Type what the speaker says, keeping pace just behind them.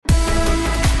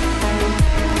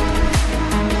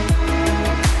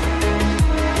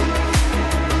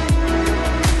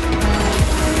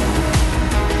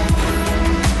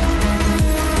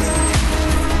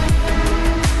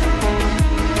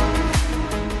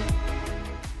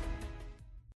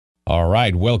All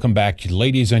right, welcome back,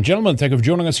 ladies and gentlemen. Thank you for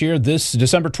joining us here this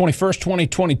December 21st,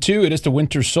 2022. It is the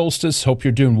winter solstice. Hope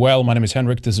you're doing well. My name is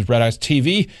Henrik. This is Red Eyes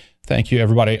TV. Thank you,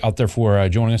 everybody out there, for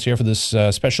joining us here for this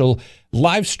special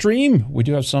live stream. We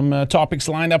do have some topics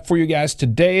lined up for you guys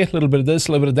today. A little bit of this,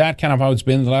 a little bit of that, kind of how it's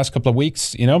been the last couple of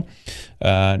weeks, you know.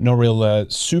 No real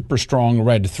super strong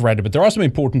red thread, but there are some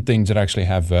important things that actually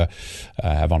have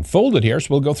unfolded here, so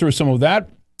we'll go through some of that.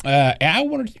 I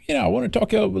want to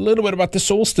talk a little bit about the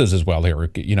solstice as well here.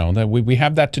 You know, that we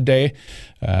have that today.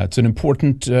 It's an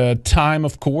important time,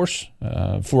 of course,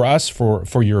 for us,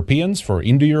 for Europeans, for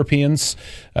Indo-Europeans.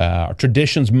 Our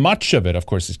traditions, much of it, of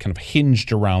course, is kind of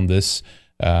hinged around this.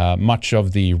 Much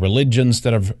of the religions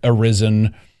that have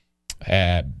arisen,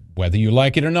 whether you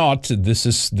like it or not, this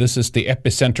is the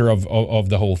epicenter of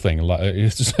the whole thing.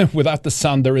 Without the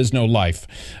sun, there is no life,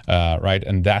 right?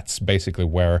 And that's basically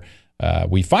where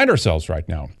we find ourselves right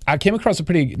now. I came across a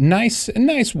pretty nice,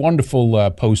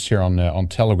 wonderful post here on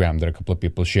Telegram that a couple of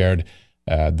people shared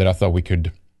that I thought we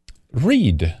could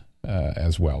read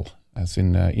as well, as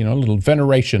in a little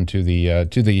veneration to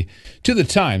the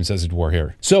times, as it were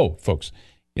here. So, folks,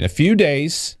 in a few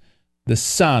days, the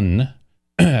sun,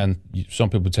 and some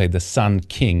people would say the Sun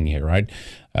King here, right,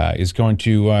 is going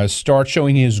to start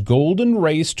showing his golden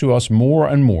rays to us more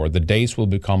and more. The days will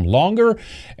become longer,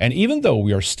 and even though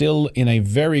we are still in a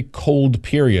very cold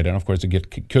period, and of course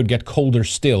it could get colder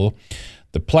still,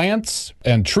 the plants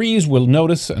and trees will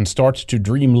notice and start to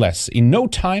dream less. In no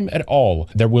time at all,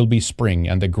 there will be spring,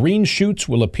 and the green shoots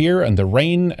will appear, and the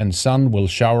rain and sun will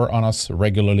shower on us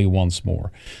regularly once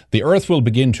more. The earth will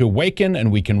begin to awaken, and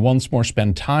we can once more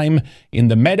spend time in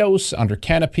the meadows, under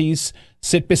canopies,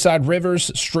 sit beside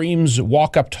rivers, streams,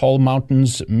 walk up tall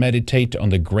mountains, meditate on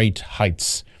the great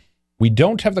heights. We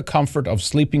don't have the comfort of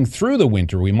sleeping through the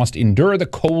winter. We must endure the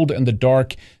cold and the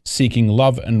dark, seeking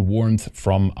love and warmth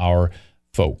from our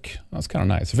folk. That's kind of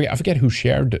nice. I forget who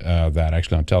shared that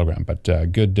actually on Telegram, but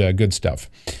good stuff.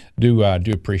 Do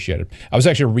appreciate it. I was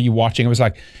actually rewatching. I was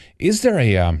like, is there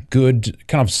a good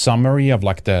kind of summary of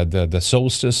like the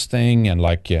solstice thing, and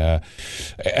like, and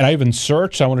I even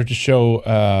searched. I wanted to show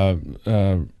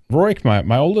Rorik,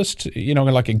 my oldest,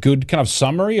 like a good kind of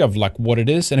summary of like what it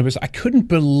is, and it was, I couldn't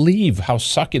believe how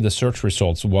sucky the search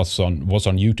results was on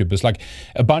YouTube. It's like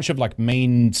a bunch of like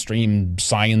mainstream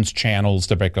science channels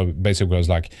that basically was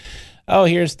like, oh,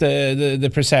 here's the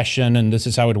precession, and this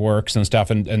is how it works and stuff,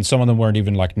 and some of them weren't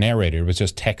even like narrated. It was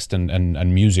just text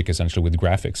and music essentially with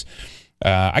graphics.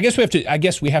 I guess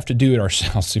we have to do it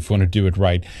ourselves if we want to do it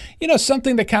right.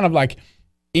 Something that kind of like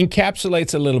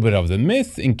encapsulates a little bit of the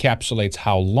myth, encapsulates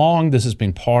how long this has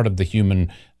been part of the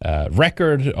human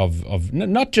record of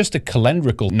not just the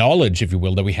calendrical knowledge, if you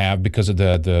will, that we have because of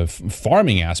the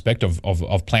farming aspect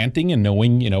of planting and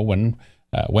knowing,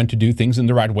 when to do things in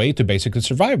the right way to basically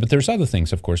survive. But there's other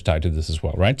things, of course, tied to this as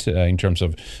well, right? In terms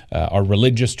of our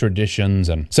religious traditions.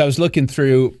 And so I was looking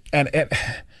through, and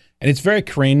it's very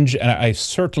cringe, and I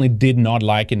certainly did not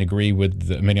like and agree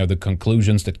with many of the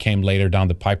conclusions that came later down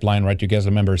the pipeline, right? You guys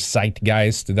remember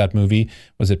Zeitgeist, that movie?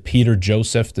 Was it Peter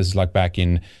Joseph? This is like back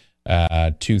in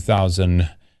 2000.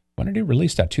 When did he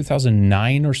release that?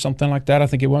 2009 or something like that, I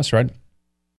think it was, right?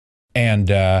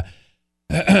 And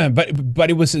but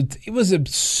it was a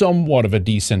somewhat of a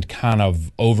decent kind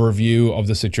of overview of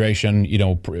the situation,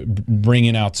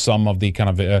 bringing out some of the kind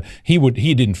of he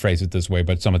didn't phrase it this way,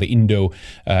 but some of the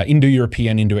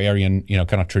Indo-European, Indo-Aryan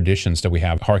kind of traditions that we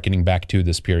have harkening back to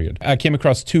this period. I came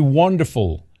across two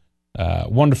wonderful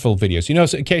videos.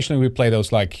 So occasionally we play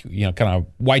those like kind of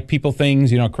white people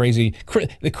things,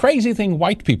 the crazy thing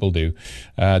white people do.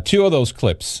 Two of those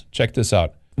clips. Check this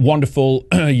out. Wonderful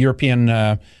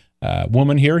European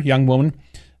woman here, young woman,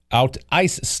 out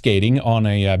ice skating on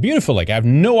a beautiful lake. I have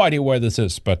no idea where this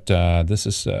is, but this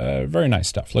is very nice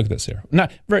stuff. Look at this here.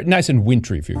 Very nice and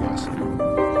wintry for you guys.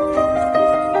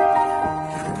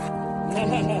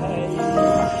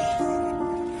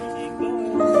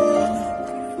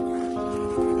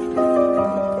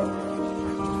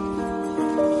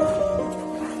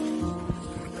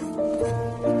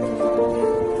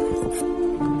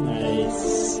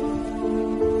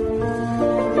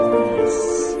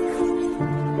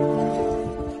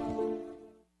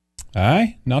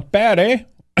 Not bad, eh?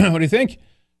 What do you think?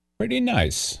 Pretty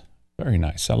nice. Very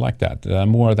nice. I like that.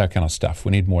 More of that kind of stuff.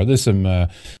 We need more. There's some...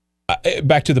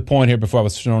 back to the point here before I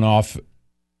was thrown off.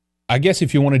 I guess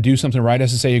if you want to do something right,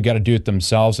 as I say, you got to do it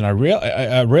themselves. And I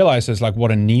realize there's like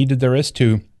what a need there is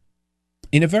to...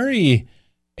 And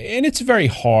it's very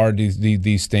hard,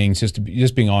 these things,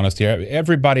 just being honest here.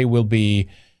 Everybody will be...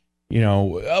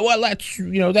 well,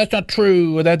 that's not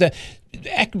true.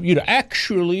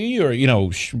 Actually,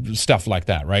 or stuff like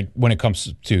that, right? When it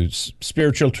comes to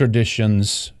spiritual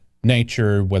traditions,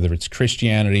 nature, whether it's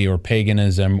Christianity or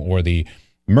paganism, or the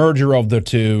merger of the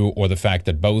two, or the fact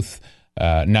that both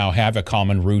now have a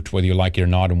common root, whether you like it or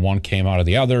not, and one came out of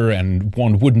the other, and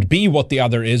one wouldn't be what the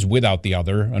other is without the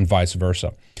other, and vice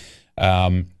versa.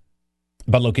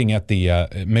 But looking at the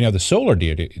many of the solar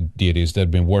deities that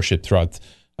have been worshipped throughout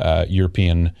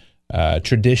European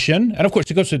tradition, and of course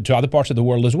it goes to other parts of the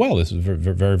world as well. This is very,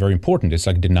 very, very important. It's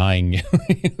like denying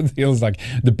feels like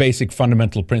the basic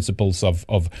fundamental principles of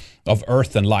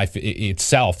Earth and life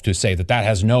itself, to say that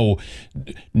has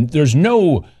there's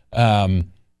no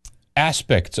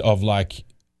aspect of like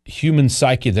human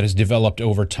psyche that has developed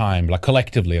over time, like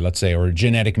collectively, let's say, or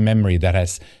genetic memory that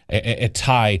has a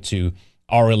tie to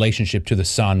our relationship to the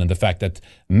sun, and the fact that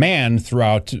man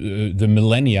throughout the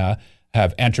millennia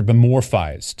have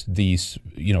anthropomorphized these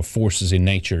forces in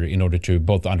nature in order to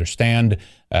both understand,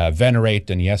 venerate,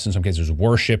 and yes, in some cases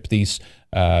worship these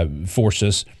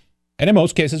forces. And in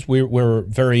most cases we're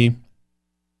very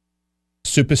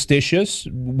superstitious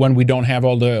when we don't have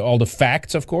all the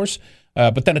facts, of course,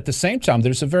 but then at the same time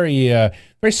there's a very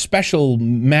very special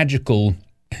magical,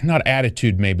 not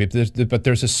attitude maybe, but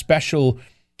there's a special.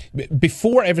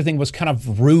 Before, everything was kind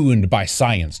of ruined by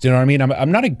science. Do you know what I mean?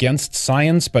 I'm not against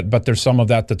science, but there's some of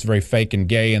that's very fake and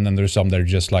gay, and then there's some that are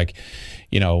just like,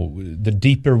 the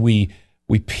deeper we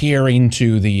peer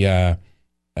into the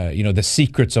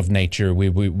secrets of nature,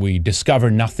 we discover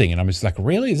nothing. And I'm just like,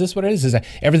 really? Is this what it is? Is that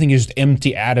everything is just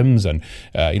empty atoms and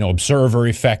observer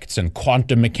effects and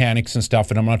quantum mechanics and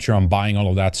stuff? And I'm not sure I'm buying all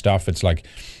of that stuff. It's like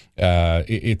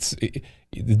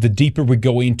the deeper we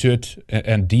go into it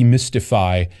and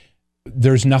demystify,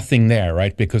 there's nothing there,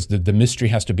 right? Because the mystery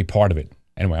has to be part of it.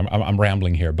 Anyway, I'm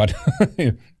rambling here, but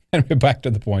anyway, back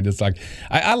to the point. It's like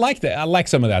I like that. I like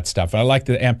some of that stuff. I like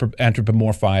the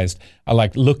anthropomorphized. I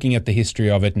like looking at the history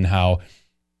of it and how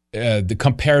the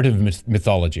comparative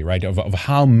mythology, right, of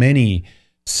how many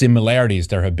similarities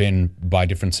there have been by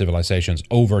different civilizations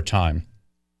over time.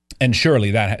 And surely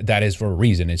that is for a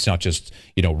reason. It's not just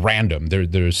random.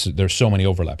 There's so many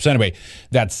overlaps. So anyway,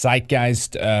 that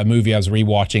Zeitgeist movie I was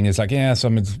rewatching is like, yeah,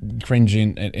 something's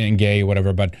cringy and gay or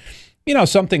whatever, but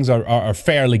some things are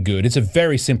fairly good. It's a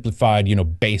very simplified,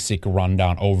 basic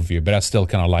rundown overview, but I still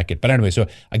kind of like it. But anyway, so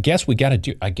I guess we got to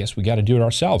do it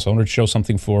ourselves. I wanted to show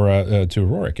something to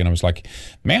Rorik, and I was like,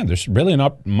 man, there's really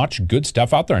not much good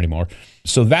stuff out there anymore.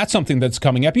 So that's something that's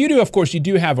coming up. You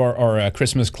do have our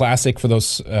Christmas classic for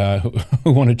those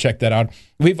who want to check that out.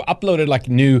 We've uploaded like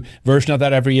a new version of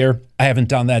that every year. I haven't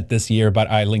done that this year, but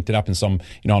I linked it up in some,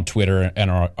 on Twitter and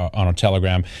on our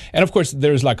Telegram. And of course,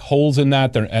 there's like holes in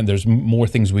that, and there's more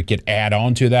things we could add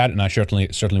on to that, and I certainly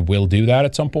will do that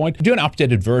at some point. Do an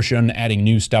updated version, adding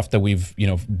new stuff that we've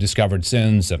discovered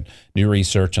since, and new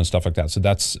research and stuff like that. So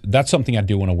that's something I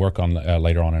do want to work on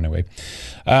later on anyway.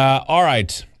 All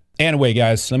right. Anyway,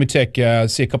 guys, let me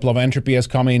see a couple of entropy has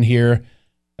come in here.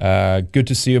 Good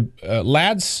to see you,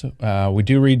 lads. We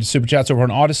do read super chats over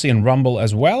on Odyssey and Rumble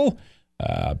as well.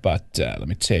 But let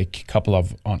me take a couple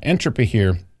of on entropy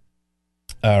here.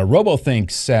 RoboThink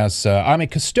says, I'm a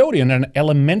custodian at an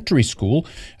elementary school,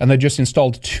 and they just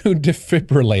installed 2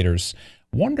 defibrillators.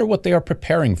 Wonder what they are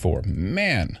preparing for.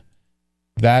 Man,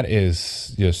 that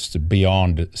is just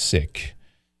beyond sick.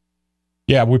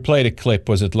 Yeah, we played a clip.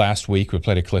 Was it last week? We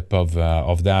played a clip of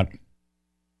that,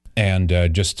 and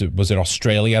was it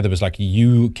Australia? There was like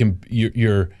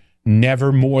you're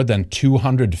never more than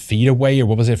 200 feet away, or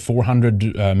what was it,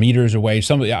 400 meters away?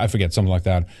 I forget, something like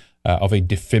that. Of a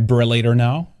defibrillator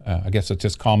now. I guess it's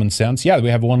just common sense. Yeah, we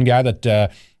have one guy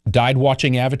that died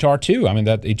watching Avatar 2. I mean,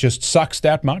 that it just sucks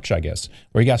that much, I guess.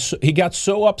 Where he got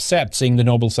so upset seeing the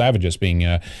noble savages being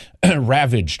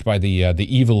ravaged by the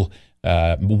evil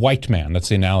white man. That's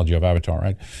the analogy of Avatar,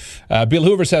 right? Bill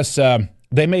Hoover says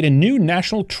they made a new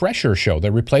National Treasure show. They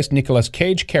replaced Nicolas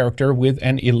Cage character with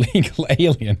an illegal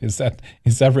alien. Is that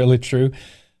really true?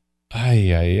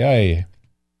 Ay.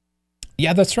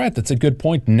 Yeah, that's right. That's a good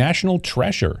point. National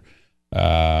Treasure.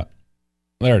 There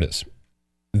it is.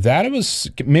 That was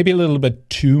maybe a little bit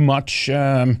too much,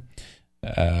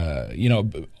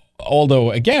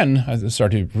 although, again, I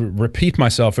started to repeat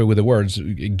myself with the words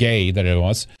gay that it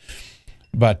was.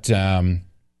 But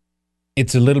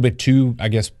it's a little bit too, I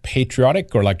guess,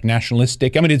 patriotic or like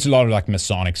nationalistic. I mean, it's a lot of like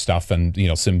Masonic stuff and,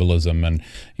 symbolism, and,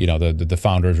 the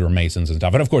founders were Masons and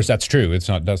stuff. And of course, that's true. That's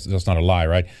not a lie,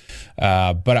 right?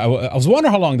 But I was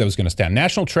wondering how long that was going to stand.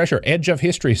 National Treasure, Edge of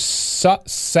History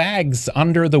sags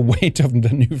under the weight of the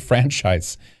new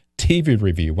franchise. TV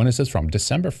review. When is this from?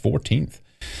 December 14th.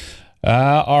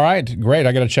 All right, great.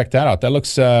 I got to check that out. That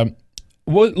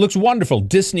looks wonderful.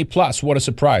 Disney Plus. What a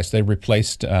surprise. They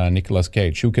replaced Nicolas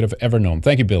Cage. Who could have ever known?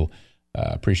 Thank you, Bill.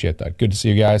 Appreciate that. Good to see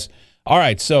you guys. All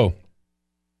right, so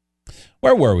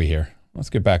where were we here? Let's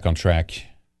get back on track.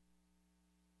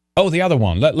 Oh, the other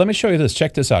one. Let me show you this.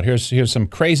 Check this out. Here's some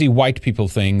crazy white people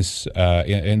things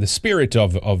in the spirit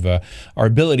of our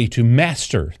ability to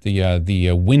master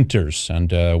the winters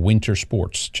and winter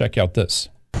sports. Check out this.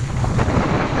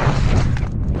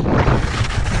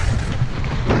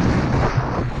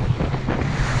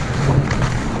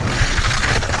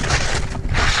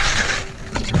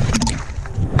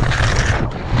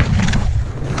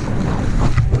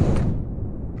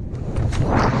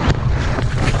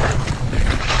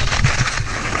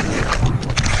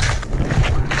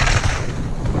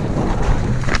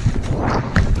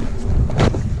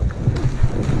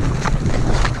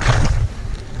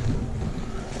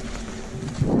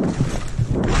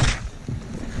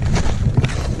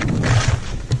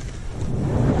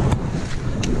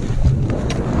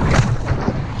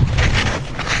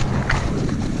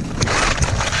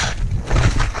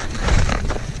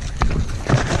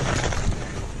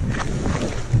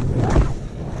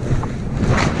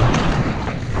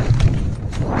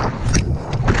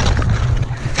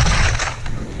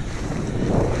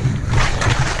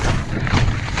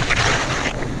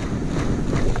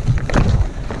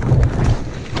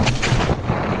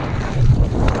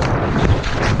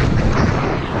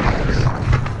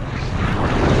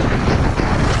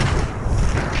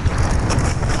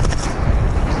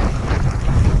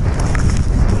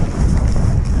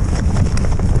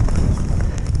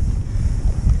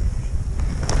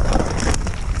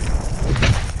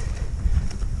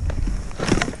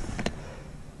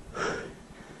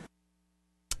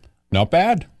 Not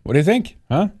bad. What do you think?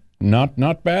 Huh? Not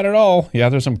bad at all. Yeah,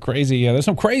 there's some crazy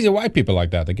white people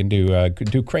like that. They can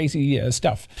do crazy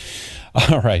stuff.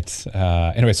 All right.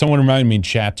 Anyway, someone reminded me in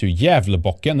chat to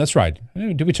Gävlebocken. That's right.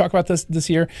 Did we talk about this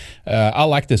year? I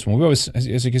like this one. We always,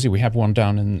 as you can see, we have one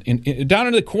down in down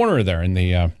in the corner there in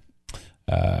the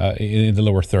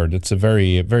lower third. It's a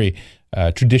very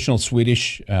traditional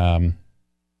Swedish,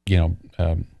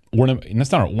 ornament.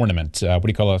 That's not an ornament. What do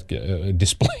you call it?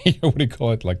 Display. What do you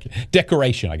call it? Like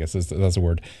decoration, I guess that's the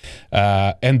word.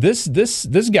 And this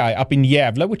guy up in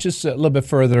Gävle, which is a little bit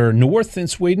further north in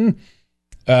Sweden,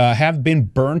 have been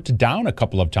burnt down a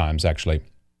couple of times actually.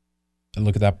 And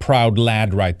look at that proud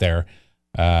lad right there.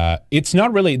 This is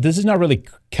not really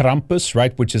Krampus,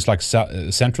 right? Which is like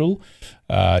Central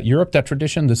Europe. That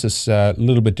tradition. This is a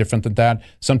little bit different than that.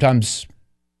 Sometimes,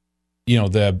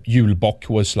 the julbock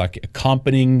was like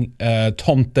accompanying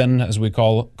tomten, as we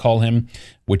call him,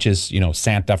 which is,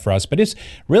 Santa for us. But it's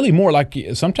really more like,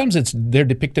 sometimes they're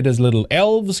depicted as little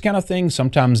elves kind of thing.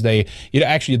 Sometimes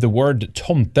actually the word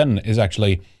tomten is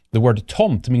actually, the word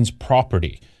tomt means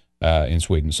property in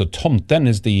Sweden. So tomten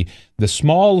is the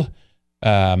small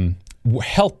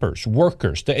helpers,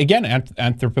 workers. Again,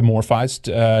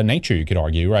 anthropomorphized nature, you could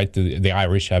argue, right? The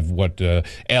Irish have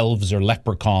elves or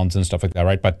leprechauns and stuff like that,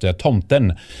 right? But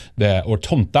tomten, or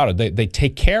tomtar, they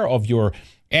take care of your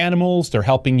animals. They're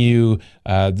helping you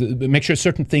make sure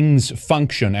certain things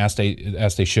function as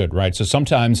they should, right? So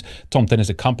sometimes tomten is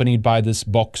accompanied by this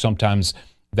bock. Sometimes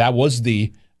that was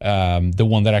the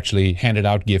one that actually handed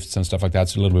out gifts and stuff like that.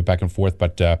 It's a little bit back and forth,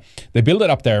 but they build it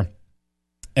up there.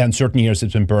 And certain years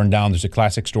it's been burned down. There's a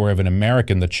classic story of an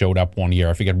American that showed up one year.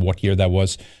 I forget what year that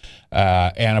was.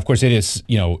 And of course it is,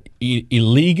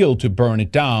 illegal to burn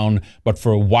it down. But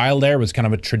for a while there, it was kind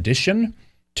of a tradition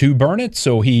to burn it.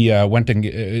 So he went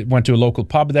to a local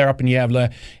pub there up in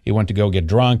Gävle. He went to go get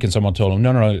drunk, and someone told him,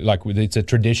 no, like it's a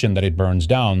tradition that it burns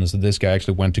down. So this guy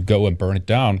actually went to go and burn it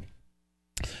down.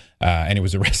 And he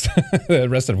was arrested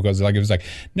because it was like,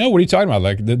 no, what are you talking about?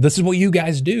 Like, this is what you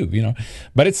guys do,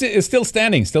 But it's still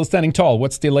standing tall.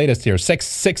 What's the latest here?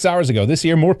 Six hours ago this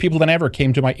year, more people than ever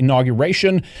came to my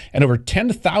inauguration, and over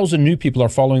 10,000 new people are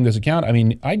following this account. I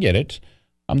mean, I get it.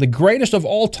 I'm the greatest of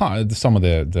all time. Some of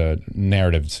the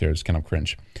narratives here is kind of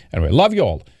cringe. Anyway, love you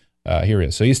all. Here he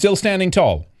is. So he's still standing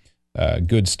tall.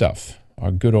 Good stuff. Our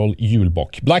good old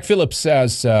julbock. Black Phillips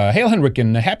says, Hail Henrik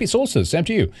and happy solstice. Same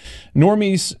to you.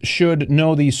 Normies should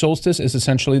know the solstice is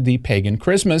essentially the pagan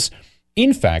Christmas.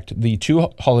 In fact, the two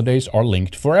holidays are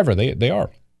linked forever. They are.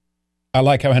 I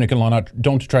like how Henrik and Lana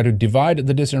don't try to divide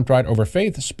the dissident right over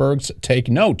faith. Spurgs, take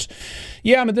note.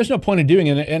 Yeah, I mean, there's no point in doing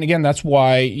it. And again, that's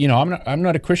why, I'm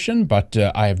not a Christian, but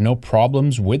I have no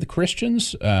problems with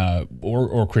Christians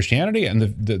or Christianity. And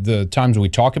the times we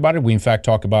talk about it, we in fact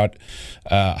talk about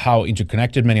how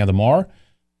interconnected many of them are.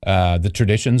 the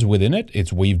traditions within it.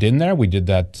 It's weaved in there. We did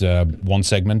that one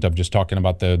segment of just talking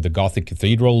about the Gothic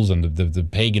cathedrals and the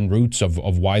pagan roots of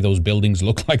why those buildings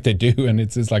look like they do. And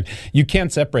it's just like, you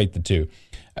can't separate the two.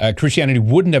 Christianity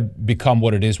wouldn't have become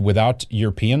what it is without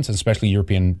Europeans, especially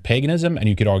European paganism, and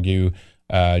you could argue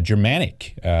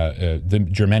Germanic, the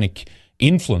Germanic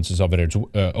influences of it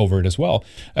over it as well.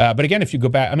 But again, if you go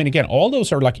back, I mean, again, all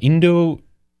those are like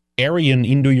Indo-Aryan,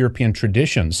 Indo-European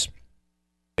traditions.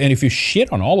 And if you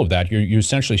shit on all of that, you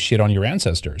essentially shit on your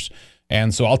ancestors.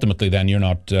 And so ultimately, then you're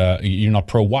not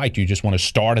pro-white. You just want to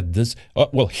start at this.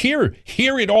 Well, here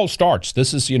it all starts.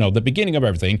 This is the beginning of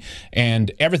everything, and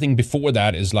everything before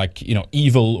that is like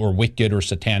evil or wicked or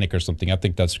satanic or something. I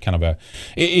think that's kind of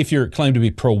if you're claimed to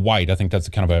be pro-white, I think that's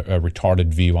kind of a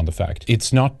retarded view on the fact.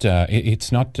 It's not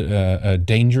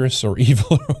dangerous or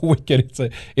evil or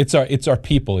wicked. It's our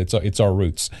people. It's our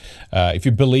roots. If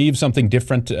you believe something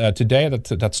different today,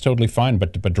 that's totally fine.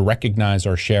 But to recognize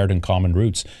our shared and common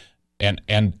roots.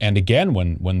 And again,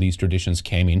 when these traditions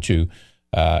came into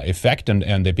effect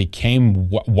and they became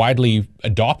widely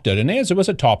adopted, and it was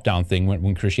a top-down thing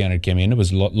when Christianity came in. It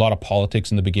was a lot of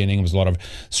politics in the beginning. It was a lot of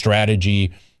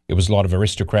strategy. It was a lot of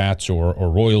aristocrats or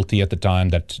royalty at the time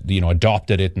that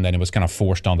adopted it, and then it was kind of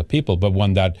forced on the people. But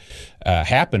when that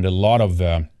happened, a lot of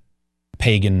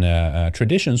pagan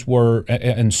traditions were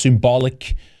and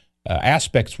symbolic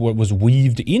aspects was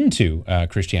weaved into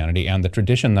Christianity and the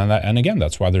tradition, and again,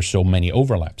 that's why there's so many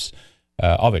overlaps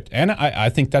of it. And I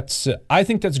think that's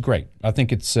great. I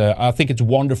think it's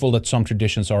wonderful that some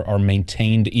traditions are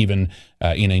maintained even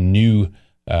in a new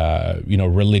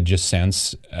religious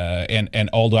sense. And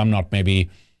although I'm not maybe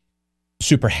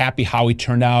super happy how it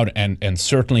turned out, and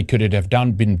certainly could it have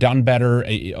been done better?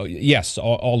 Yes,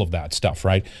 all of that stuff,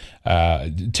 right?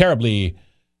 Terribly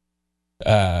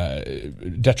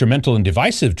detrimental and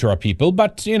divisive to our people,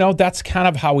 but that's kind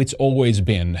of how it's always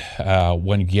been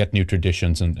when you get new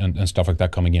traditions and stuff like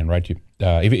that coming in, right?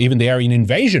 Even the Aryan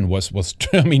invasion was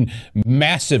I mean,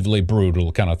 massively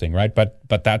brutal kind of thing, right?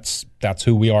 But that's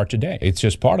who we are today. It's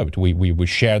just part of it. We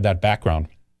share that background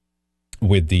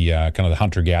with the kind of the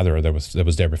hunter-gatherer that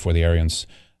was there before the Aryans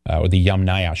or the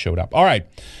Yamnaya showed up. All right.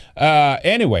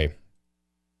 Anyway,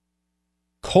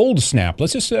 cold snap.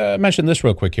 Let's just mention this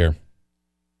real quick here.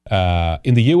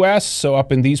 In the U.S., so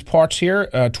up in these parts here,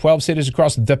 12 cities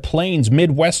across the plains,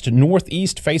 Midwest,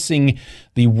 Northeast, facing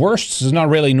the worst. It's not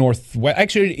really Northwest.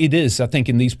 Actually, it is. I think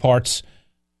in these parts,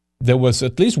 there was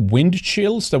at least wind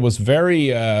chills that was very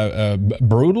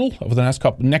brutal over the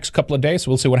next couple of days.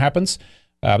 We'll see what happens.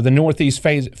 The Northeast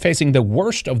facing the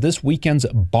worst of this weekend's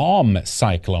bomb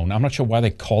cyclone. I'm not sure why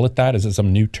they call it that. Is it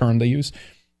some new term they use?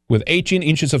 With 18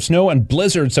 inches of snow and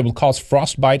blizzards that will cause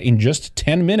frostbite in just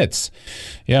 10 minutes.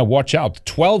 Yeah, watch out.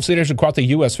 12 cities across the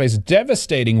U.S. face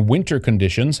devastating winter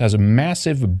conditions as a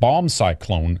massive bomb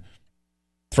cyclone.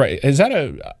 Is that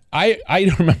I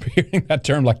don't remember hearing that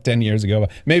term like 10 years ago.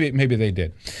 Maybe they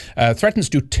did. Threatens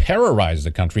to terrorize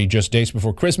the country just days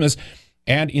before Christmas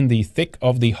and in the thick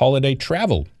of the holiday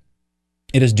travel.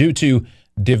 It is due to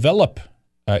develop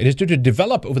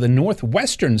over the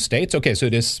northwestern states. Okay, so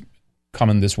it is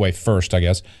coming this way first, I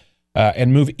guess,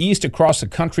 and move east across the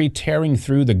country, tearing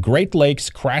through the Great Lakes,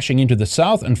 crashing into the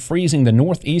south, and freezing the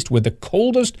northeast with the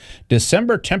coldest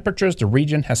December temperatures the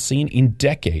region has seen in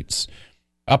decades.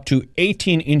 Up to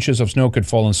 18 inches of snow could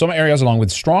fall in some areas, along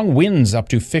with strong winds up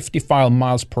to 55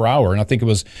 miles per hour. And I think it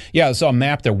was, I saw a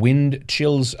map there, wind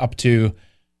chills up to,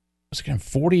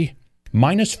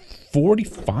 minus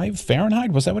 45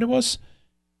 Fahrenheit? Was that what it was?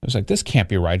 I was like, this can't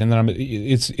be right. And then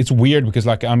it's weird because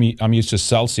like I'm used to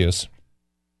Celsius,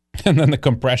 and then the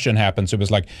compression happens. So it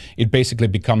was like it basically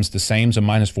becomes the same. So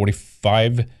minus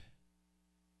 45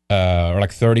 or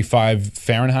like 35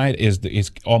 Fahrenheit is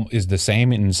the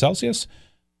same in Celsius.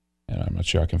 And I'm not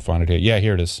sure I can find it here. Yeah,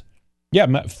 here it is. Yeah,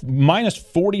 minus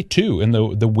 42 in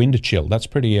the wind chill. That's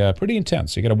pretty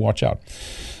intense. You got to watch out.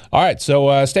 All right,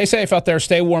 so stay safe out there.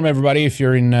 Stay warm, everybody. If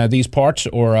you're in these parts,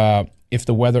 or if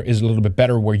the weather is a little bit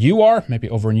better where you are, maybe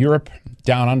over in Europe,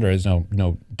 down under, there's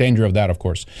no danger of that, of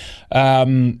course.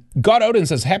 God Odin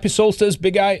says, happy solstice,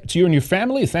 big eye to you and your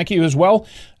family. Thank you as well.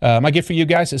 My gift for you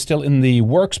guys is still in the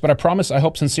works, but I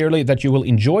hope sincerely that you will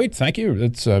enjoy it. Thank you.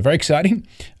 It's very exciting.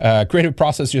 Creative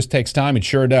process just takes time. It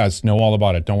sure does. Know all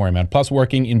about it. Don't worry, man. Plus,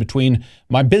 working in between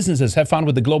my businesses. Have fun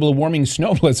with the global warming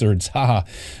snow blizzards. Haha.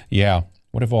 Yeah.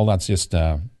 What if all that's just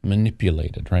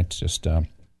manipulated, right? It's just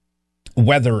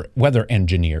weather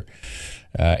engineering,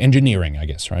 I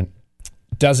guess, right?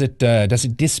 Does it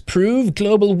disprove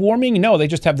global warming? No, they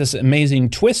just have this amazing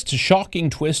twist, shocking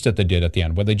twist that they did at the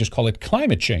end, where they just call it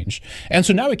climate change. And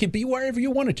so now it can be wherever you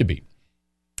want it to be.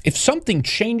 if something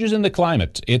changes in the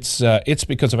climate, it's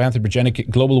because of anthropogenic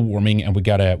global warming, and we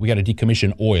gotta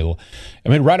decommission oil. I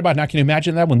mean, right about now, can you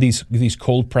imagine that when these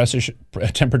cold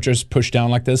temperatures push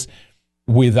down like this,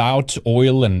 without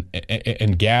oil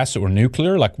and gas or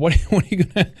nuclear? Like, what are you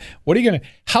gonna?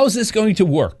 How's this going to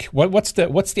work? What's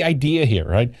the idea here,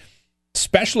 right?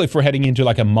 Especially if we're heading into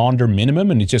like a Maunder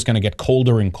minimum, and it's just going to get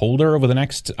colder and colder over the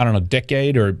next, I don't know,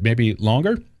 decade or maybe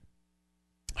longer.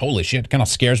 Holy shit, kind of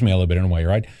scares me a little bit in a way,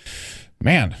 right?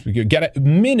 Man, you get a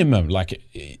minimum, like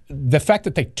the fact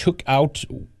that they took out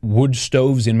wood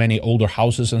stoves in many older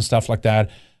houses and stuff like that,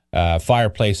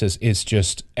 fireplaces, is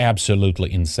just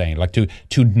absolutely insane. Like to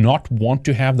not want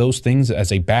to have those things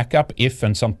as a backup if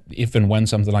and when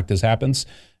something like this happens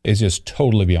is just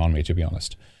totally beyond me, to be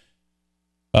honest.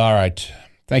 All right.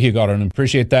 Thank you, Gordon.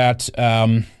 Appreciate that.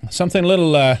 Something a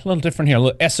little different here, a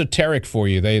little esoteric for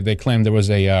you. They claim there was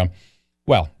a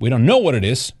well, we don't know what it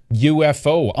is.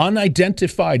 UFO,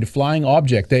 unidentified flying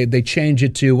object. They change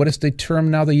it to, what is the term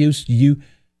now they use?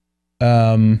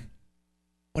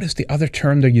 What is the other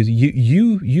term they use?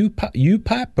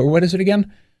 UPAP, or what is it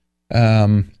again?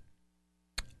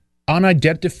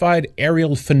 Unidentified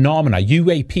aerial phenomena,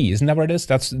 UAP. Isn't that what it is?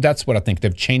 That's what I think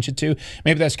they've changed it to.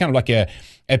 Maybe that's kind of like a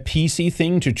PC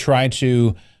thing to try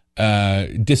to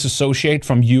disassociate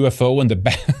from UFO and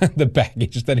the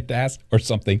baggage that it has or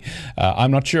something.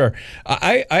 I'm not sure.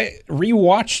 I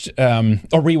watched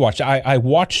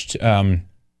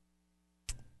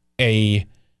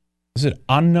is it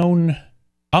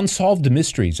Unsolved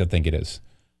Mysteries, I think it is.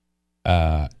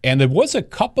 And there was a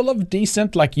couple of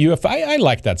decent like UFO. I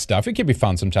like that stuff. It can be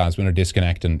fun sometimes when I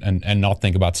disconnect and not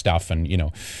think about stuff. And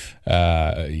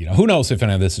who knows if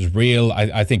any of this is real.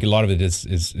 I think a lot of it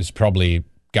is probably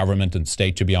government and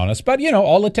state, to be honest. But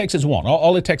all it takes is one.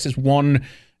 All it takes is one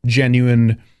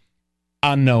genuine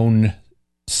unknown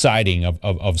sighting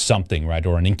of something, right,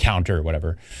 or an encounter or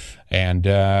whatever. And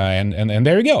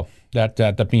there you go.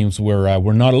 That means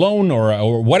we're not alone,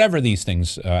 or whatever these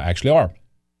things actually are.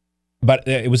 But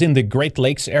it was in the Great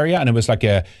Lakes area, and it was like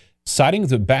a sighting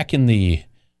back in the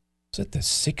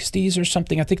 60s or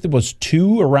something? I think there was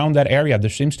two around that area. There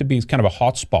seems to be kind of a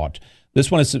hot spot. This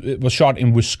one was shot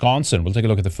in Wisconsin. We'll take a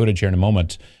look at the footage here in a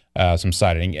moment. Some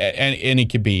sighting, and it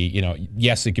could be,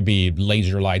 yes, it could be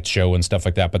laser light show and stuff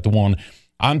like that. But the one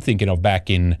I'm thinking of back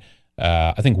in,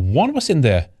 I think one was in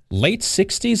the late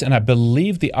 60s, and I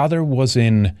believe the other was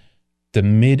in the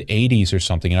mid 80s or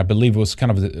something. And I believe it was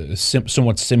kind of a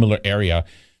somewhat similar area.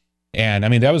 And I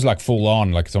mean, that was like full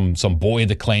on, like some boy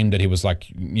that claimed that he was like,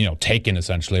 taken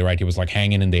essentially, right? He was like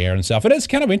hanging in the air and stuff. And it's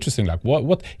kind of interesting. Like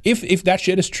what if that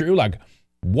shit is true, like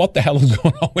what the hell is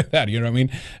going on with that? You know what I mean?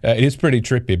 It is pretty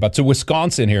trippy. But to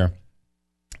Wisconsin here,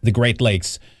 the Great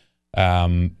Lakes,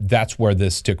 that's where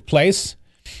this took place.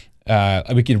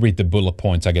 We can read the bullet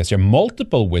points, I guess. Here,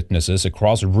 multiple witnesses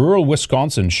across rural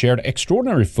Wisconsin shared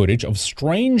extraordinary footage of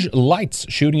strange lights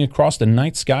shooting across the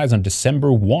night skies on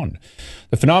December 1.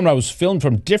 The phenomenon was filmed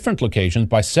from different locations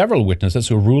by several witnesses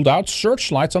who ruled out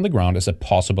searchlights on the ground as a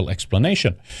possible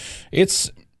explanation.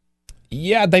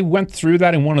 They went through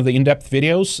that in one of the in-depth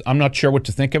videos. I'm not sure what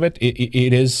to think of it.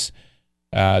 It is,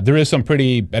 there is some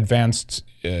pretty advanced,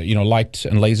 light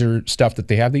and laser stuff that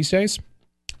they have these days.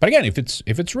 But again, if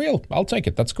it's real, I'll take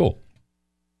it. That's cool.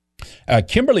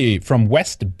 Kimberly from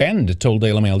West Bend told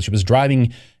Daily Mail she was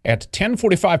driving at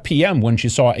 10:45 p.m. when she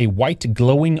saw a white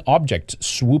glowing object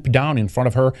swoop down in front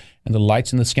of her and the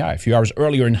lights in the sky. A few hours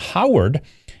earlier in Howard,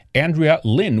 Andrea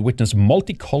Lynn witnessed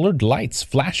multicolored lights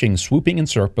flashing, swooping in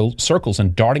circles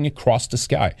and darting across the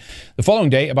sky. The following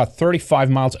day, about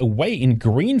 35 miles away in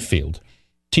Greenfield,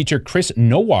 teacher Chris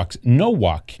Nowak,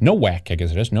 I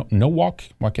guess it is, Nowak,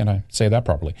 why can't I say that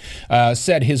properly,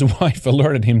 said his wife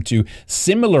alerted him to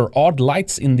similar odd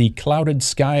lights in the clouded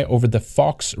sky over the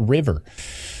Fox River.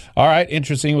 All right,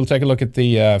 interesting. We'll take a look at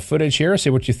the footage here, see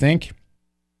what you think.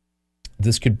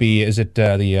 This could be, is it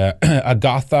the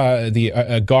Agartha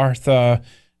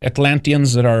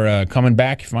Atlanteans that are coming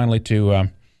back finally to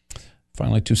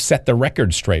set the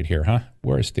record straight here, huh?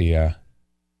 Where's the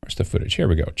footage? Here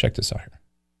we go. Check this out here.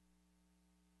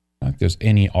 I don't think there's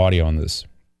any audio on this.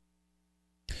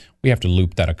 We have to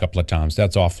loop that a couple of times.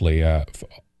 That's awfully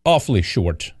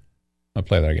short. I'll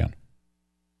play that again.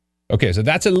 Okay, so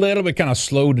that's a little bit kind of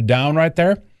slowed down right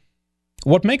there.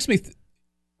 What makes me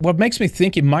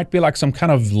think it might be like some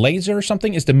kind of laser or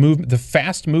something is the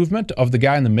fast movement of the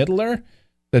guy in the middle there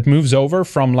that moves over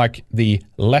from like the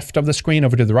left of the screen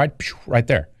over to the right, right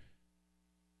there.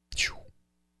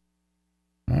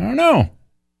 I don't know.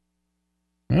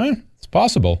 It's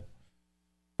possible.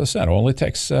 As I said, all it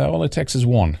takes is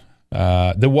one.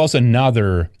 There was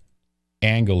another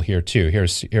angle here too. Here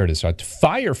it is. Right?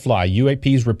 Firefly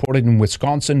UAPs reported in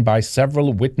Wisconsin by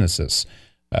several witnesses.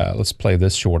 Let's play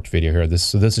this short video here.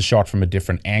 This is shot from a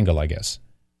different angle, I guess.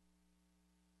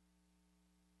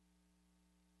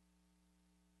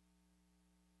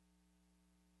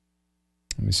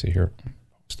 Let me see here.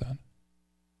 What's that?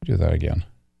 Do that again.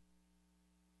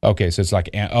 Okay, so it's like,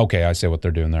 okay, I see what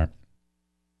they're doing there.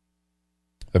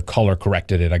 They've color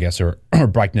corrected it, I guess, or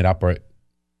brighten it up, or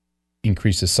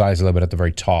increase the size a little bit at the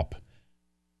very top.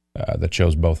 That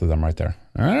shows both of them right there.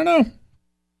 I don't know.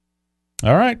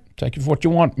 All right, take it for what you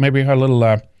want. Maybe a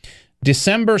little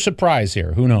December surprise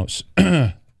here. Who knows?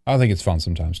 I think it's fun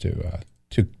sometimes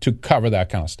to cover that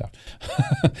kind of stuff.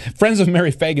 Friends of Mary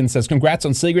Fagan says, congrats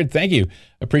on Sigrid. Thank you.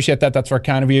 Appreciate that. That's very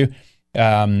kind of you.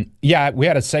 Yeah, we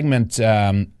had a segment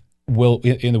in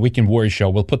the Weekend Warrior show.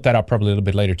 We'll put that up probably a little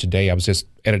bit later today. I was just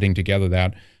editing together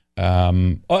that. A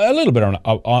little bit on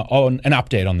an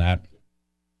update on that.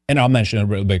 And I'll mention a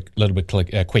little bit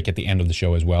quick at the end of the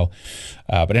show as well.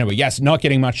 But anyway, yes, not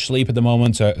getting much sleep at the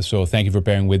moment. So thank you for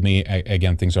bearing with me.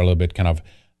 Again, things are a little bit kind of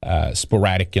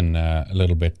sporadic and a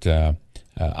little bit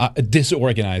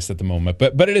disorganized at the moment.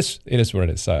 But it is what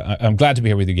it is. I'm glad to be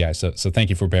here with you guys. So thank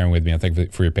you for bearing with me, and thank you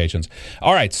for your patience.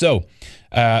 All right, so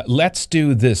let's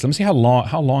do this. Let me see how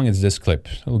long is this clip.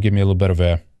 It'll give me a little bit of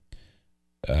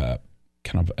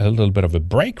a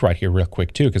break right here real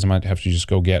quick too, because I might have to just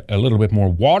go get a little bit more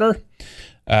water.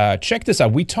 Check this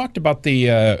out. We talked about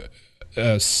the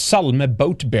Salme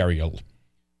boat burial.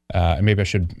 Maybe I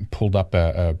should pulled up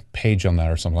a page on that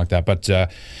or something like that. But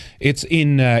it's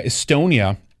in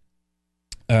Estonia,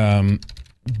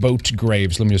 boat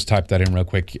graves. Let me just type that in real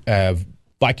quick.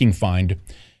 Viking find.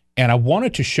 And I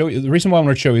wanted to show you, the reason why I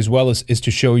wanted to show you as well is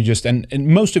to show you just, and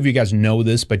most of you guys know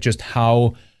this, but just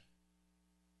how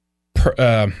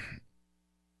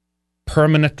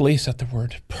permanently, is that the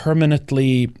word?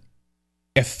 Permanently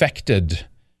affected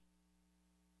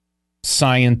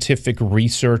scientific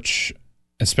research,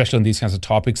 especially on these kinds of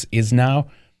topics, is now.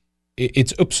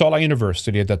 It's Uppsala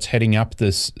University that's heading up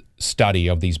this study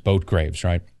of these boat graves,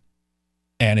 right?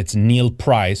 And it's Neil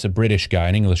Price, a British guy,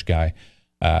 an English guy,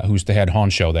 who's the head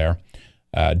honcho there,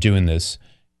 doing this.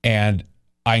 And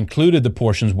I included the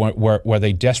portions where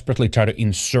they desperately try to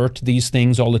insert these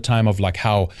things all the time of like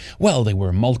how, well, they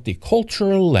were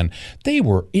multicultural and they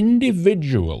were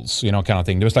individuals, kind of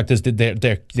thing. There was like this,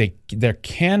 there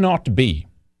cannot be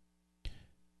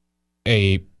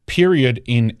a period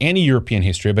in any European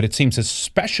history, but it seems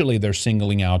especially they're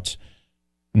singling out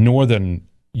Northern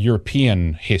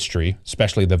European history,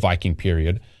 especially the Viking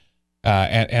period,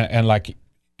 and like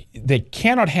they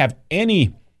cannot have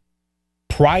any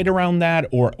pride around that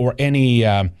or any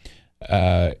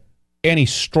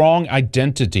strong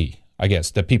identity, I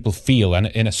guess, that people feel and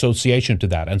in association to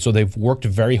that. And so they've worked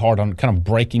very hard on kind of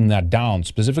breaking that down,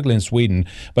 specifically in Sweden.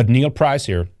 But Neil Price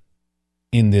here,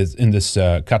 in this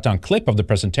cut down clip of the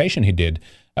presentation he did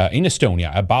in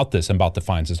Estonia about this and about the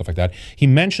finds and stuff like that, he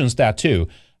mentions that too,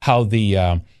 how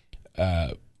the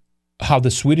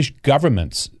Swedish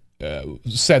government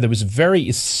said it was very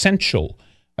essential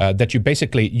that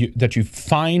you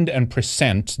find and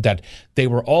present that they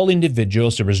were all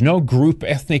individuals. There was no group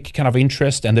ethnic kind of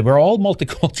interest, and they were all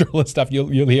multicultural and stuff.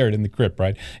 You'll hear it in the clip,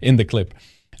 right? In the clip.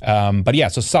 But yeah,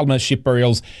 so Salme ship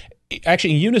burials.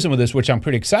 Actually, in unison with this, which I'm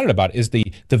pretty excited about, is the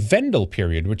Vendel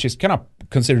period, which is kind of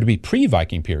considered to be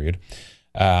pre-Viking period.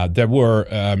 There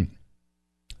were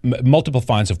multiple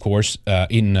finds, of course,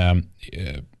 in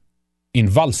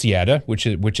Valsgärde,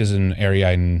 which is an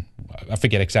area in, I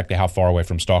forget exactly how far away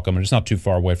from Stockholm, and it's not too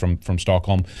far away from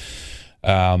Stockholm.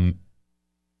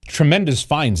 Tremendous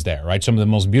finds there, right? Some of the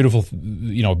most beautiful,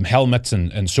 helmets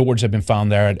and swords have been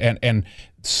found there, and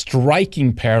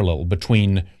striking parallel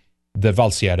between the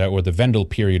Valsgärde or the Vendel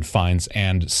period finds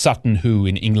and Sutton Hoo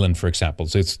in England, for example.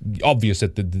 So it's obvious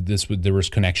that there was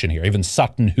connection here. Even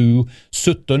Sutton Hoo,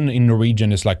 Sutton in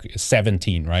Norwegian is like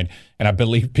 17, right? And I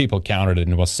believe people counted it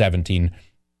and it was 17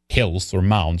 hills or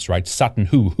mounds, right? Sutton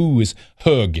Hoo is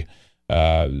hög,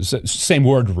 same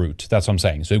word root. That's what I'm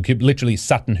saying. So literally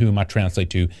Sutton Hoo might translate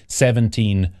to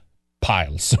 17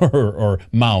 piles or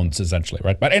mounds, essentially,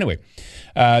 right? But anyway,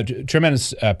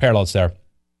 tremendous parallels there.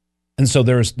 And so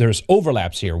there's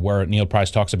overlaps here where Neil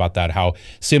Price talks about that, how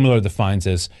similar the finds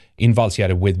is in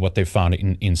Valsgärde with what they've found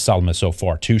in Salme so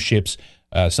far. 2 ships,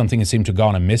 something that seemed to have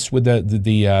gone amiss with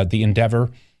the Endeavour.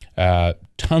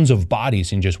 Tons of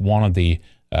bodies in just one of the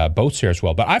boats here as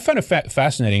well. But I find it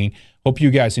fascinating. Hope you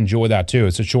guys enjoy that too.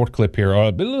 It's a short clip here, or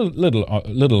a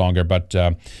little longer, but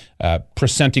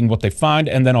presenting what they find,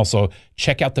 and then also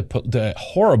check out the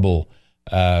horrible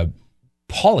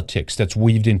politics that's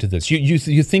weaved into this. You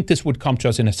think this would come to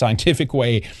us in a scientific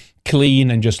way, clean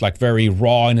and just like very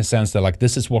raw in a sense that like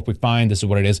this is what we find, this is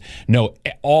what it is. No,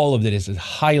 all of it is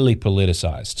highly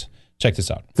politicized. Check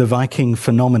this out. The Viking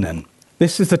phenomenon.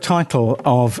 This is the title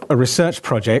of a research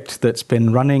project that's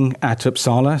been running at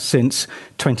Uppsala since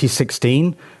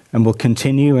 2016 and will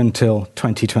continue until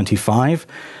 2025.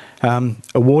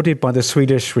 Awarded by the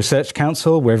Swedish Research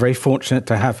Council. We're very fortunate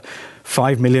to have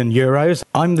 5 million euros.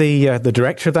 I'm the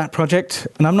director of that project,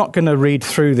 and I'm not going to read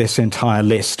through this entire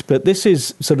list, but this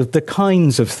is sort of the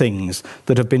kinds of things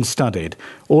that have been studied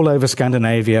all over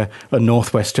Scandinavia and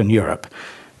northwestern Europe.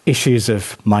 Issues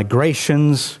of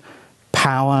migrations,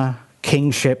 power,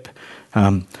 kingship,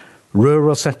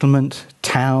 rural settlement,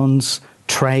 towns,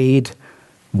 trade,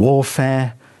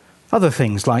 warfare, other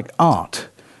things like art,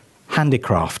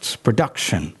 handicrafts,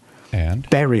 production, and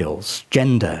burials,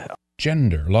 gender.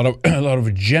 A lot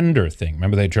of gender thing.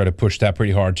 Remember, they try to push that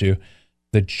pretty hard too.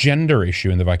 The gender issue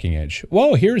in the Viking Age.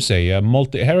 Whoa, here's a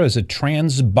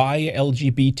trans bi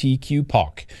LGBTQ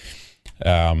POC.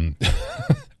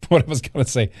 What I was going to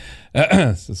say,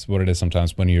 this is what it is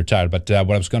sometimes when you're tired. But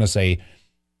what I was going to say,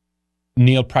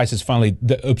 Neil Price is finally,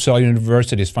 the Uppsala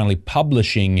University is finally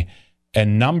publishing a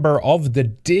number of the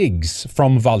digs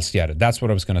from Valsgärde. That's what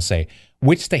I was going to say,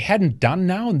 which they hadn't done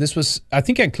now. And this was, I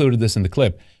think I included this in the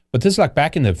clip, but this is like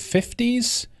back in the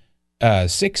 50s,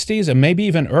 60s, and maybe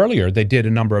even earlier, they did a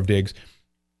number of digs.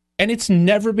 And it's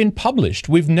never been published.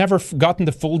 We've never gotten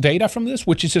the full data from this,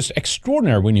 which is just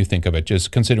extraordinary when you think of it,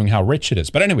 just considering how rich it is.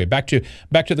 But anyway, back to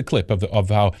the clip of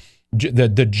how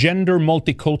the gender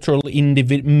multicultural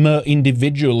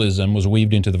individualism was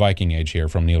weaved into the Viking Age here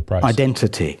from Neil Price.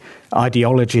 Identity,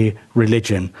 ideology,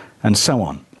 religion, and so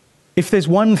on. If there's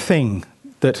one thing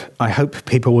that I hope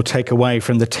people will take away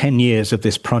from the 10 years of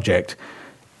this project,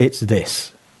 it's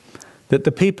this: that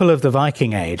the people of the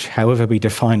Viking Age, however we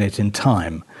define it in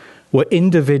time, were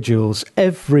individuals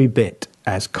every bit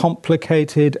as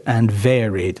complicated and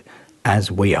varied as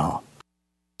we are.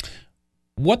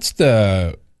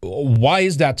 Why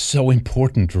is that so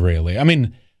important, really? I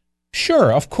mean,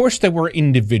 sure, of course they were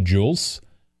individuals,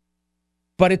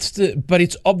 but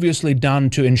it's obviously done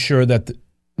to ensure that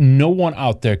no one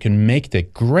out there can make the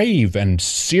grave and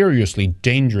seriously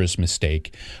dangerous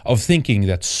mistake of thinking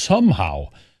that somehow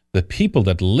the people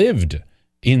that lived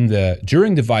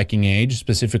during the Viking Age,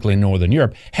 specifically in Northern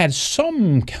Europe, had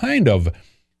some kind of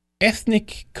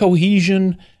ethnic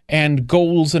cohesion and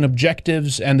goals and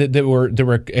objectives, and that there were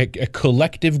a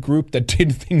collective group that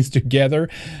did things together.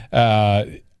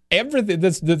 Everything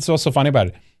that's also funny about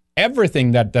it.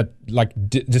 Everything that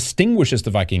distinguishes the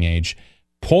Viking Age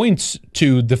points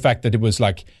to the fact that it was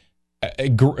like a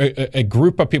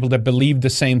group of people that believed the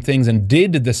same things and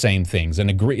did the same things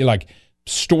and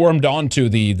stormed onto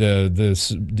the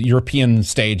European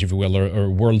stage, if you will, or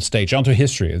world stage, onto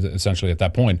history essentially at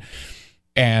that point,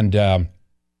 and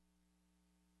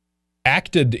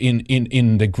acted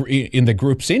in the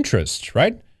group's interest,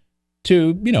 right?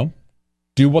 To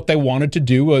do what they wanted to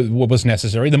do, what was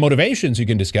necessary. The motivations you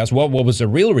can discuss. What was the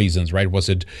real reasons, right? Was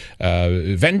it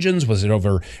vengeance? Was it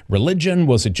over religion?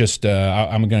 Was it just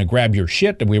I'm going to grab your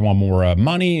shit and we want more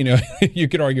money? You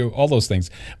could argue all those things.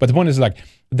 But the point is, like,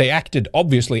 they acted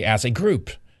obviously as a group.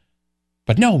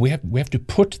 But no, we have to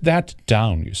put that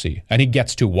down, you see. And he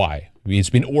gets to why. It's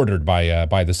been ordered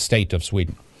by the state of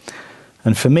Sweden.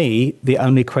 And for me, the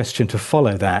only question to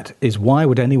follow that is, why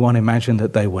would anyone imagine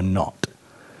that they were not?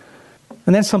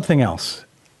 And then something else.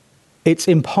 It's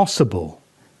impossible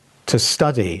to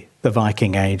study the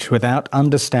Viking Age without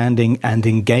understanding and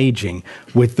engaging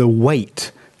with the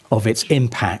weight of its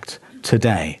impact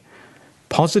today,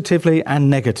 positively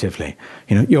and negatively.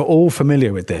 You're all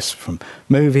familiar with this from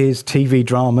movies, TV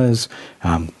dramas,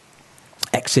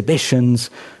 exhibitions,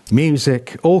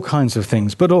 music, all kinds of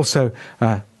things, but also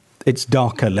its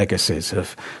darker legacies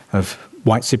of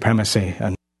white supremacy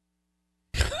and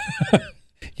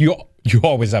You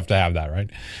always have to have that, right?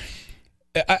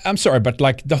 I'm sorry, but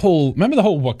remember the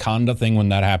whole Wakanda thing when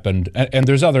that happened? And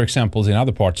there's other examples in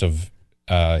other parts of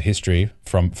history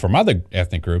from other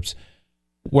ethnic groups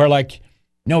where,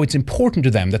 no, it's important to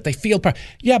them that they feel proud.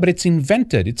 Yeah, but it's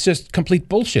invented. It's just complete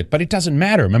bullshit, but it doesn't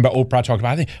matter. Remember Oprah talked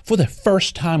about, I think, for the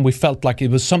first time we felt like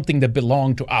it was something that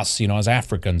belonged to us, as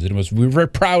Africans. We were very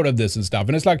proud of this and stuff.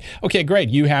 And it's like, okay, great,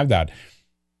 you have that.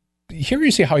 Here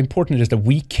you see how important it is that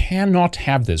we cannot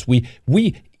have this. We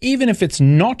even if it's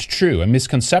not true, a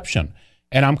misconception,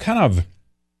 and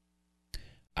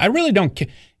I really don't care.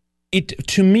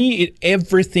 To me,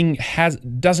 everything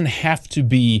doesn't have to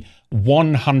be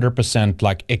 100%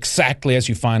 like exactly as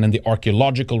you find in the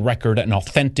archaeological record and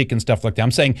authentic and stuff like that.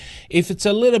 I'm saying if it's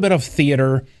a little bit of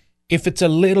theater, if it's a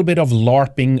little bit of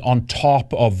LARPing on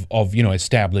top of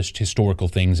established historical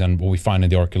things and what we find in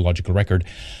the archaeological record,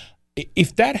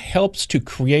 if that helps to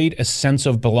create a sense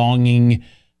of belonging,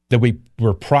 that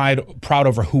we're proud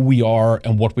over who we are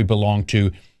and what we belong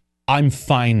to, I'm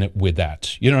fine with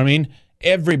that. You know what I mean?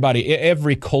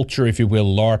 Every culture, if you will,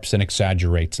 LARPs and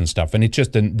exaggerates and stuff, and it's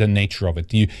just the nature of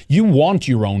it. You want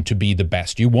your own to be the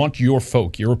best. You want your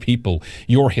folk, your people,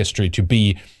 your history to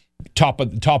be top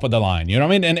of the line. You know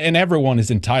what I mean? And everyone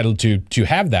is entitled to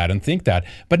have that and think that.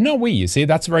 But no, you see,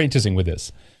 that's very interesting with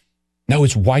this. No,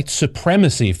 it's white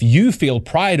supremacy. If you feel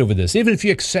pride over this, even if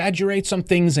you exaggerate some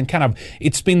things and kind of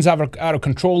it spins out of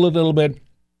control a little bit.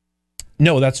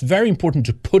 No, that's very important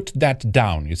to put that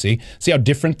down, you see. See how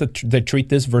different they treat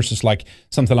this versus like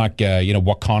something like,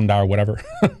 Wakanda or whatever.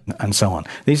 And so on.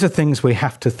 These are things we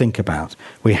have to think about.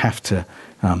 We have to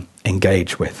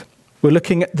engage with. We're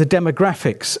looking at the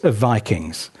demographics of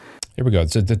Vikings. Here we go.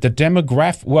 So the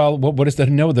demographic, well, what is that?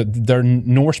 No, they're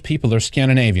Norse people. They're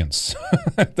Scandinavians.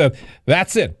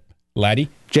 That's it, laddie.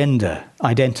 Gender,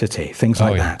 identity, things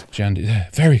like that. Gender,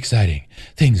 very exciting.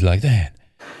 Things like that.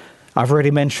 I've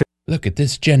already mentioned... Look at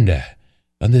this gender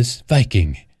and this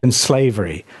Viking. And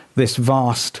slavery, this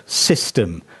vast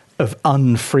system of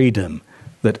unfreedom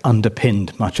that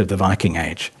underpinned much of the Viking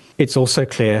Age. It's also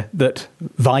clear that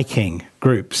Viking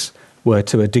groups were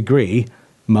to a degree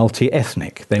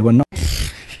multi-ethnic. They were not...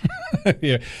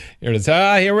 Here it is.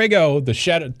 Here we go. The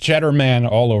cheddar man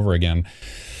all over again.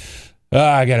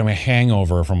 I got a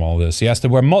hangover from all this. Yes,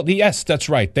 yes, that's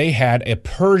right. They had a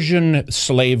Persian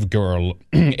slave girl,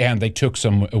 and they took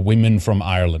some women from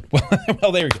Ireland.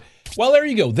 Well, there you go. Well, there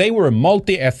you go. They were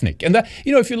multi-ethnic. And that,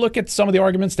 if you look at some of the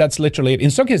arguments, that's literally it.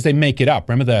 In some cases, they make it up.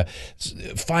 Remember the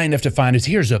find after find is,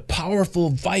 here's a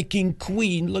powerful Viking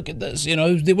queen. Look at this.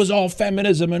 It was all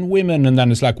feminism and women. And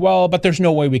then it's like, well, but there's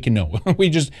no way we can know. We're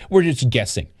just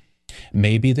guessing.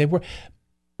 Maybe they were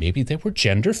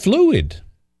gender fluid.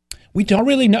 We don't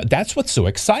really know. That's what's so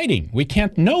exciting. We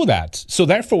can't know that. So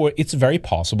therefore, it's very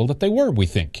possible that they were, we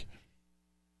think.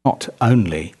 Not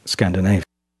only Scandinavia.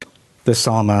 The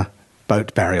Salma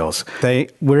boat burials. They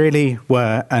really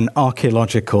were an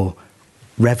archaeological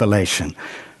revelation.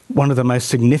 One of the most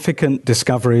significant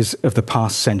discoveries of the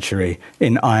past century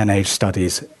in Iron Age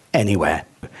studies anywhere.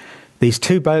 These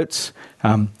two boats...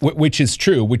 which is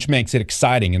true, which makes it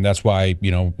exciting, and that's why,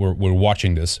 we're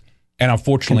watching this. And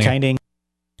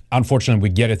Unfortunately, we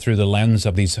get it through the lens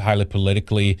of these highly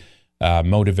politically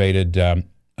motivated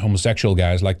homosexual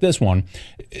guys like this one.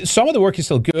 Some of the work is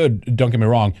still good, don't get me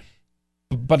wrong,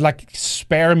 but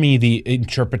spare me the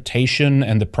interpretation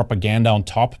and the propaganda on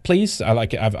top, please.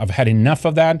 I've had enough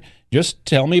of that. Just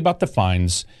tell me about the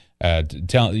finds.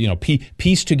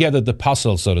 Piece together the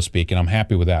puzzle, so to speak, and I'm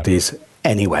happy with that.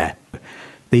 Anywhere.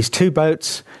 These two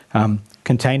boats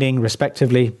containing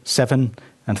respectively 7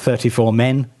 and 34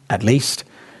 men, at least.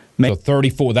 So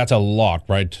 34, that's a lot,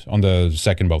 right? On the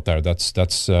second boat there.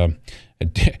 That's a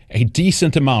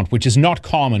decent amount, which is not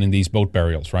common in these boat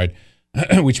burials, right?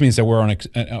 Which means that we're on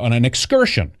an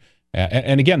excursion.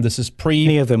 And again, this is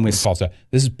this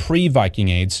is pre-Viking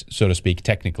Age, so to speak,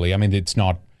 technically. I mean, it's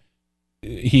not,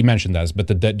 he mentioned that, but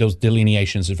those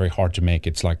delineations is very hard to make.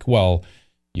 It's like, well,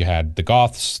 you had the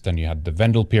Goths, then you had the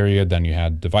Vendel period, then you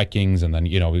had the Vikings, and then,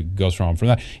 it goes from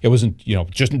that. It wasn't,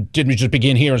 didn't just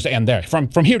begin here and end there. From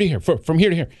here to here, from here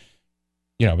to here.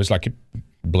 It was like it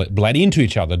bled into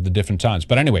each other at the different times.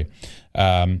 But anyway,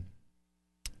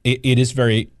 it is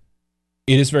very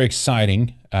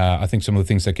exciting. I think some of the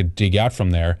things I could dig out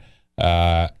from there.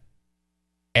 And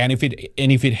if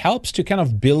it helps to kind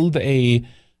of build an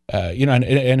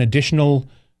additional...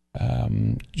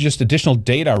 just additional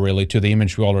data really to the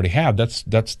image we already have. That's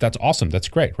awesome. That's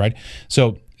great, right?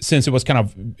 So since it was kind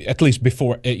of, at least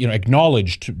before,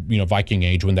 acknowledged, Viking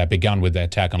Age when that began with the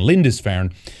attack on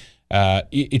Lindisfarne,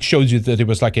 it shows you that it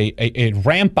was like a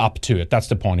ramp up to it. That's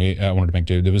the point I wanted to make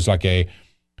too. There was like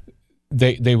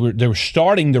they were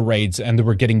starting the raids and they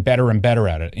were getting better and better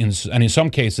at it. And in some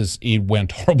cases, it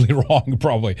went horribly wrong,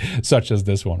 probably, such as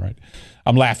this one, right?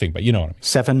 I'm laughing, but you know what I mean.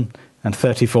 7 and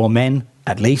 34 men,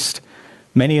 at least,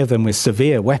 many of them with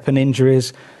severe weapon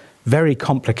injuries, very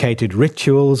complicated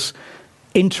rituals,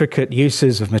 intricate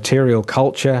uses of material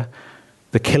culture,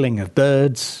 the killing of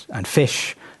birds and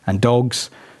fish and dogs,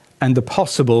 and the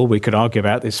possible, we could argue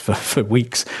about this for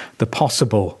weeks, the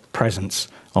possible presence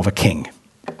of a king.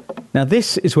 Now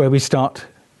this is where we start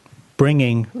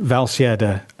bringing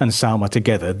Valsieda and Salma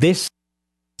together. So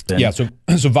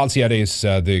Valsieda is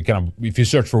the kind of, if you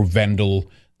search for Vendel,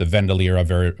 the Vendel era,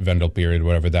 Vendel period,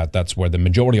 whatever that's where the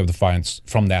majority of the finds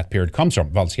from that period comes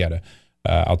from, Valsgärde,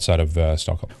 outside of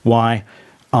Stockholm. Why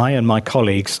I and my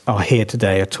colleagues are here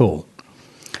today at all.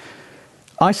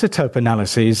 Isotope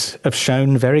analyses have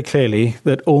shown very clearly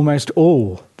that almost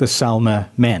all the Salma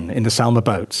men in the Salma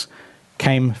boats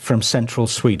came from central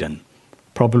Sweden,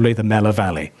 probably the Mälar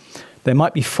Valley. There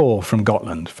might be 4 from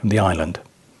Gotland, from the island.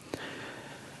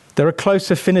 There are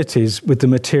close affinities with the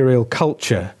material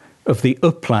culture of the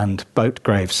Uppland boat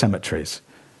grave cemeteries.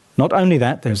 Not only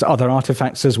that, there's other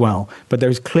artefacts as well, but there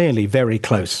is clearly very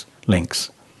close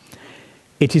links.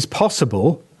 It is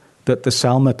possible that the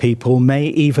Salma people may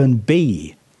even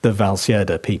be the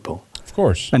Valsgärde people. Of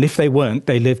course. And if they weren't,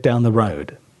 they lived down the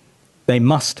road. They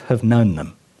must have known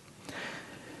them.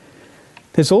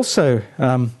 There's also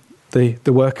the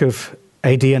work of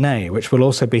ADNA, which we'll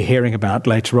also be hearing about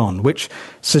later on, which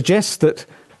suggests that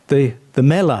the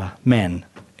Mälar men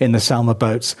in the Salma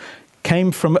boats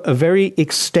came from a very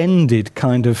extended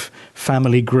kind of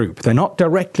family group. They're not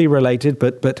directly related,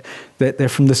 but they're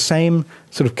from the same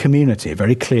sort of community,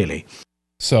 very clearly.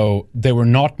 So they were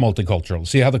not multicultural.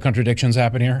 See how the contradictions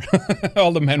happen here?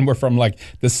 All the men were from like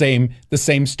the same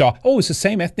stock. Oh, it's the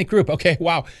same ethnic group. Okay,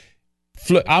 wow.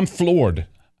 I'm floored.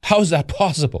 How is that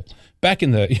possible? Back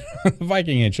in the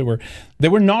Viking Age, they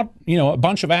were not, a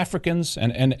bunch of Africans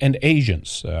and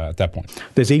Asians at that point.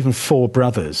 There's even 4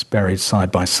 brothers buried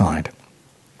side by side.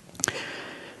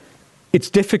 It's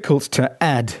difficult to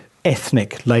add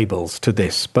ethnic labels to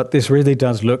this, but this really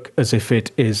does look as if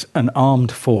it is an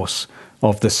armed force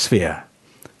of the sphere.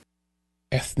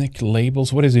 Ethnic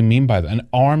labels? What does he mean by that? An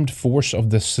armed force of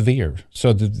the sphere.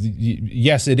 So,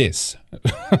 yes, it is.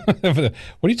 What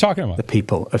are you talking about? The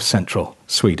people of central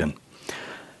Sweden.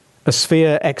 A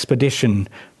sphere expedition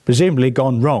presumably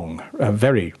gone wrong,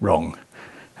 very wrong.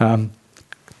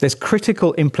 There's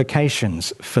critical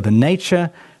implications for the nature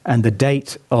and the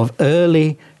date of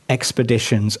early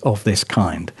expeditions of this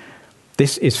kind.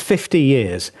 This is 50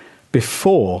 years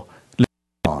before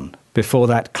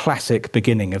that classic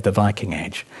beginning of the Viking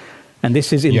Age. And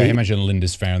this is in I imagine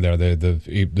Lindisfarne there, the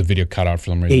video cut out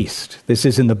for some reason. East. This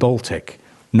is in the Baltic,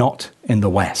 not in the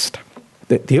West.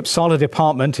 The Uppsala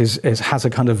department has a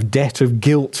kind of debt of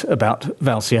guilt about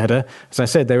Valsgärde. As I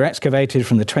said, they were excavated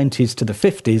from the 20s to the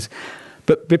 50s.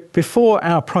 But before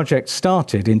our project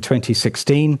started in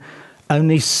 2016,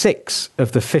 only 6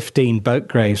 of the 15 boat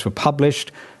graves were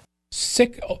published.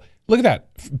 6? Oh, look at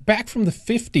that. Back from the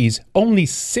 50s, only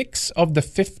 6 of the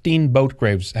 15 boat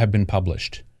graves have been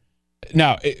published.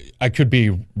 Now, I could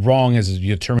be wrong as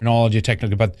your terminology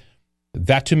technically, but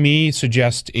that to me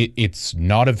suggests it's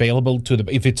not available to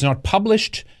if it's not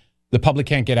published, the public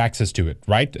can't get access to it,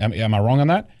 right? Am I wrong on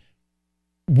that?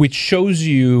 Which shows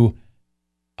you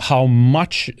how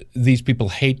much these people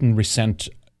hate and resent,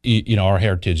 our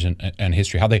heritage and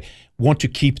history, how they want to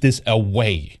keep this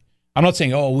away. I'm not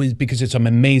saying, because it's an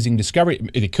amazing discovery.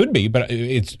 It could be, but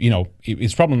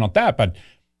it's probably not that. But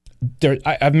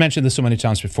I've mentioned this so many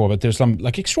times before, but there's some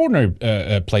like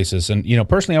extraordinary places. And,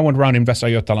 personally, I went around in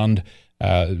Västra Götaland,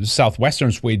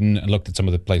 southwestern Sweden, and looked at some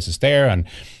of the places there. And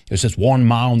there's this one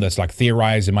mound that's like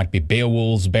theorized it might be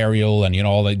Beowulf's burial, and,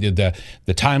 the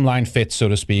timeline fits, so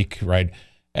to speak, right?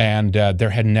 And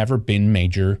there had never been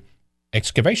major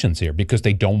excavations here because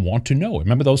they don't want to know.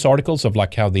 Remember those articles of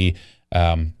like how they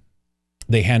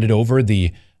handed over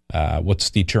the what's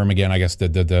the term again? I guess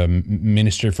the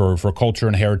Ministry for Culture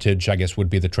and Heritage, I guess would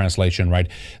be the translation, right?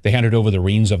 They handed over the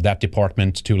reins of that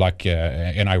department to like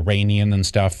an Iranian and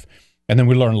stuff. And then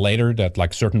we learned later that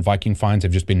like certain Viking finds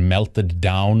have just been melted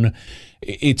down.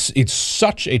 It's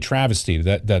such a travesty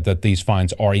that these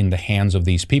finds are in the hands of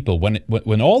these people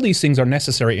when all these things are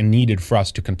necessary and needed for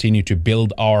us to continue to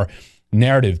build our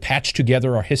narrative, patch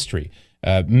together our history,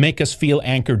 make us feel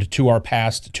anchored to our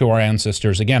past, to our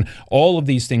ancestors. Again, all of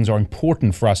these things are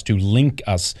important for us to link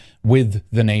us with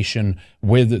the nation,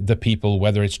 with the people,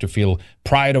 whether it's to feel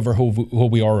pride over who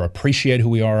we are or appreciate who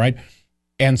we are, right?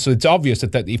 And so it's obvious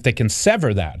that if they can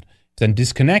sever that, then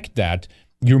disconnect that,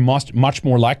 you're much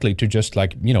more likely to just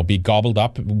be gobbled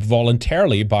up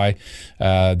voluntarily by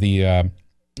the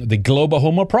Global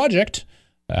Homo Project,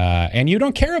 and you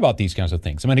don't care about these kinds of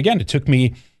things. I mean, again, it took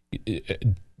me,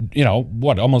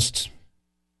 almost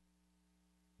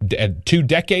 2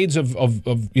 decades of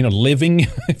living,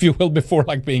 if you will, before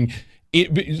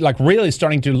really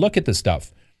starting to look at this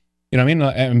stuff,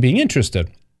 and being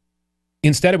interested.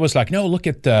 Instead, it was like, no, look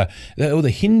at the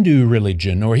Hindu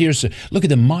religion, or look at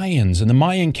the Mayans and the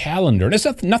Mayan calendar. And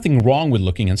there's nothing wrong with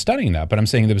looking and studying that, but I'm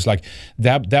saying there was like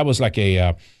that was like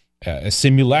a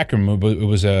simulacrum. It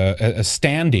was a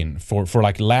stand-in for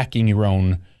like lacking your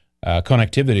own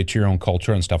connectivity to your own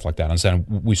culture and stuff like that. And so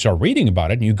we start reading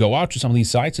about it, and you go out to some of these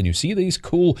sites and you see these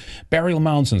cool burial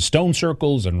mounds and stone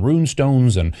circles and rune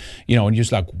stones, and and you're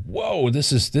just like, whoa,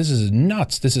 this is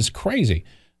nuts, this is crazy,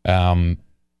 and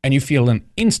you feel an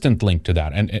instant link to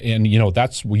that, and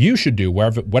that's what you should do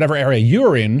whatever area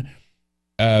you're in.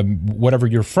 Whatever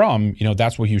you're from,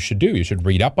 that's what you should do. You should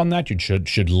read up on that. You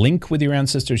should link with your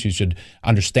ancestors. You should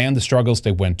understand the struggles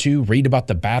they went to. Read about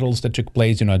the battles that took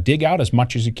place. Dig out as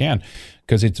much as you can,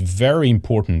 because it's very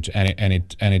important, and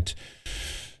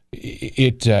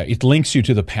it links you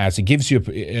to the past. It gives you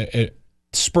it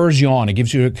spurs you on. It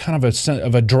gives you a kind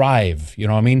of a drive. You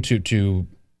know what I mean? To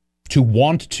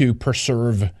want to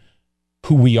preserve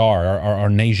who we are,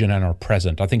 our nation and our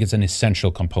present. I think it's an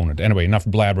essential component. Anyway, enough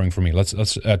blabbering for me. Let's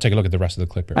take a look at the rest of the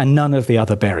clip here. And none of the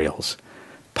other burials.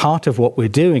 Part of what we're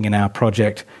doing in our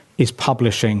project is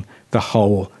publishing the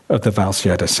whole of the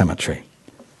Valsjöda cemetery.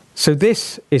 So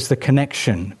this is the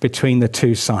connection between the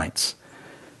two sites.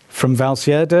 From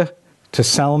Valsjöda to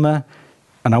Salma,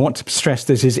 and I want to stress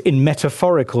this is in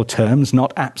metaphorical terms,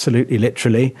 not absolutely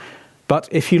literally, but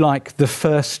if you like, the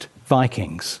first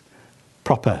Vikings,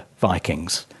 proper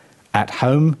Vikings, at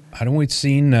home. Hadn't we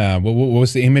seen, what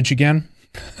was the image again?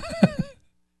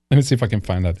 Let me see if I can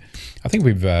find that. I think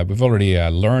we've already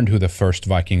learned who the first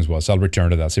Vikings was. I'll return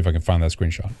to that, see if I can find that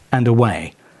screenshot. And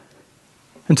away.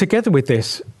 And together with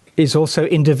this is also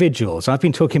individuals. I've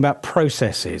been talking about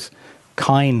processes,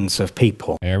 kinds of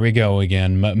people. There we go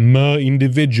again.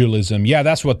 Individualism. Yeah,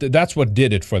 that's what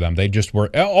did it for them. They just were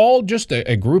all just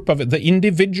a group of the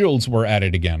individuals were at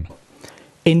it again.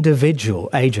 Individual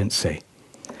agency.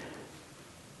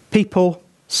 People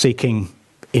seeking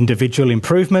individual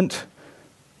improvement,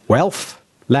 wealth,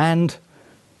 land,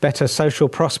 better social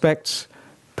prospects,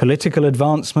 political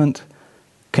advancement,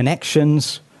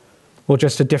 connections, or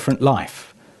just a different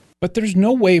life. But there's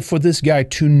no way for this guy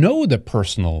to know the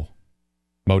personal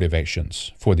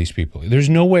motivations for these people. There's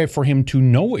no way for him to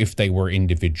know if they were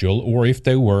individual or if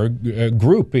they were a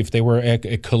group, if they were a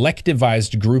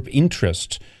collectivized group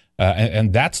interest.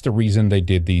 And that's the reason they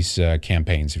did these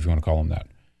campaigns, if you want to call them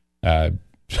that.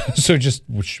 So just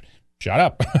shut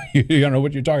up. You don't know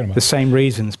what you're talking about. The same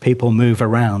reasons people move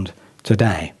around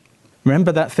today.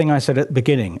 Remember that thing I said at the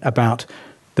beginning about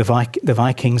the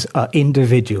Vikings are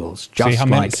individuals, just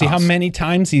like us. See how many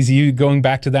times he's going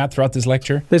back to that throughout this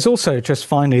lecture? There's also, just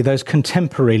finally, those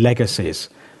contemporary legacies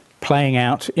playing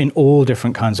out in all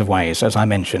different kinds of ways, as I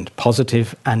mentioned,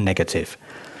 positive and negative.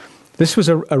 This was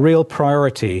a real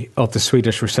priority of the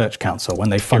Swedish Research Council when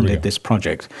they funded this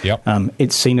project. Yep.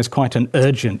 It's seen as quite an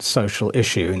urgent social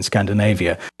issue in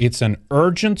Scandinavia. It's an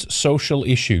urgent social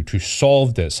issue to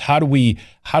solve this. How do we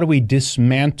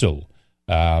dismantle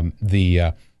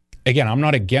again, I'm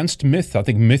not against myth. I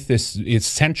think myth is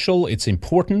essential. It's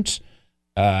important.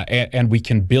 And we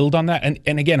can build on that.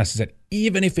 And again, as I said,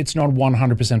 even if it's not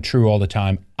 100% true all the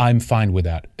time, I'm fine with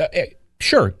that.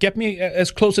 Sure, get me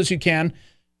as close as you can.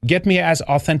 Get me as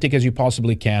authentic as you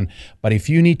possibly can. But if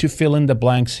you need to fill in the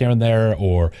blanks here and there,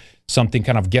 or something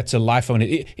kind of gets a life on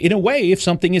it, in a way, if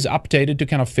something is updated to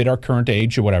kind of fit our current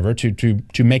age or whatever,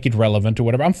 to make it relevant or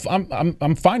whatever, I'm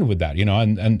fine with that,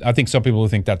 And I think some people will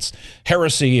think that's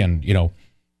heresy, and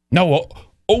no,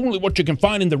 only what you can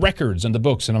find in the records and the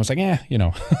books. And I was like,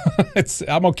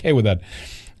 I'm okay with that.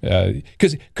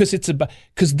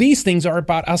 Because these things are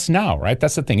about us now, right?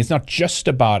 That's the thing. It's not just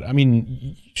about. I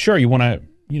mean, sure, you want to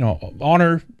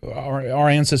honor our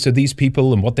ancestors, these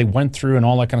people, and what they went through, and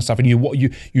all that kind of stuff, and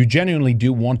you genuinely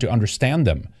do want to understand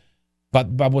them. But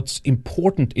what's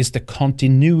important is the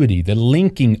continuity, the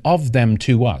linking of them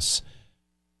to us.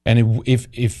 And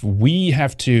if we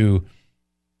have to.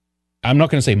 I'm not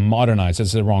going to say modernize,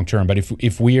 that's the wrong term, but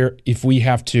if we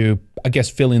have to, I guess,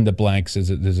 fill in the blanks is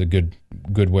a good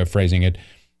way of phrasing it,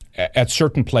 at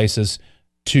certain places,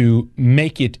 to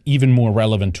make it even more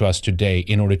relevant to us today,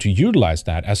 in order to utilize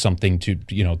that as something to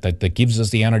that gives us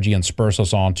the energy and spurs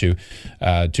us on to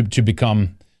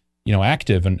become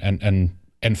active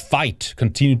and fight,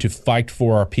 continue to fight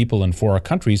for our people and for our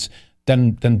countries.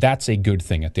 Then that's a good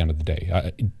thing at the end of the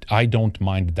day. I don't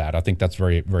mind that. I think that's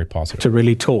very, very positive. To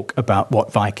really talk about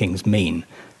what Vikings mean,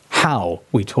 how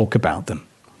we talk about them.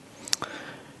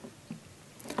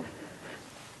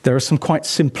 There are some quite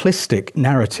simplistic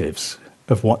narratives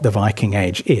of what the Viking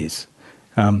Age is.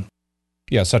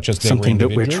 Such as something that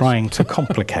we're trying to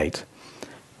complicate.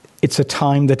 It's a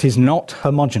time that is not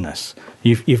homogenous.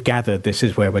 You've gathered this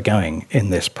is where we're going in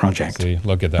this project. See,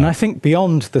 look at that. And I think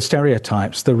beyond the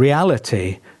stereotypes, the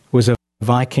reality was a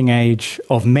Viking Age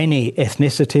of many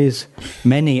ethnicities,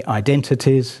 many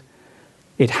identities.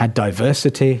 it had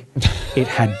diversity, it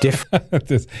had different...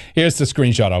 Here's the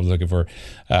screenshot I was looking for.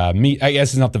 I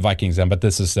guess it's not the Vikings then, but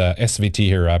this is SVT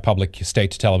here, Public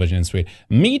State Television in Sweden.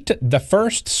 Meet the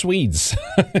first Swedes.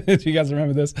 Do you guys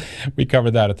remember this? We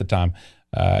covered that at the time.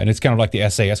 And it's kind of like the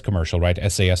SAS commercial, right?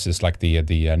 SAS is like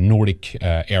the Nordic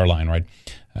airline, right?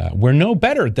 We're no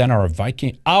better than our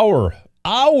Viking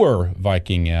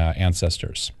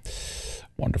ancestors.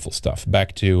 Wonderful stuff.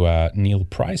 Back to Neil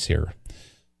Price here.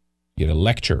 Get a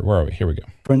lecture. Where are we? Here we go.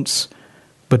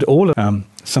 But all of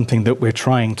something that we're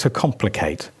trying to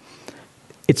complicate.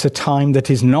 It's a time that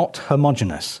is not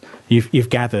homogenous. You've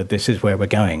gathered this is where we're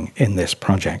going in this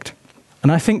project.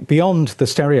 And I think beyond the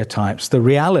stereotypes, the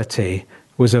reality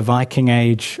was a Viking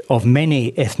age of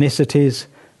many ethnicities,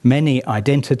 many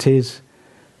identities.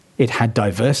 It had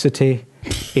diversity,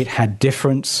 it had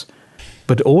difference,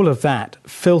 but all of that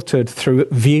filtered through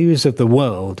views of the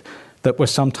world that were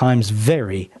sometimes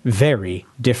very, very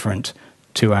different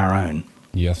to our own.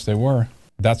 Yes, they were.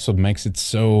 That's what makes it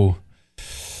so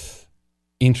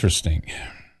interesting.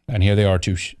 And here they are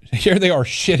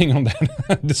shitting on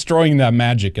that, destroying that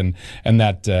magic and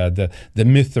that the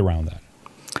myth around that.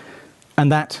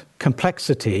 And that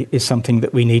complexity is something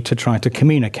that we need to try to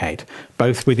communicate,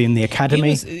 both within the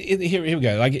academy. Here we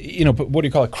go. Like, you know, what do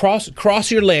you call it? Cross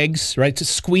your legs, right? To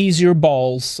squeeze your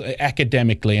balls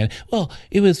academically. And well,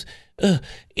 it's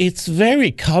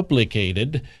very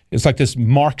complicated. It's like this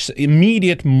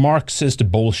immediate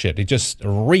Marxist bullshit. It just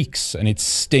reeks and it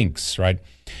stinks, right?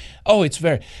 Oh,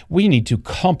 we need to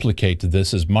complicate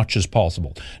this as much as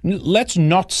possible. Let's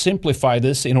not simplify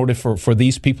this in order for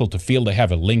these people to feel they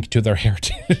have a link to their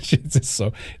heritage. It's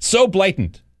so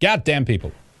blatant. Goddamn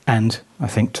people. And I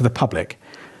think to the public.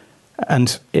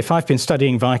 And if I've been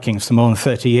studying Vikings for more than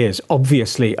 30 years,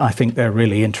 obviously I think they're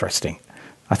really interesting.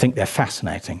 I think they're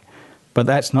fascinating. But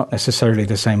that's not necessarily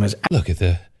the same as... Look at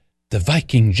the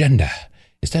Viking gender.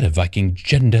 Is that a Viking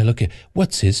gender? Look at,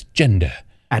 what's his gender?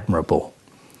 Admirable.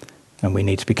 And we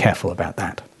need to be careful about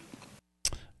that.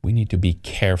 We need to be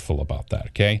careful about that,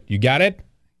 okay? You got it?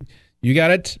 You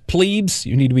got it? Plebes,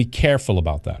 you need to be careful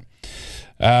about that.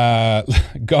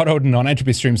 God Odin on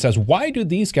Entropy Stream says, why do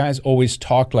these guys always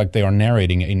talk like they are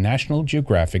narrating a National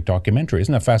Geographic documentary?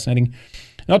 Isn't that fascinating?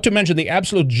 Not to mention the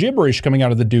absolute gibberish coming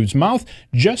out of the dude's mouth.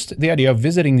 Just the idea of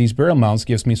visiting these burial mounds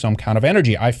gives me some kind of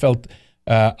energy. I felt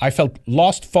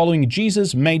lost following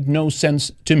Jesus made no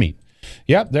sense to me.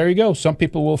 Yeah, there you go. Some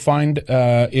people will find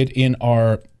it in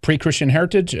our pre-Christian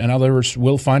heritage, and others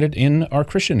will find it in our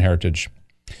Christian heritage.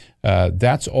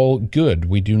 That's all good.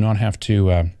 We do not have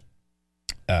to.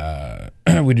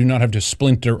 We do not have to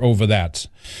splinter over that,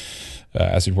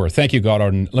 as it were. Thank you,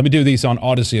 Goddard. Let me do these on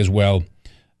Odyssey as well.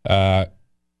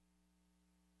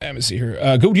 Let me see here.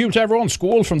 Good evening to everyone.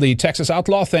 School from the Texas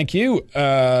Outlaw. Thank you.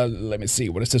 Let me see.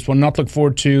 What is this one? Not look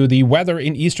forward to the weather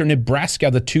in eastern Nebraska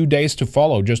the 2 days to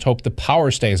follow. Just hope the power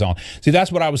stays on. See,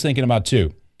 that's what I was thinking about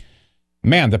too.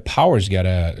 Man, the power's got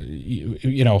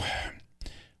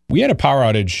we had a power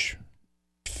outage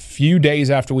a few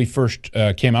days after we first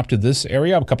came up to this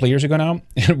area a couple of years ago now.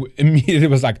 And immediately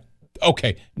it was like,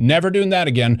 okay, never doing that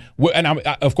again. And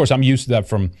of course, I'm used to that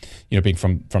from, being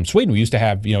from Sweden. We used to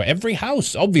have, every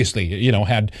house, obviously,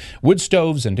 had wood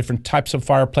stoves and different types of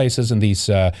fireplaces and these,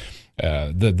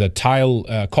 the tile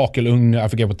kakelugn, I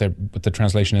forget what the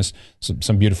translation is,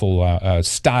 some beautiful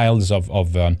styles of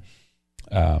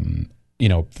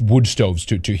wood stoves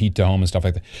to heat the home and stuff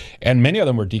like that. And many of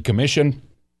them were decommissioned.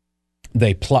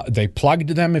 They plugged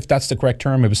them, if that's the correct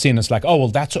term. It was seen as like, oh, well,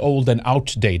 that's old and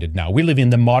outdated now. We live in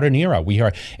the modern era. We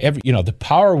are, the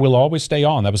power will always stay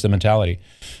on. That was the mentality.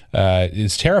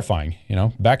 It's terrifying,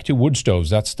 Back to wood stoves.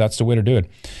 That's the way to do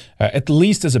it. At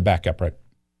least as a backup, right?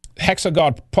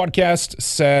 Hexagod Podcast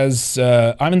says,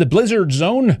 I'm in the blizzard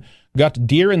zone. Got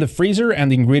deer in the freezer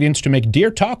and the ingredients to make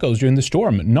deer tacos during the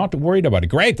storm. Not worried about it.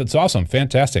 Great. That's awesome.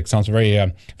 Fantastic. Sounds very,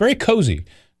 very cozy.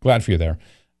 Glad for you there.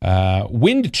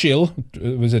 Wind chill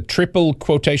was a triple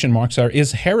quotation marks are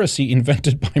is heresy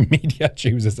invented by media.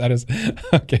 Jesus, that is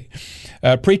okay.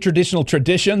 Pre-traditional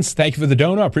traditions. Thank you for the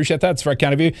donor. I appreciate that. It's very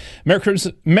kind of you.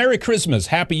 Merry Christmas.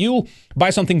 Happy Yule. Buy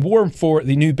something warm for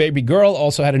the new baby girl.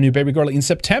 Also had a new baby girl in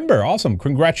September. Awesome.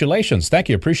 Congratulations. Thank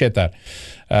you. Appreciate that.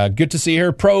 Good to see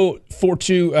her. Pro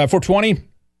 420.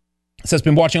 Says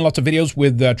been watching lots of videos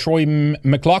with Troy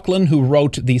McLaughlin, who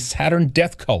wrote the Saturn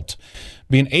Death Cult.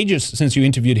 Been ages since you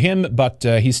interviewed him, but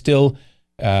he is still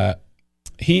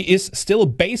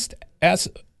based as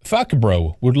fuck,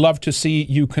 bro. Would love to see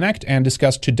you connect and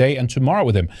discuss today and tomorrow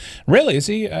with him. Really, is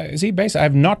he based? I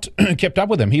have not kept up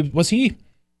with him. He was Kiwi,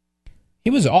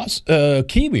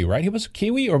 right? He was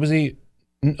Kiwi, or was he?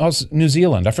 New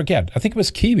Zealand. I forget. I think it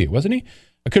was Kiwi, wasn't he?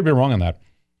 I could be wrong on that.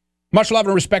 Much love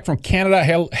and respect from Canada.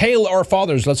 Hail our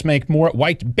fathers. Let's make more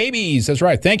white babies. That's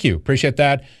right. Thank you. Appreciate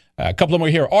that. A couple more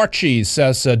here. Archie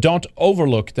says, don't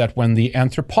overlook that when the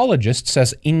anthropologist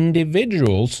says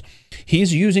individuals,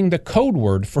 he's using the code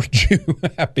word for Jew.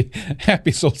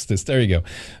 Happy solstice. There you go.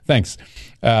 Thanks.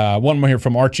 One more here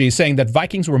from Archie saying that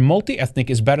Vikings were multi-ethnic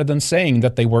is better than saying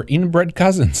that they were inbred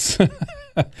cousins.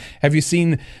 Have you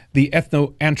seen the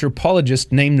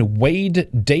ethno-anthropologist named Wade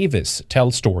Davis tell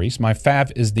stories? My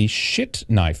fav is the shit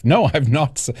knife. No, I have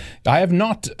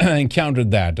not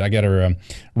encountered that. I got to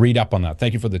read up on that.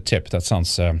 Thank you for the tip. That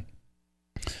sounds,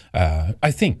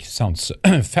 I think, sounds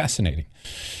fascinating.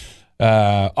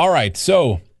 All right,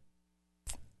 so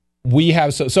we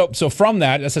have so from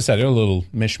that, as I said, a little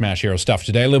mishmash here of stuff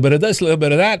today. A little bit of this, a little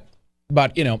bit of that.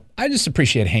 But, you know, I just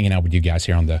appreciate hanging out with you guys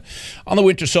here on the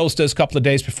winter solstice, a couple of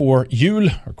days before Yule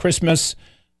or Christmas.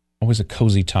 Always a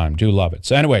cozy time. Do love it.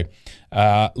 So anyway,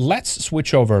 let's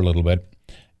switch over a little bit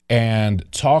and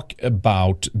talk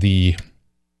about the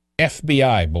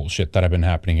FBI bullshit that have been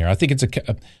happening here. I think it's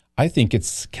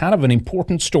kind of an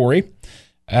important story,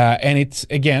 and it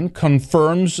again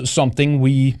confirms something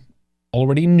we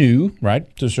already knew,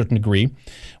 right, to a certain degree.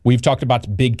 We've talked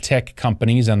about big tech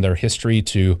companies and their history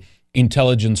to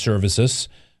intelligence services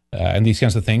and these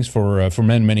kinds of things for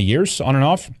many, many years, on and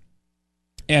off.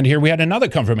 And here we had another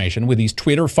confirmation with these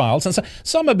Twitter files. And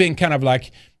some have been kind of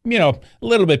like, you know, a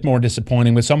little bit more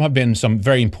disappointing, but some have been some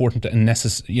very important and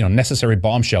necessary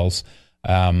bombshells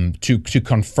to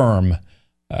confirm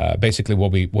basically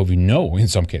what we know in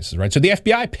some cases, right? So the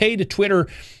FBI paid Twitter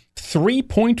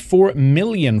 $3.4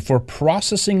 million for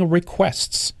processing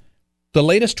requests. The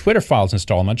latest Twitter Files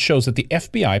installment shows that the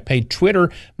FBI paid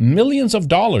Twitter millions of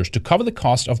dollars to cover the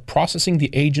cost of processing the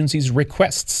agency's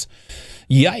requests.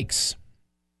 Yikes.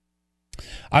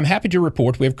 I'm happy to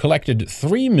report we have collected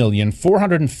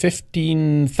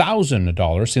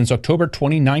 $3,415,000 since October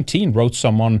 2019, wrote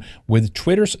someone with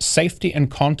Twitter's Safety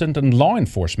and Content and Law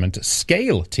Enforcement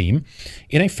Scale team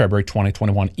in a February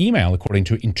 2021 email, according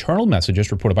to internal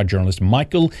messages reported by journalist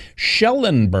Michael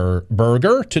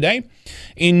Schellenberger today.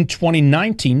 In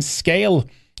 2019, Scale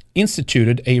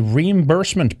instituted a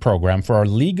reimbursement program for our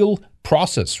legal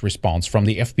process response from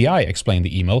the FBI, explained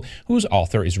the email, whose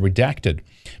author is redacted.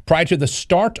 Prior to the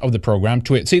start of the program,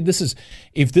 if this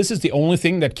is the only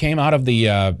thing that came out of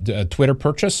the Twitter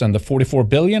purchase and the $44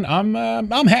 billion,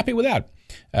 I'm happy with that.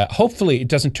 Hopefully, it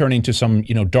doesn't turn into some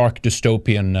dark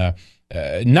dystopian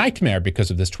nightmare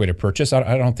because of this Twitter purchase.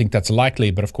 I don't think that's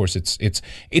likely, but of course,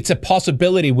 it's a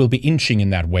possibility we'll be inching in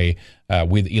that way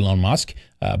with Elon Musk.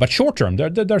 But short term,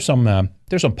 there's some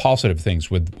positive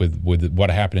things with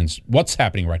what's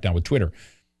happening right now with Twitter.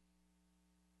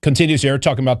 Continues here,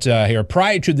 talking about here,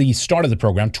 prior to the start of the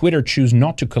program, Twitter chose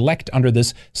not to collect under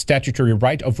this statutory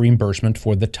right of reimbursement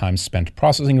for the time spent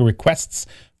processing requests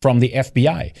from the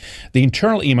FBI. The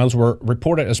internal emails were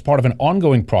reported as part of an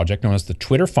ongoing project known as the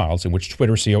Twitter Files, in which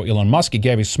Twitter CEO Elon Musk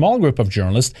gave a small group of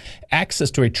journalists access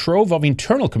to a trove of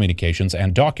internal communications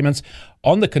and documents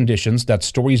on the conditions that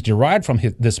stories derived from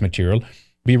this material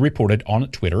be reported on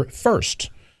Twitter first.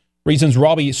 Reasons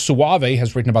Robbie Suave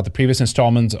has written about the previous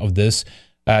installments of this.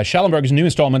 Schellenberg's new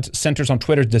installment centers on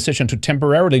Twitter's decision to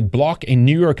temporarily block a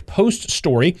New York Post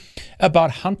story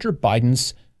about Hunter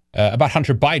Biden,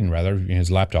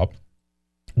 his laptop,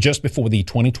 just before the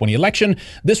 2020 election.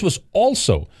 This was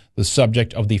also the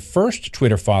subject of the first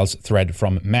Twitter Files thread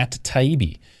from Matt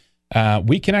Taibbi.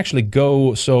 We can actually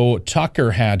go, so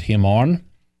Tucker had him on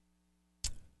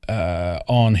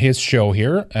his show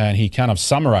here, and he kind of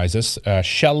summarizes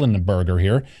Schellenberger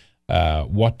here,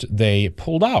 what they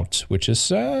pulled out, which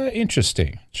is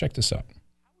interesting. Check this out. How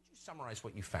would you summarize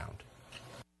what you found?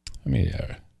 Let me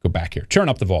go back here. Turn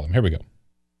up the volume. Here we go.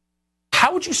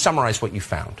 How would you summarize what you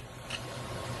found?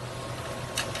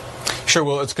 Sure.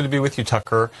 Well, it's good to be with you,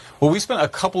 Tucker. Well, we spent a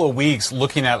couple of weeks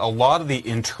looking at a lot of the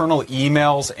internal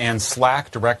emails and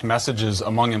Slack direct messages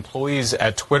among employees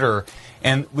at Twitter.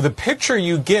 And the picture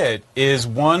you get is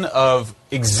one of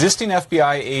existing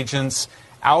FBI agents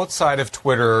outside of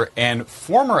Twitter and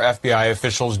former FBI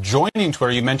officials joining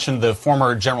Twitter. You mentioned the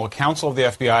former general counsel of the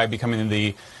FBI becoming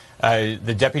the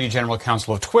deputy general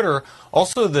counsel of Twitter.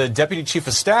 Also, the deputy chief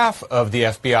of staff of the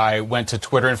FBI went to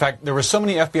Twitter. In fact, there were so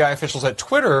many FBI officials at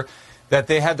Twitter that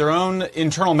they had their own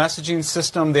internal messaging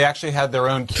system. They actually had their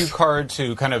own cue card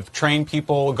to kind of train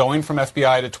people going from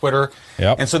FBI to Twitter.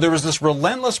 Yep. And so there was this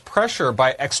relentless pressure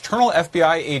by external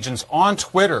FBI agents on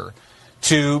Twitter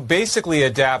to basically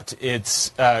adapt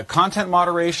its content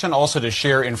moderation, also to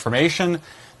share information.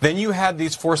 Then you had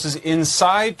these forces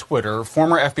inside Twitter,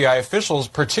 former FBI officials,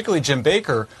 particularly Jim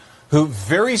Baker, who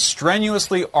very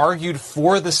strenuously argued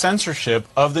for the censorship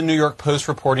of the New York Post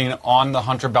reporting on the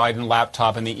Hunter Biden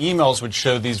laptop and the emails which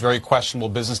showed these very questionable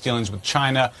business dealings with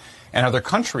China and other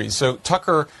countries. So,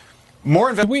 Tucker,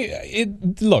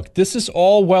 look, this is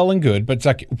all well and good, but it's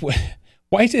like,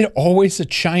 why is it always a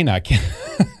China?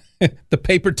 The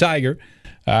paper tiger.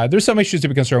 There's some issues to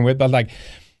be concerned with, but like,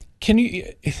 can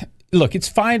you look? It's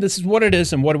fine. This is what it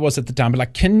is and what it was at the time. But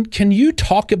like, can you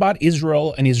talk about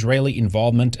Israel and Israeli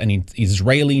involvement and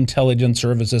Israeli intelligence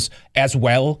services as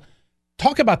well?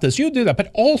 Talk about this. You do that,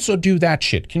 but also do that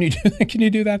shit. Can you do that? Can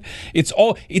you do that?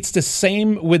 It's the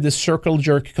same with the circle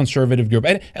jerk conservative group.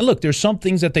 And look, there's some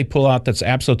things that they pull out that's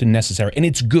absolutely necessary, and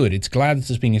it's good. It's glad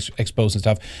this is being exposed and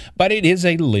stuff. But it is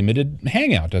a limited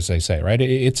hangout, as they say, right?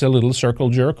 It's a little circle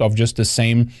jerk of just the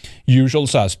same usual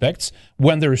suspects.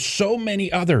 When there's so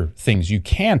many other things you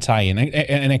can tie in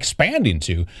and expand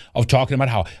into, of talking about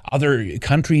how other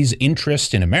countries'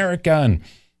 interest in America and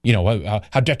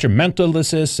how detrimental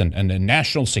this is and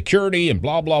national security and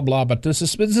blah, blah, blah. But this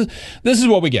is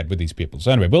what we get with these people.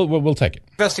 So anyway, we'll take it.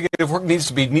 Investigative work needs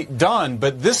to be done,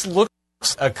 but this looks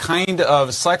a kind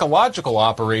of psychological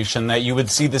operation that you would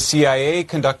see the CIA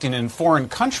conducting in foreign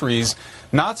countries,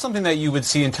 not something that you would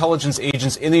see intelligence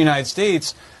agents in the United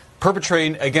States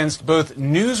perpetrating against both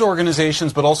news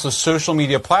organizations but also social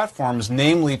media platforms,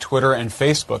 namely Twitter and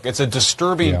Facebook. It's a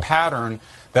disturbing pattern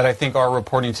that I think our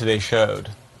reporting today showed.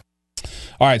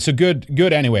 All right, so good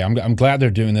anyway. I'm glad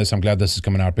they're doing this. I'm glad this is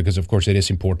coming out because, of course, it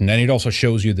is important. And it also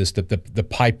shows you this, the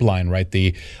pipeline, right?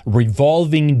 The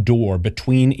revolving door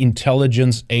between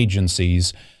intelligence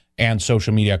agencies and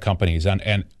social media companies.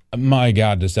 And my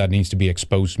God, that needs to be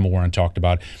exposed more and talked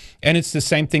about. And it's the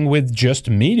same thing with just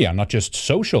media, not just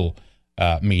social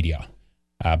media.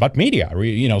 But media,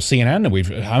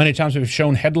 CNN, how many times we've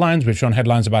shown headlines? We've shown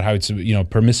headlines about how it's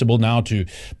permissible now to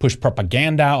push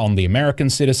propaganda on the American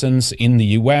citizens in the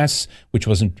U.S., which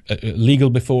wasn't legal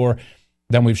before.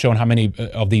 Then we've shown how many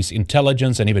of these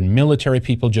intelligence and even military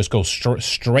people just go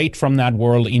straight from that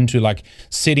world into like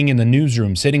sitting in the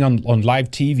newsroom, sitting on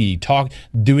live TV,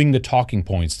 doing the talking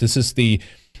points. This is the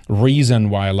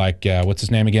reason why, like, what's his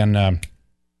name again?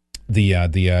 The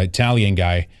Italian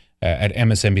guy. At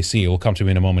MSNBC. We'll come to him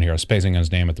in a moment here. I'm spacing on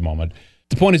his name at the moment.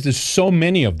 The point is there's so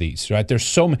many of these, right? There's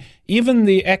so many. Even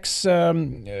the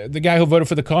the guy who voted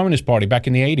for the Communist Party back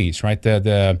in the 80s, right?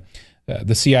 The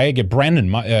CIA guy,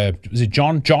 Brennan, was it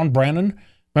John Brennan?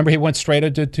 Remember he went straight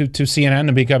to CNN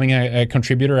and becoming a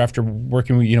contributor after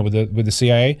working with the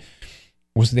CIA?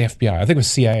 Or was it the FBI? I think it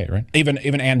was CIA, right? Even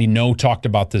Andy Ngo talked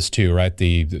about this too, right?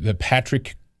 The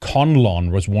Patrick Conlon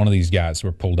was one of these guys who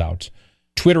were pulled out.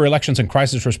 Twitter elections and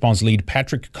crisis response lead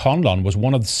Patrick Conlon was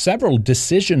one of several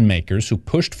decision makers who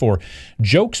pushed for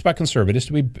jokes by conservatives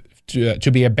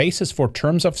to be a basis for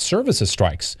terms of services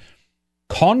strikes.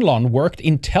 Conlon worked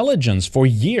intelligence for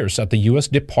years at the U.S.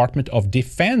 Department of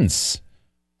Defense.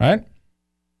 Right?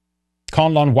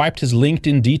 Conlon wiped his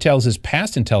LinkedIn details his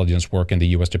past intelligence work in the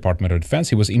U.S. Department of Defense.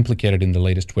 He was implicated in the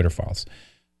latest Twitter files.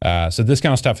 So this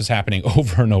kind of stuff is happening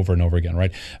over and over and over again,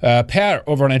 right? Per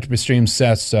over on Entropy Stream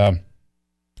says,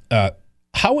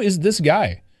 how is this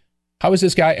guy? How is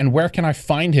this guy, and where can I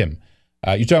find him?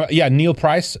 You talk, Neil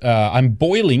Price. I'm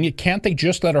boiling. Can't they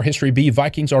just let our history be?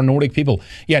 Vikings are Nordic people.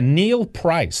 Yeah, Neil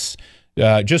Price.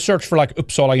 Just search for like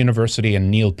Uppsala University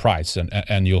and Neil Price,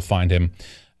 and you'll find him.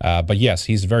 But yes,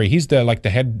 he's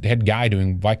the head guy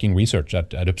doing Viking research at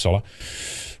Uppsala.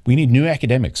 We need new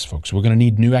academics, folks. We're going to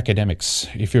need new academics.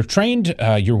 If you're trained,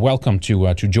 you're welcome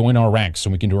to join our ranks so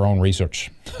we can do our own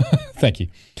research. Thank you.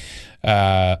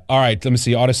 All right, let me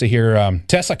see. Odyssey here.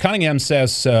 Tessa Cunningham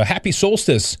says, happy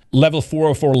solstice. Level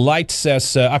 404 Light says,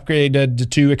 upgraded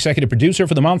to executive producer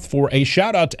for the month for a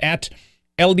shout out at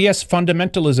LDS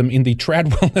fundamentalism in the trad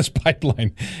wellness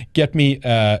pipeline.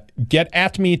 Get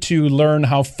at me to learn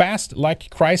how fast like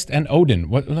Christ and Odin.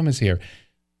 Let me see here.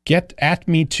 Get at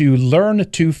me to learn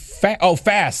to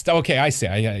fast. Okay, I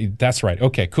see. That's right.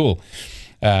 Okay, cool.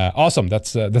 Awesome.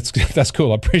 That's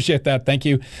cool. I appreciate that. Thank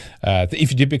you.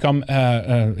 If you did become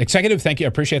executive, thank you. I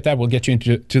appreciate that. We'll get you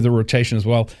into the rotation as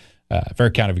well.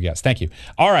 Very kind of you guys. Thank you.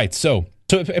 All right. So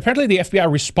apparently the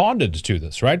FBI responded to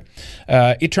this, right?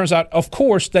 It turns out, of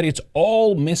course, that it's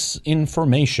all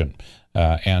misinformation.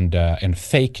 and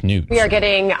fake news. We are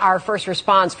getting our first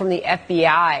response from the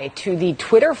FBI to the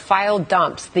Twitter file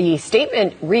dumps. The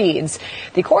statement reads,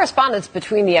 the correspondence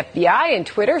between the FBI and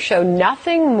Twitter show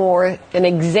nothing more than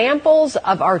examples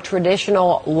of our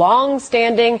traditional,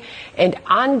 long-standing and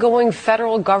ongoing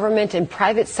federal government and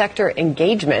private sector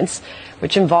engagements,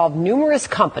 which involve numerous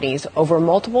companies over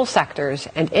multiple sectors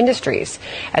and industries.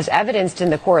 As evidenced in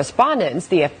the correspondence,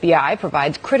 the FBI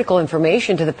provides critical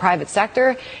information to the private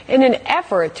sector in an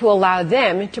effort to allow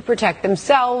them to protect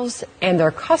themselves and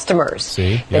their customers.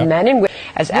 See? The Yep. men and women,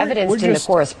 as evidenced in the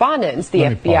correspondence, the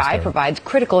FBI provides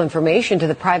critical information to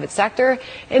the private sector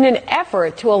in an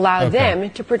effort to allow them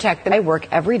to protect them. I work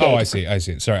every day. Oh, I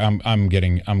see. Sorry, I'm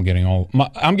getting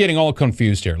all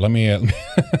confused here. Let me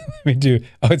let me do.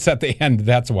 Oh, it's at the end.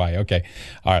 That's why. Okay.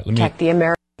 All right. Let me protect the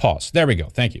American. Pause. There we go.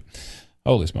 Thank you.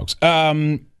 Holy smokes.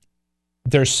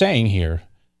 They're saying here,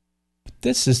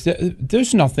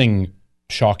 there's nothing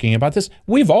shocking about this.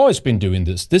 We've always been doing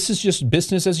this. This is just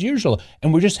business as usual,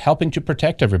 and we're just helping to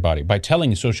protect everybody by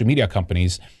telling social media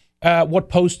companies what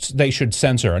posts they should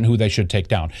censor and who they should take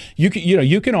down. You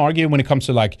can argue when it comes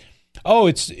to like, oh,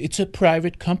 it's a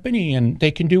private company and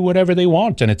they can do whatever they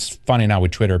want. And it's funny now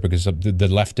with Twitter because the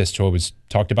leftists always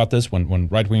talked about this when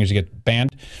right wingers get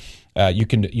banned. You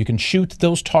can shoot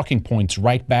those talking points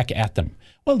right back at them.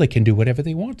 Well, they can do whatever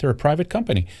they want. They're a private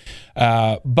company.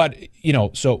 But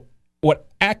so what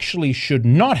actually should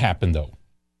not happen though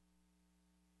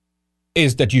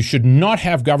is that you should not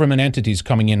have government entities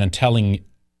coming in and telling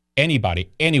anybody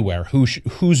anywhere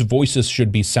whose voices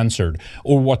should be censored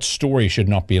or what story should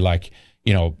not be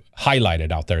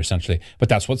highlighted out there essentially. But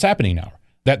that's what's happening now.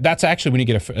 That's actually when you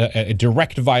get a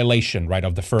direct violation, right,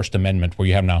 of the First Amendment, where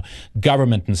you have now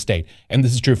government and state. And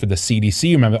this is true for the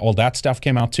CDC. Remember, all that stuff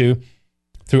came out too.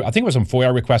 Through, I think it was some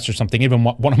FOIA request or something, even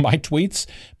one of my tweets.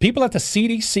 People at the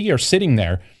CDC are sitting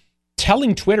there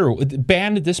telling Twitter,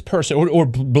 ban this person or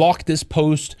block this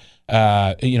post,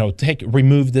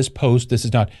 remove this post. This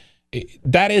is not...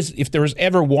 That is, if there is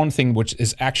ever one thing which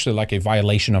is actually like a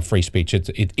violation of free speech,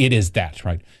 it is that,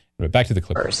 right? Back to the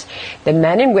clip. The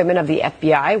men and women of the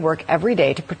FBI work every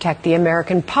day to protect the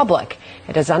American public.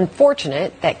 It is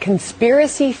unfortunate that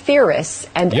conspiracy theorists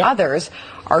and others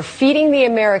are feeding the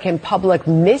American public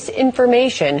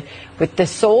misinformation with the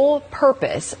sole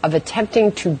purpose of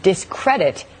attempting to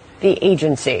discredit the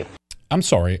agency. I'm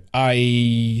sorry.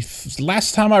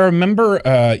 Last time I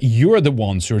remember, you're the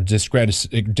ones who are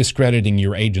discrediting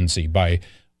your agency by,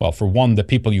 well, for one, the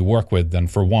people you work with,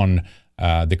 and for one,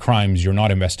 the crimes you're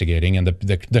not investigating, and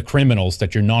the criminals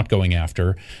that you're not going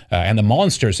after, and the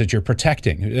monsters that you're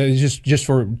protecting. Just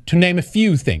to name a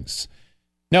few things.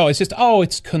 No, it's just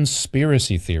it's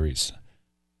conspiracy theories.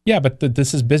 Yeah, but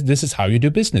this is how you do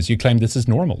business. You claim this is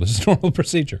normal. This is normal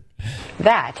procedure.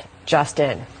 That just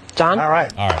in. John? All right.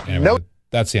 Anyway,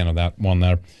 that's the end of that one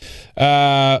there.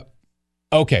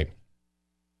 Okay.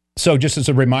 So just as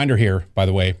a reminder here, by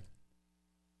the way,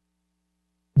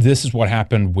 this is what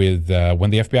happened with when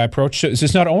the FBI approached. This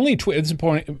is not only Twitter. This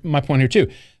is my point here too.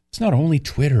 It's not only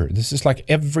Twitter. This is like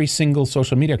every single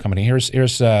social media company. Here's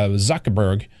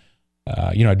Zuckerberg,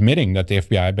 admitting that the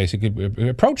FBI basically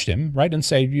approached him, right, and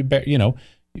say,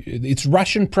 it's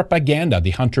Russian propaganda,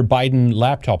 the Hunter Biden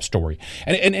laptop story.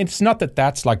 And it's not that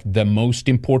that's like the most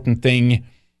important thing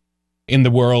in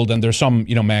the world, and there's some,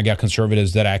 MAGA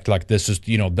conservatives that act like this is,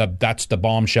 that's the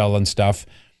bombshell and stuff.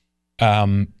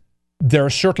 There are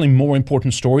certainly more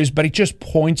important stories, but it just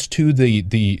points to the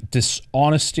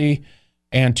dishonesty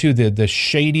and to the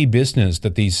shady business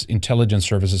that these intelligence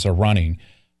services are running.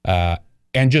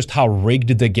 And just how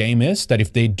rigged the game is, that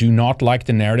if they do not like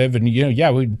the narrative, and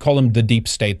we call them the deep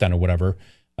state then or whatever,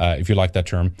 if you like that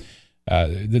term,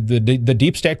 the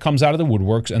deep state comes out of the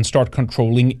woodworks and start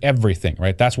controlling everything,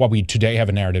 right? That's why we today have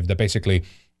a narrative that basically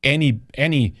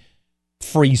any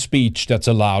free speech that's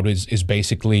allowed is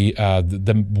basically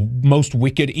the most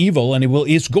wicked evil, and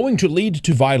is going to lead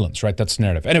to violence, right? That's the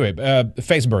narrative. Anyway,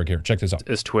 Facebook here, check this out.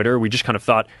 As Twitter, we just kind of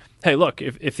thought, hey, look,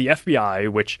 if the FBI,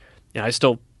 which I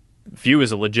still view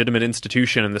as a legitimate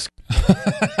institution in this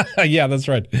yeah, that's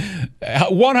right.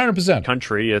 100%.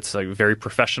 country, it's like very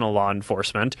professional law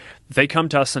enforcement. If they come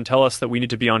to us and tell us that we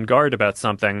need to be on guard about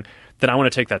something, then I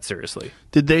want to take that seriously.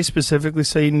 Did they specifically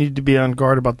say you need to be on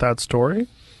guard about that story?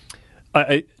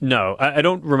 No, I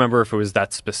don't remember if it was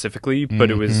that specifically,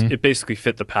 but it basically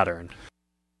fit the pattern.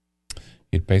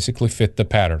 It basically fit the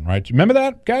pattern, right? Remember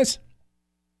that, guys?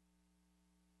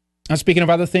 And speaking of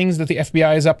other things that the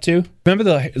FBI is up to, remember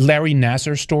the Larry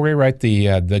Nassar story, right?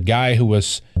 The guy who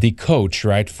was the coach,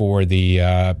 right, for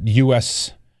the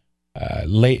U.S.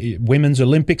 women's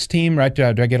Olympics team, right? Do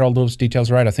I get all those details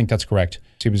right? I think that's correct.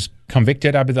 He was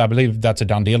convicted. I believe that's a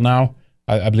done deal now.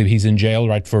 I believe he's in jail,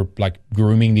 right, for like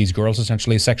grooming these girls,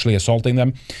 essentially sexually assaulting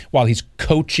them while he's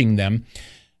coaching them.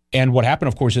 And what happened,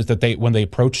 of course, is that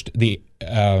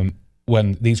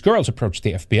when these girls approached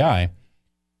the FBI,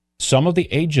 some of the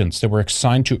agents that were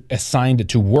assigned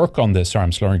to work on this, sorry,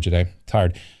 I'm slurring today,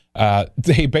 tired.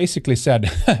 They basically said,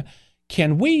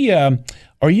 "Can we?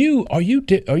 Are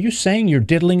you saying you're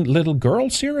diddling little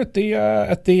girls here at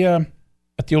the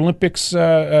Olympics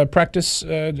practice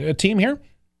team here?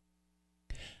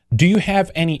 Do you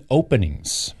have any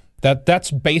openings?" That's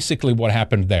basically what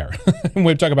happened there. When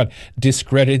we talk about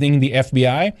discrediting the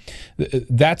FBI,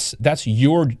 that's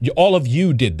all of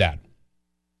you did that.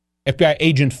 FBI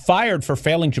agent fired for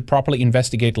failing to properly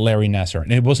investigate Larry Nassar.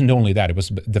 And it wasn't only that, it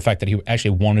was the fact that he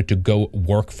actually wanted to go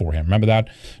work for him. Remember that?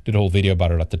 Did a whole video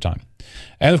about it at the time.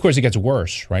 And of course it gets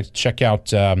worse, right? Check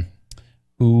out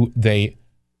who they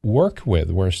work with.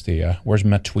 Where's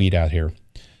my tweet out here?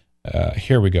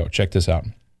 Here we go. Check this out.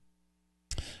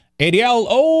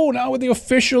 ADL, now with the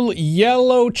official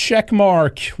yellow check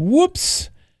mark. Whoops.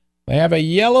 They have a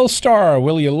yellow star.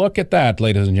 Will you look at that,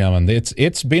 ladies and gentlemen?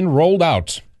 It's been rolled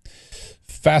out.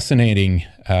 Fascinating.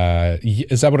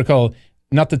 Is that what I call?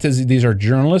 Not that these are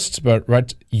journalists, but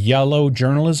right, yellow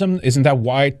journalism. Isn't that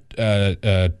why?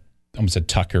 I almost said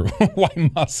Tucker.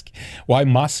 Why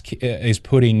Musk is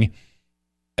putting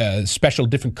special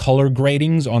different color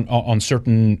gradings on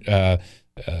certain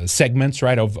segments,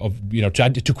 right?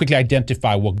 To quickly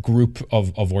identify what group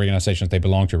of organizations they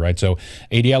belong to, right? So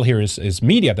ADL here is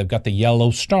media. They've got the yellow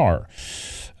star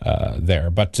there,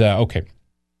 but okay.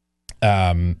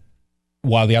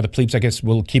 While the other plebes, I guess,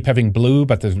 will keep having blue,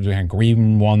 but the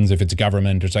green ones if it's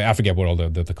government or so. I forget what all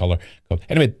the color code.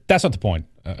 Anyway, that's not the point.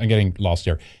 I'm getting lost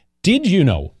here. Did you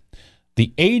know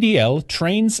the ADL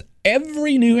trains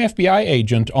every new FBI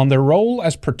agent on their role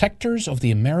as protectors of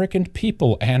the American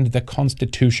people and the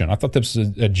Constitution? I thought this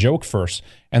was a joke first,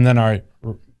 and then I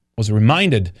was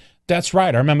reminded, that's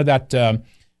right. I remember that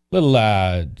little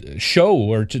show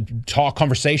or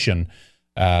conversation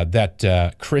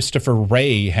that Christopher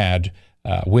Wray had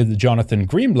with Jonathan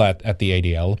Greenblatt at the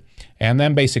ADL, and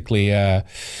then basically,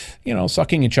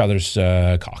 sucking each other's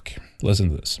cock.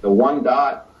 Listen to this. The one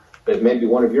dot that maybe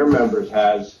one of your members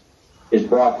has is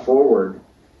brought forward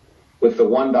with the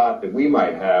one dot that we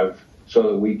might have so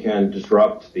that we can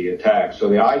disrupt the attack. So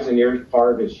the eyes and ears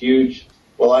part is huge.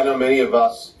 Well, I know many of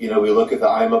us, we look at the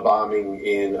IMA bombing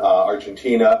in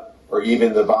Argentina or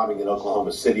even the bombing in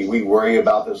Oklahoma City. We worry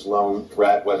about this lone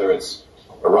threat, whether it's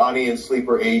Iranian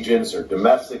sleeper agents or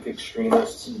domestic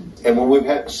extremists. And when we've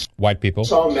had white people,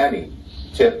 so many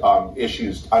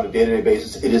issues on a day-to-day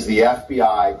basis, it is the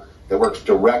FBI that works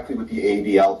directly with the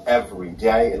ADL every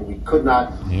day, and we could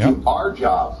not do our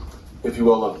job, if you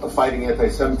will, of fighting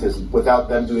anti-Semitism without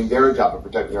them doing their job of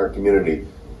protecting our community.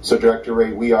 So, Director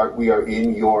Wray, we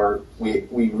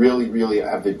really, really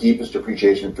have the deepest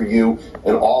appreciation for you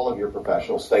and all of your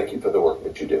professionals. Thank you for the work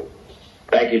that you do.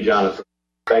 Thank you, Jonathan.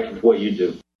 Thank you for what you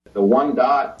do. The one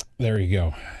dot. There you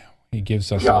go. He gives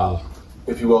us job,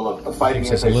 if you will, of fighting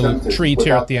anti-Semitism. A little treat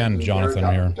here at the end, Jonathan.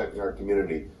 Here, protecting our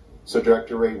community. So,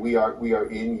 Director Wray, we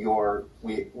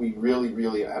really,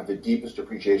 really have the deepest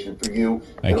appreciation for you.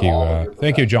 Thank you.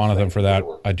 Thank you, Jonathan, for that.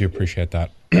 I do appreciate that.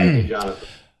 Thank you, Jonathan.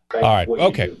 All right.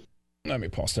 Okay. Let me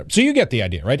pause there. So you get the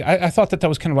idea, right? I thought that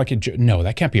was kind of like no,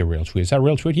 that can't be a real tweet. Is that a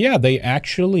real tweet? Yeah, they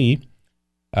actually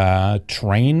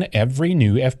train every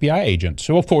new FBI agent.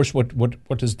 So, of course,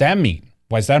 what does that mean?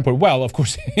 Why is that important? Well, of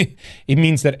course, it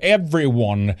means that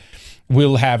everyone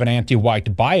will have an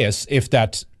anti-white bias if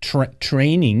that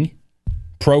training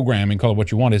program, and call it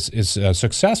what you want, is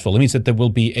successful. It means that there will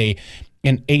be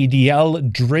an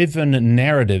ADL-driven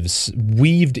narratives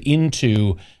weaved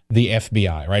into the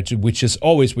FBI, right? Which is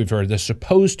always, we've heard, they're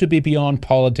supposed to be beyond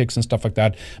politics and stuff like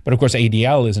that. But of course,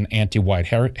 ADL is an anti-white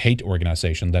hate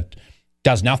organization that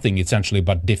does nothing essentially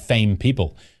but defame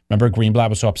people. Remember, Greenblatt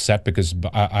was so upset because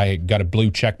I got a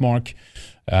blue check mark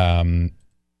on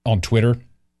Twitter.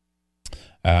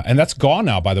 And that's gone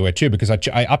now, by the way, too, because I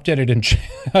updated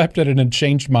and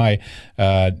changed my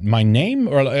name,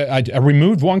 or I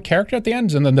removed one character at the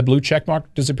end, and then the blue check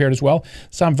mark disappeared as well.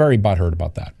 So I'm very butthurt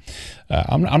about that.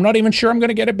 I'm not even sure I'm going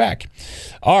to get it back.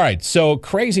 All right, so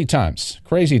crazy times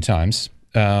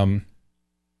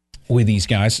with these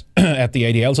guys at the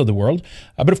ADLs of the world.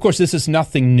 But of course, this is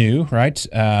nothing new, right?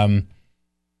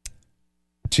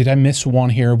 Did I miss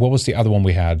one here? What was the other one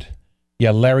we had?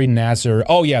 Yeah, Larry Nassar.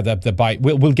 Oh, yeah, the Biden.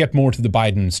 We'll get more to the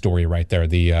Biden story right there.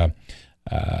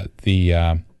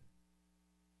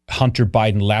 Hunter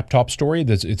Biden laptop story.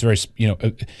 It's very,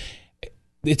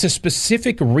 it's a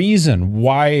specific reason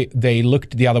why they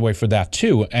looked the other way for that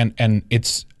too. And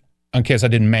it's, in case I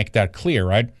didn't make that clear,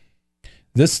 right?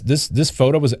 This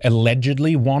photo was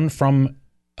allegedly one from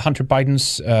Hunter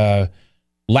Biden's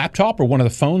laptop or one of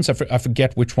the phones. I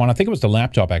forget which one. I think it was the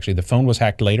laptop, actually. The phone was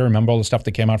hacked later. Remember all the stuff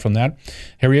that came out from that?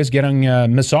 Here he is getting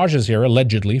massages here,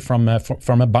 allegedly, from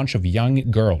a bunch of young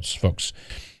girls, folks.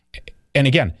 And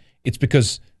again, it's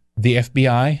because the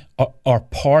FBI are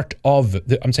part of,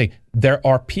 I'm saying, there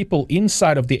are people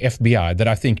inside of the FBI that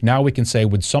I think now we can say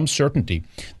with some certainty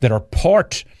that are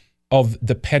part of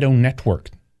the pedo network,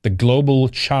 the global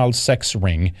child sex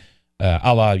ring,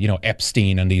 a la,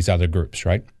 Epstein and these other groups,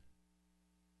 right?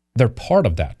 They're part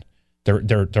of that.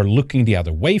 They're looking the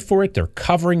other way for it. They're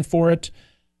covering for it.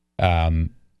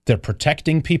 They're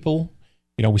protecting people.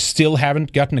 We still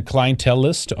haven't gotten a clientele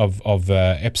list of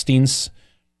Epstein's,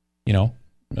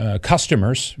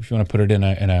 customers, if you want to put it in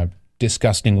a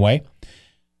disgusting way.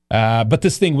 But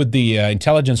this thing with the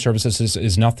intelligence services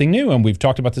is nothing new, and we've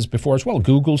talked about this before as well.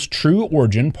 Google's true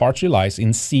origin partially lies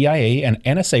in CIA and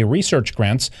NSA research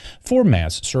grants for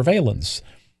mass surveillance.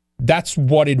 That's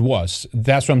what it was.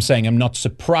 That's what I'm saying. I'm not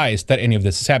surprised that any of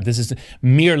this has happened. This is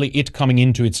merely it coming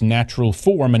into its natural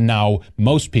form, and now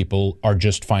most people are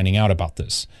just finding out about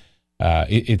this.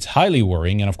 It's highly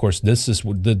worrying, and of course,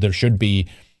 there should be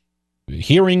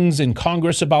hearings in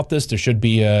Congress about this. There should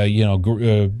be,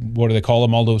 what do they call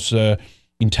them? All those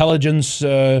intelligence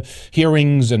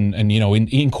hearings and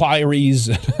inquiries,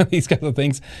 these kinds of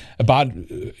things about,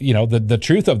 the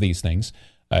truth of these things.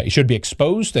 It should be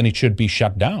exposed and it should be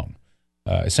shut down.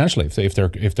 Essentially,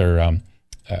 if they're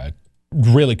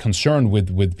really concerned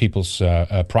with people's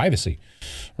privacy,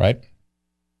 right?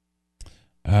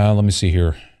 Let me see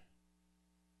here.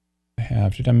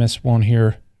 Did I miss one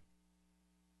here?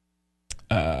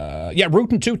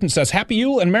 Rootin' Tootin' says, Happy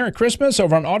Yule and Merry Christmas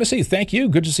over on Odyssey. Thank you.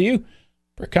 Good to see you.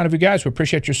 Very kind of you guys. We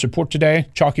appreciate your support today.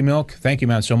 Chalky Milk, thank you,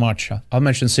 man, so much. I'll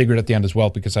mention Sigrid at the end as well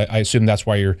because I assume that's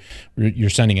why you're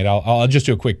sending it. I'll just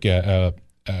do a quick thing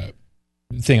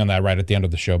on that right at the end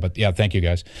of the show. But yeah, thank you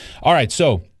guys. All right,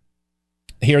 so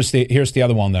here's the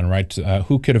other one then, right?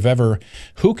 Who could have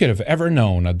ever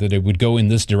known that it would go in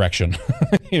this direction?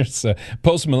 Here's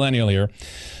post-millennial here.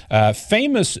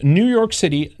 Famous New York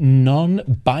City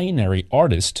non-binary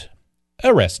artist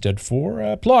arrested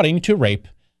for plotting to rape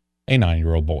a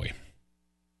 9-year-old boy.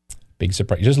 Big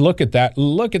surprise. Just look at that.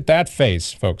 Look at that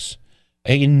face, folks.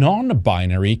 A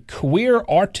non-binary queer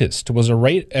artist was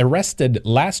arrested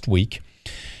last week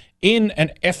in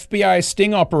an FBI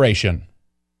sting operation.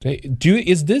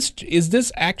 Is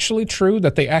this actually true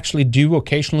that they actually do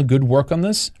occasional good work on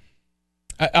this?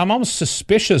 I'm almost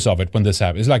suspicious of it when this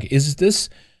happens. It's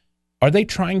like, are they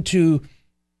trying to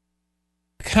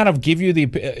kind of give you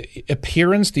the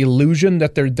appearance, the illusion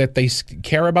that they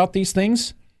care about these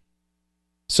things?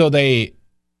 So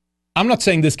I'm not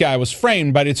saying this guy was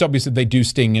framed, but it's obvious that they do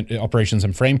sting operations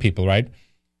and frame people, right?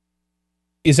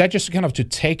 Is that just kind of to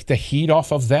take the heat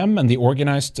off of them and the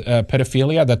organized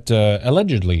pedophilia that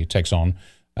allegedly takes on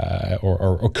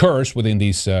or occurs within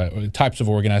these types of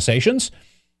organizations?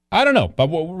 I don't know, but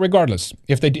regardless,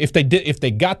 if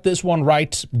they got this one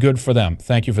right, good for them.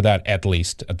 Thank you for that, at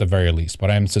the very least. But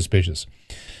I am suspicious.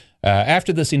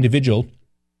 After this individual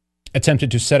attempted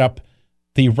to set up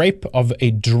the rape of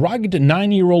a drugged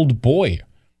 9-year-old boy,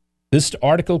 this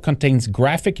article contains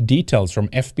graphic details from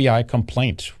FBI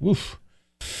complaint. Oof.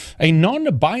 A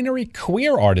non-binary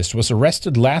queer artist was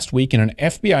arrested last week in an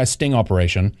FBI sting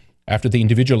operation after the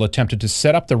individual attempted to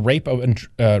set up the rape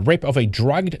of a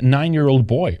drugged 9-year-old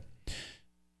boy.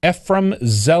 Ephraim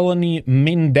Zeleny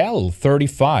Mindel,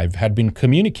 35, had been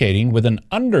communicating with an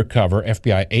undercover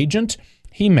FBI agent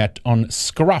he met on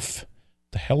Scruff.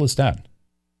 The hell is that?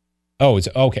 Oh, it's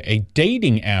okay. A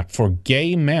dating app for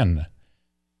gay men.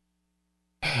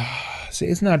 See,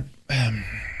 isn't that...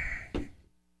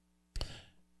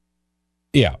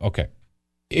 yeah, okay.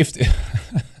 If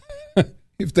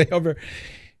they ever...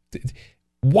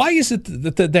 Why is it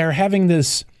that they're having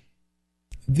this...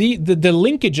 The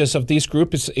linkages of these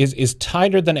groups is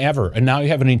tighter than ever, and now you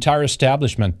have an entire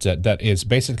establishment that is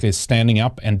basically standing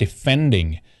up and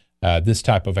defending this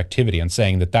type of activity and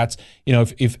saying that's,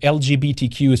 if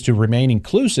LGBTQ is to remain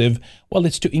inclusive, well,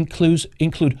 it's to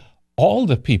include all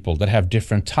the people that have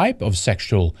different type of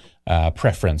sexual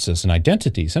preferences and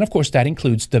identities. And of course, that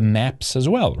includes the MAPs as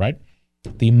well, right?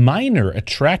 The minor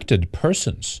attracted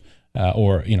persons,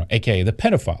 or, AKA the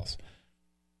pedophiles.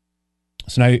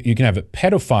 So now you can have a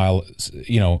pedophile,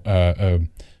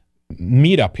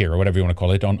 meet up here, or whatever you want to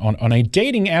call it, on a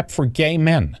dating app for gay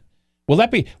men. Will that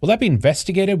be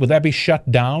investigated? Will that be shut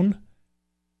down?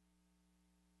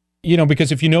 You know,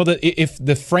 because if you know that if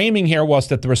the framing here was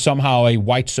that there was somehow a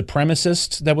white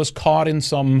supremacist that was caught in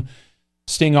some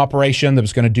sting operation that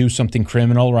was going to do something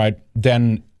criminal, right?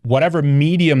 Then whatever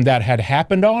medium that had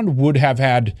happened on would have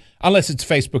had, unless it's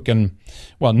Facebook and,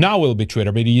 well, now it will be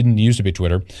Twitter, but it didn't used to be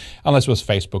Twitter, unless it was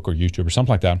Facebook or YouTube or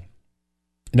something like that.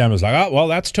 And then it was like, oh, well,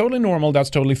 that's totally normal. That's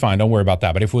totally fine. Don't worry about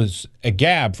that. But if it was a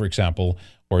Gab, for example,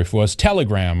 or if it was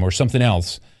Telegram or something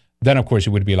else, then, of course,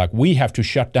 it would be like, we have to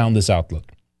shut down this outlet.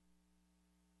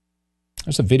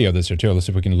 There's a video of this here, too. Let's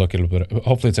see if we can look at it a little bit.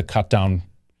 Hopefully, it's a cut-down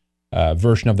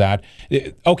version of that.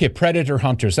 Okay, Predator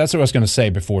Hunters. That's what I was going to say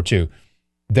before, too.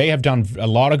 They have done a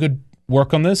lot of good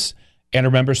work on this. And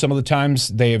remember, some of the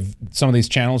times some of these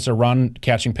channels that run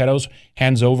catching pedos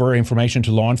hands over information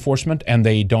to law enforcement, and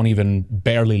they don't even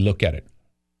barely look at it.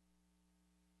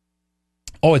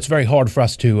 Oh, it's very hard for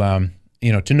us to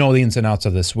to know the ins and outs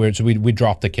of this. So we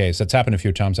dropped the case. That's happened a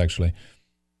few times, actually.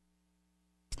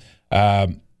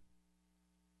 At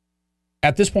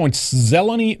this point,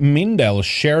 Zelensky Mindel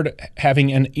shared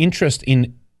having an interest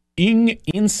in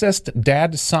incest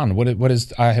dad-son. What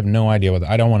is? I have no idea what.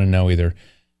 I don't want to know either.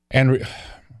 And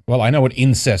well, I know what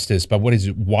incest is, but what is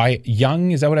why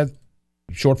young? Is that what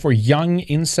short for young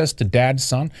incest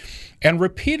dad-son? And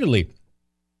repeatedly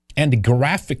and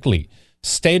graphically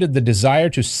stated the desire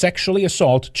to sexually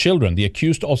assault children. The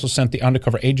accused also sent the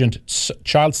undercover agent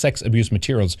child sex abuse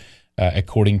materials,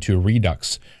 according to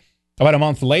Redux. About a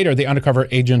month later, the undercover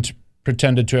agent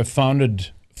pretended to have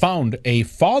found a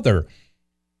father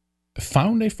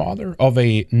of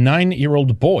a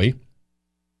 9-year-old boy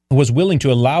who was willing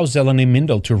to allow Zelensky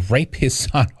Mindel to rape his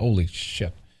son. Holy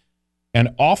shit.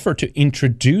 And offer to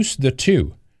introduce the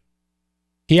two.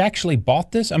 He actually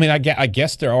bought this? I mean, I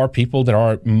guess there are people that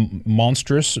are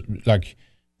monstrous, like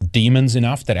demons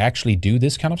enough that actually do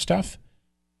this kind of stuff.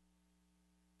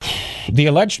 The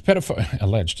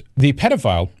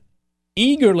pedophile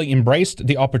eagerly embraced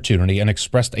the opportunity and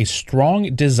expressed a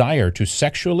strong desire to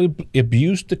sexually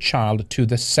abuse the child to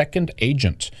the second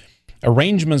agent.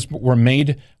 Arrangements were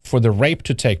made for the rape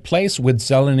to take place, with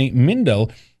Zelensky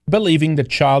Mindel believing the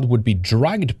child would be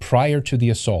drugged prior to the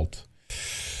assault.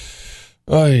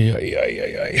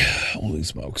 Holy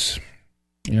smokes.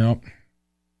 All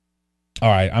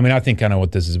right. I mean, I think I know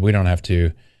what this is. We don't have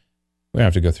to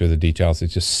go through the details.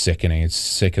 It's just sickening. It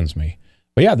sickens me.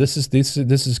 But yeah, this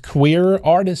is queer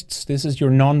artists. This is your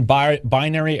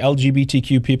non-binary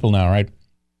LGBTQ people now, right?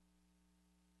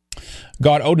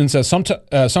 God Odin says,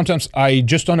 sometimes I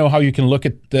just don't know how you can look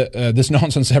at this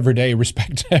nonsense every day.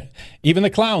 Respect even the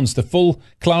clowns, the full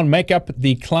clown makeup,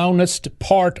 the clownist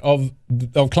part of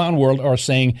clown world are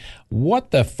saying, what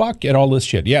the fuck at all this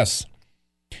shit? Yes.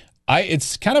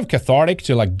 It's kind of cathartic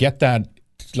to like get that,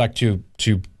 like to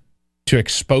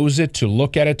expose it, to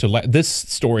look at it. This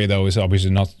story, though, is obviously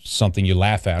not something you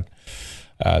laugh at.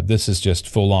 This is just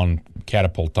full-on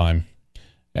catapult time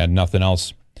and nothing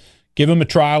else. Give him a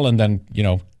trial and then,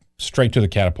 straight to the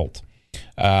catapult.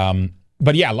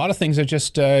 But yeah, a lot of things are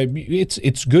just,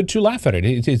 it's good to laugh at it.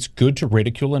 It's good to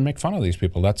ridicule and make fun of these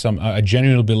people. That's I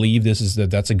genuinely believe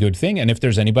that's a good thing. And if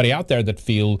there's anybody out there that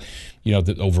feel,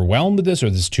 that overwhelmed with this or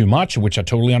this is too much, which I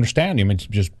totally understand,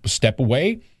 just step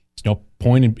away. There's no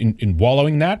point in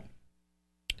wallowing that.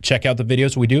 Check out the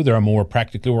videos we do. There are more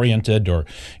practically oriented, or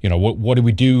what do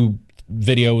we do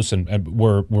videos, and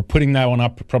we're putting that one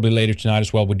up probably later tonight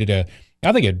as well. We did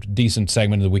I think a decent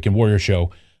segment of the Weekend Warrior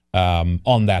show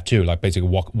on that too, like basically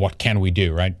what can we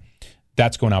do, right?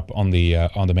 That's going up on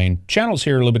the main channels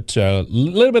here a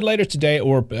little bit later today,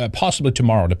 or possibly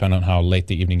tomorrow, depending on how late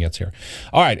the evening gets here.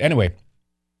 All right. Anyway,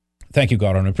 thank you,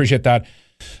 Gordon. I appreciate that.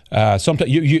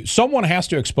 Someone has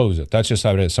to expose it. That's just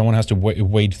how it is. Someone has to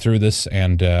wade through this,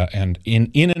 and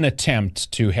in an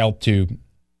attempt to help to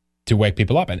wake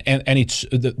people up, and it's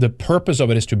the purpose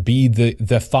of it is to be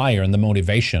the fire and the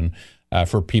motivation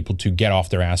for people to get off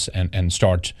their ass and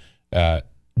start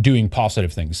doing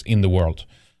positive things in the world.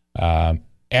 And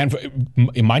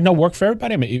it might not work for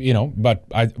everybody, but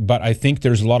I think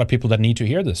there's a lot of people that need to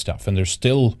hear this stuff, and there's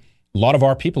still a lot of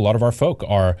our people, a lot of our folk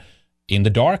are in the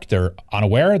dark. They're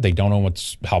unaware. They don't know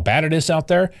how bad it is out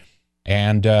there.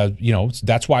 And,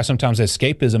 that's why sometimes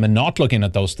escapism and not looking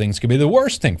at those things can be the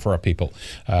worst thing for our people.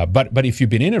 But if you've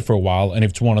been in it for a while, and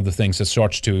if it's one of the things that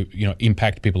starts to,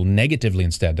 impact people negatively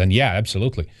instead, then yeah,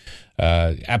 absolutely.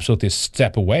 Absolutely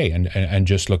step away and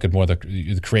just look at more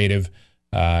the creative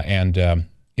and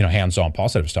hands-on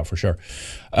positive stuff for sure.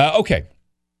 Okay.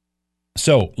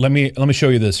 So let me show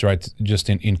you this, right, just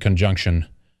in conjunction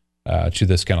to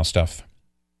this kind of stuff.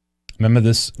 Remember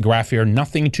this graph here,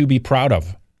 nothing to be proud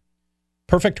of.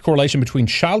 perfect correlation between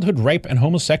childhood rape and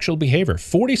homosexual behavior.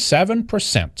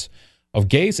 47% of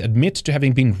gays admit to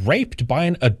having been raped by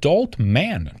an adult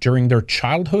man during their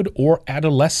childhood or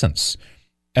adolescence.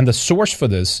 And the source for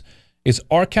this is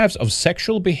Archives of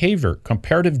Sexual Behavior,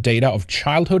 comparative data of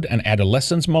childhood and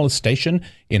adolescence molestation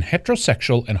in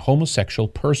heterosexual and homosexual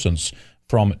persons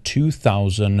from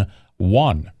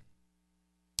 2001.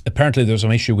 Apparently, there's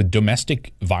an issue with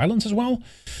domestic violence as well,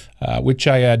 which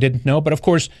I didn't know. But of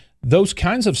course, those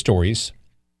kinds of stories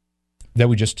that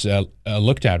we just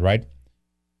looked at, right?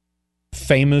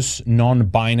 Famous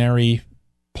non-binary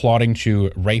plotting to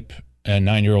rape a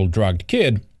 9-year-old drugged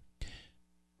kid.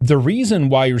 The reason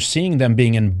why you're seeing them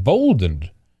being emboldened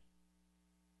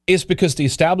is because the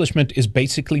establishment is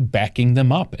basically backing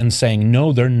them up and saying,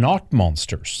 no, they're not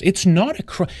monsters. It's not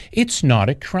a it's not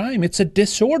a crime. It's a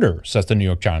disorder, says the New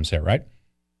York Times here, right?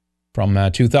 From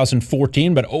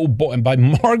 2014, but oh boy, and by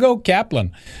Margot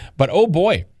Kaplan. But oh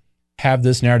boy, have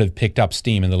this narrative picked up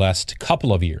steam in the last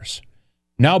couple of years.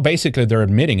 Now, basically, they're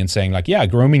admitting and saying, like, yeah,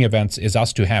 grooming events is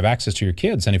us to have access to your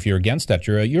kids. And if you're against that,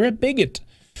 you're a bigot.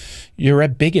 You're a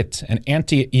bigot and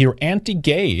you're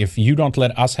anti-gay if you don't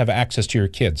let us have access to your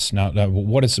kids. Now,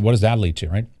 what does that lead to,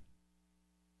 right?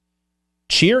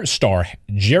 Cheer star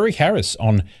Jerry Harris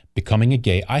on becoming a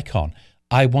gay icon.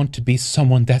 I want to be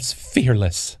someone that's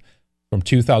fearless. From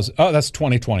 2000, oh, that's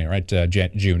 2020, right?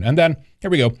 June. And then,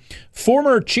 here we go.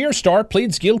 Former cheer star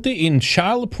pleads guilty in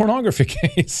child pornography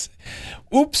case.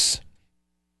 Oops.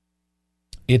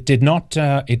 It did not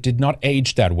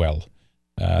age that well.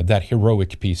 That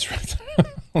heroic piece right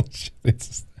there.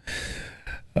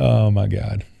 Oh my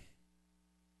God.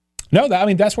 No,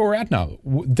 that's where we're at now.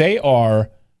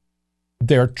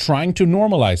 They're trying to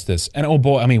normalize this. And oh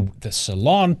boy, the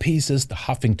Salon pieces, the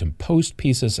Huffington Post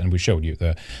pieces, and we showed you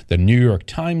the New York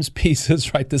Times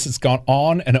pieces, right? This has gone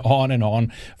on and on and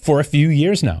on for a few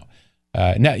years now.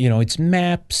 Now, it's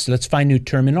maps. Let's find new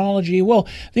terminology. Well,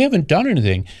 they haven't done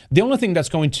anything. The only thing that's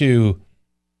going to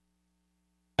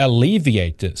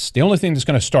alleviate this, the only thing that's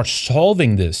going to start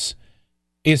solving this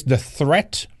is the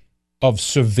threat of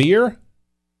severe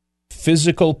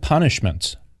physical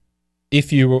punishment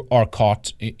if you are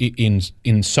caught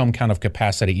in some kind of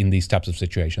capacity in these types of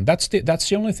situations. That's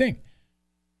the only thing.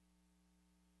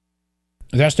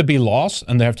 There has to be laws,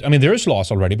 and there is laws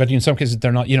already, but in some cases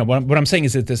they're not. What I'm saying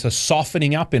is that there's a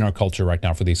softening up in our culture right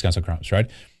now for these kinds of crimes,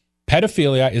 right?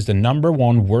 Pedophilia is the number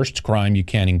one worst crime you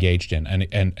can engage in,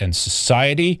 and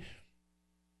society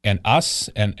and us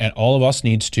and all of us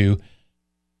needs to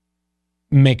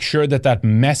make sure that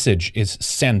message is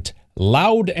sent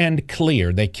loud and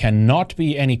clear. There cannot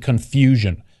be any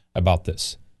confusion about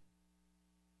this.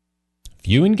 If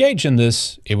you engage in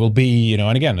this, it will be,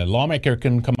 and again, a lawmaker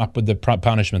can come up with the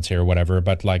punishments here or whatever,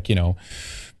 but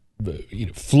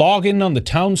flogging on the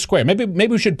town square. Maybe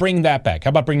we should bring that back. How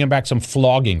about bringing back some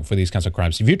flogging for these kinds of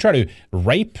crimes? If you try to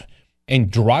rape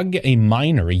and drug a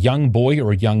minor, a young boy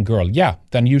or a young girl, yeah,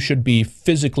 then you should be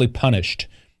physically punished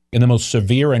in the most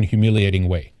severe and humiliating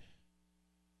way.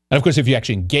 And of course, if you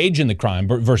actually engage in the crime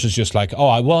versus just like,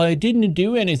 oh, well, I didn't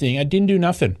do anything. I didn't do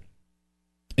nothing.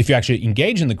 If you actually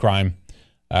engage in the crime,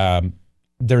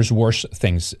 there's worse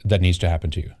things that needs to happen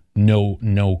to you.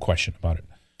 No question about it.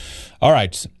 All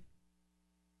right.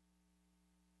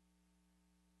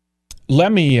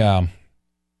 Let me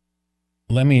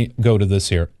go to this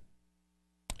here.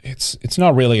 It's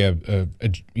not really a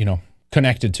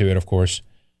connected to it, of course,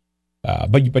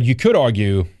 but you could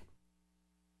argue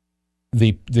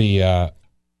the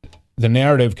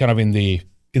narrative kind of in the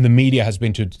media has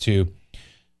been to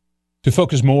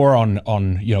focus more on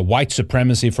white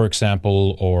supremacy, for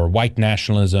example, or white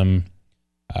nationalism,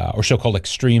 or so-called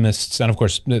extremists. And of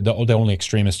course, the only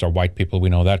extremists are white people. We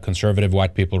know that. Conservative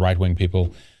white people, right-wing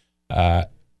people.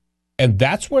 And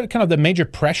that's where kind of the major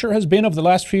pressure has been over the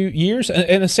last few years.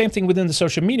 And the same thing within the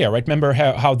social media, right? Remember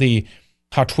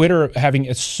how Twitter having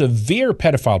a severe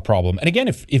pedophile problem. And again,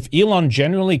 if Elon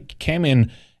genuinely came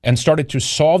in and started to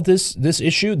solve this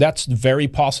issue, that's very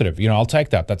positive. I'll take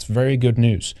that. That's very good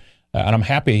news. And I'm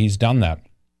happy he's done that.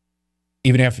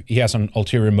 Even if he has an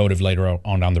ulterior motive later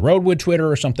on down the road with Twitter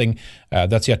or something,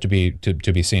 that's yet to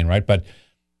be seen, right? But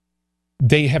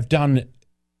they have done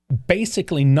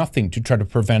basically nothing to try to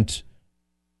prevent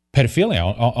pedophilia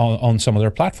on some of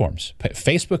their platforms.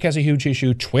 Facebook has a huge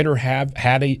issue. Twitter had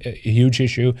a huge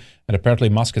issue, and apparently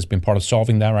Musk has been part of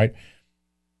solving that, right?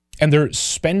 And they're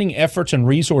spending efforts and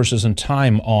resources and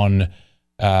time on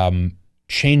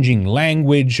changing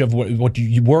language of what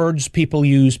words people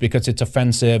use because it's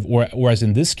offensive, whereas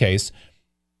in this case,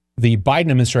 the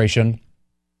Biden administration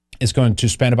is going to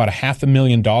spend about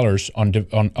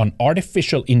 $500,000 on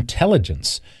artificial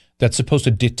intelligence that's supposed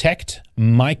to detect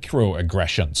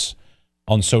microaggressions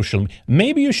on social.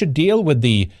 Maybe you should deal with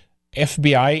the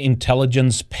FBI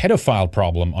intelligence pedophile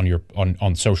problem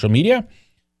on social media.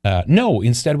 No,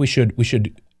 instead we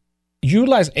should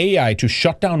utilize AI to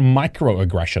shut down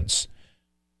microaggressions.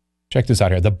 Check this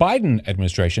out here. The Biden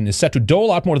administration is set to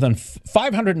dole out more than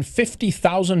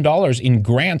 $550,000 in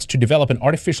grants to develop an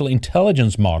artificial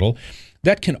intelligence model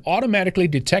that can automatically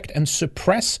detect and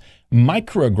suppress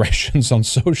microaggressions on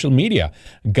social media,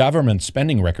 government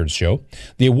spending records show.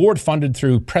 The award funded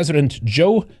through President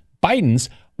Joe Biden's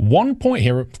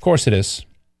here, of course it is,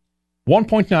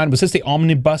 1.9, was this the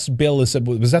omnibus bill? Was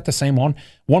that the same one?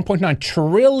 $1.9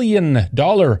 trillion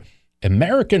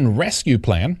American Rescue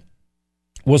Plan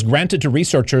was granted to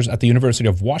researchers at the University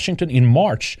of Washington in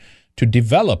March to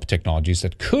develop technologies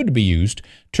that could be used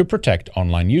to protect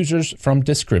online users from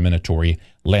discriminatory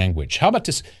language. How about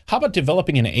this? How about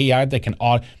developing an AI that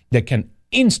can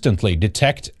instantly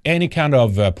detect any kind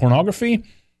of pornography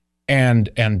and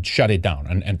shut it down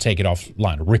and take it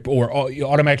offline, or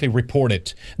automatically report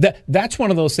it? That's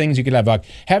one of those things you could have a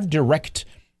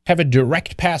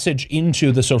direct passage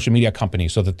into the social media company,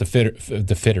 so that the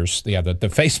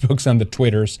Facebooks and the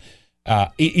Twitters,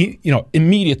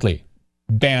 immediately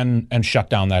ban and shut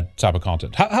down that type of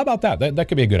content. How about that? That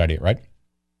could be a good idea, right?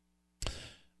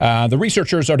 The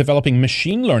researchers are developing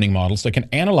machine learning models that can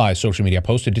analyze social media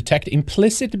posts to detect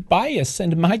implicit bias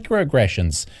and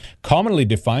microaggressions, commonly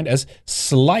defined as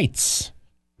slights.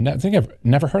 I think I've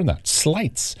never heard that.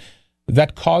 Slights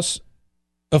that cause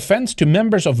offense to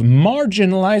members of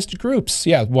marginalized groups.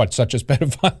 Yeah, such as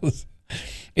pedophiles?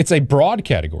 It's a broad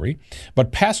category,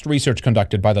 but past research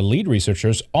conducted by the lead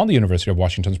researchers on the University of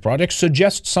Washington's project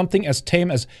suggests something as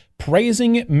tame as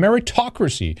praising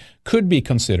meritocracy could be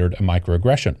considered a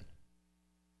microaggression.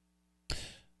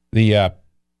 The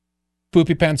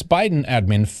Poopy Pants Biden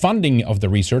admin funding of the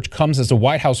research comes as the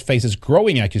White House faces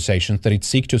growing accusations that it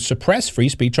seeks to suppress free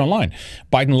speech online.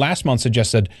 Biden last month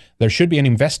suggested there should be an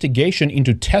investigation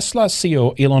into Tesla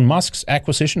CEO Elon Musk's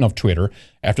acquisition of Twitter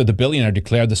after the billionaire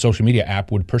declared the social media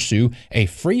app would pursue a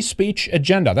free speech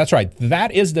agenda. That's right.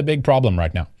 That is the big problem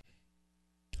right now.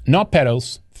 Not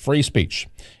pedos, free speech.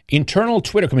 Internal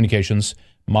Twitter communications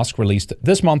Musk released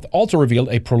this month also revealed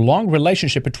a prolonged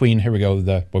relationship between, here we go,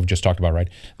 what we just talked about, right?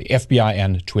 The FBI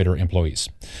and Twitter employees.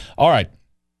 All right.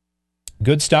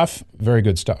 Good stuff. Very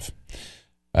good stuff.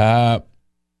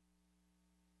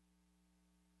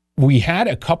 We had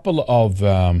a couple of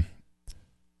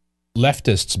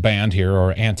leftists banned here,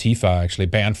 or Antifa actually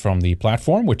banned from the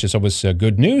platform, which is always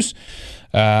good news.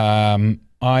 I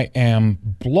am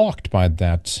blocked by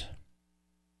that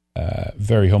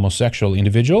very homosexual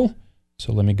individual.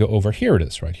 So let me go over. Here it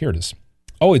is, right? Here it is.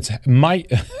 Oh, it's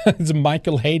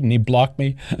Michael Hayden. He blocked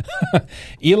me.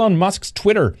 Elon Musk's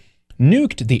Twitter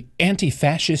nuked the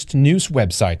anti-fascist news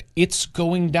website. It's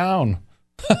going down.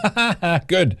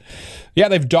 Good. Yeah,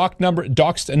 they've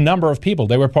doxed a number of people.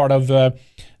 They were part of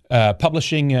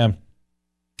publishing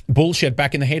bullshit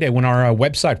back in the heyday when our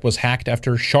website was hacked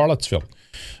after Charlottesville.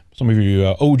 Some of you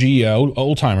OG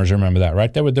old-timers remember that,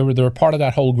 right? They were part of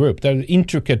that whole group. They're an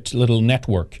intricate little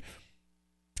network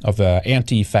of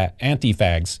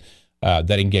anti-fags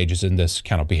that engages in this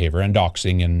kind of behavior and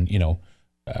doxing and,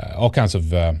 all kinds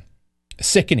of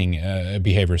sickening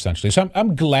behavior, essentially. So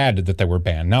I'm glad that they were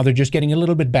banned. Now they're just getting a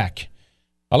little bit back.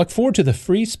 I look forward to the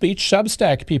free speech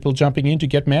Substack people jumping in to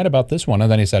get mad about this one.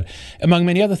 And then he said, among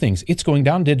many other things, it's going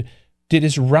down. Did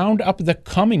his round up the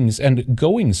comings and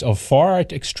goings of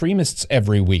far-right extremists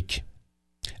every week.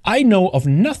 I know of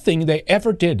nothing they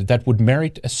ever did that would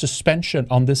merit a suspension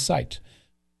on this site.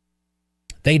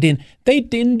 They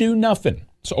didn't do nothing.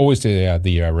 It's always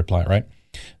the reply, right?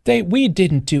 We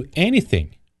didn't do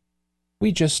anything.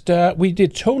 We just we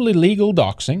did totally legal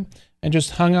doxing and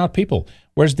just hung out people.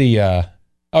 Where's the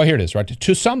oh, here it is, right?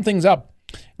 To sum things up,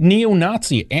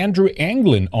 neo-Nazi Andrew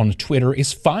Anglin on Twitter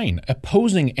is fine.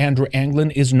 Opposing Andrew Anglin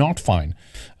is not fine.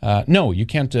 No, you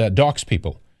can't dox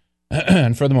people.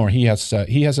 And furthermore, he has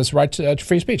his right to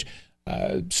free speech.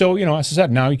 So, as I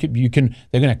said, now they're going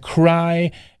to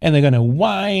cry and they're going to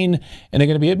whine and they're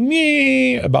going to be at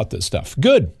me about this stuff.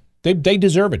 Good. They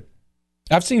deserve it.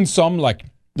 I've seen some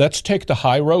let's take the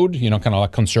high road, kind of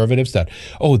like conservatives that,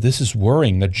 this is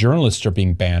worrying that journalists are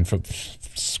being banned from.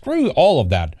 Screw all of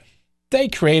that. They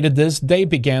created this. They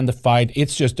began the fight.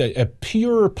 It's just a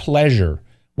pure pleasure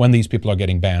when these people are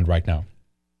getting banned right now.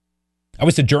 I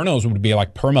wish the journals would be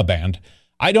like perma-banned.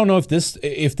 I don't know if this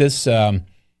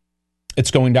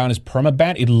it's going down as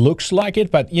permaban. It looks like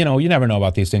it, but you never know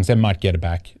about these things. They might get it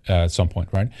back at some point,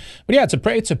 right? But yeah,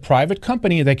 it's a private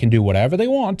company. They can do whatever they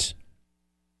want.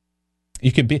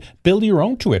 You can build your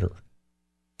own Twitter.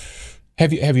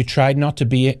 Have you tried not to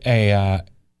be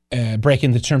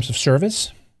breaking the terms of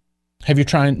service? Have you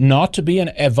tried not to be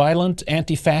a violent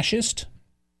anti-fascist?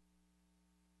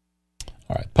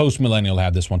 All right, Post-Millennial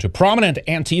had this one too. Prominent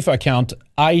Antifa account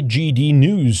IGD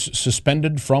News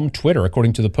suspended from Twitter,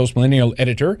 according to the Post-Millennial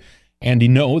editor. Andy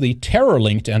No, the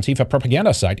terror-linked Antifa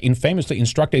propaganda site, infamously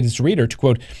instructed its reader to,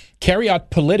 quote, carry out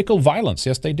political violence.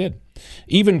 Yes, they did.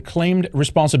 Even claimed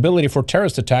responsibility for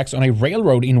terrorist attacks on a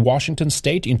railroad in Washington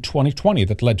state in 2020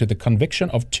 that led to the conviction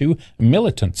of 2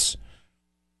 militants.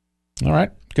 All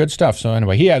right, good stuff. So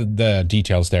anyway, he had the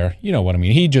details there. You know what I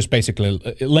mean. He just basically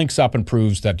links up and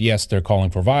proves that, yes, they're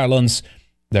calling for violence.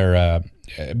 They're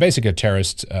basically a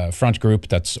terrorist front group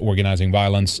that's organizing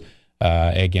violence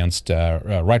against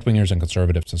right-wingers and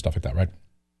conservatives and stuff like that, right?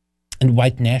 And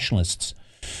white nationalists.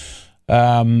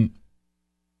 All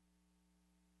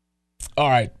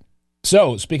right.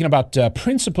 So, speaking about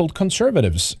principled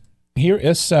conservatives, here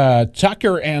is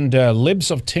Tucker and Libs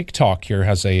of TikTok here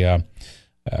has a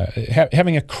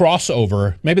having a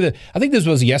crossover. I think this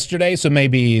was yesterday, so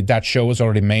maybe that show was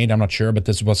already made. I'm not sure, but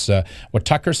this was what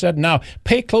Tucker said. Now,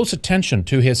 pay close attention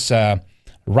to his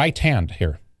right hand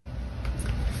here.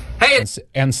 Hey,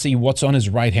 and see what's on his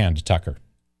right hand, Tucker.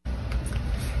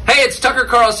 Hey, it's Tucker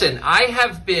Carlson. I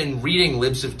have been reading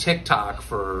Libs of TikTok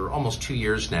for almost 2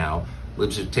 years now.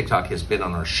 Libs of TikTok has been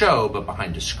on our show, but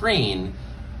behind a screen.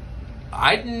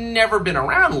 I'd never been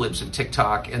around Libs of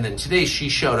TikTok, and then today she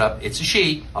showed up. It's a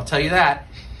she, I'll tell you that,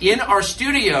 in our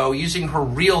studio using her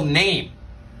real name.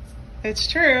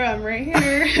 It's true, I'm right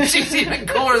here. She's even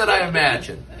cooler than I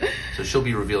imagined. So she'll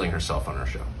be revealing herself on our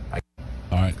show.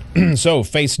 All right. So,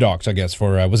 face docs, I guess,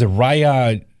 for, was it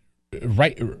Shaya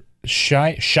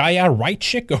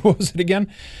Reitschik, or what was it again?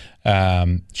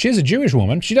 She's a Jewish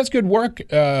woman. She does good work,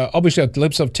 obviously, at the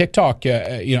Libs of TikTok,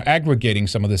 aggregating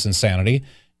some of this insanity.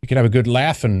 You can have a good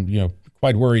laugh and,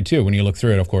 quite worried, too, when you look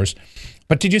through it, of course.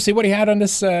 But did you see what he had on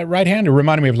this right hand? It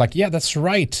reminded me of, yeah, that's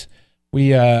right.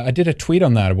 I did a tweet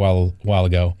on that a while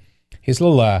ago. His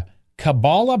little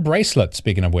Kabbalah bracelet,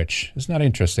 speaking of which. Isn't that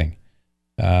interesting?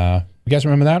 You guys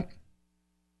remember that?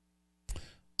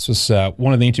 This was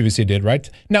one of the interviews he did, right?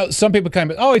 Now, some people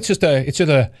kind of, it's just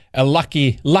a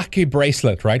lucky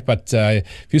bracelet, right? But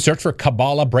if you search for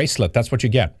Kabbalah bracelet, that's what you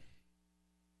get.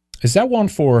 Is that one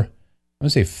for,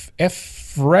 let me see,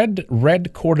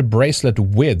 red corded bracelet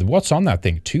with, what's on that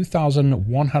thing?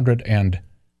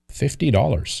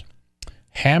 $2,150.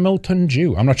 Hamilton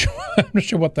Jew. I'm not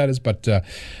sure what that is, but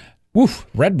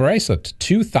red bracelet,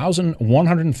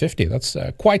 $2,150. That's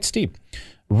quite steep.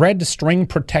 Red string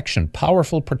protection,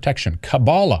 powerful protection,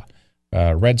 Kabbalah,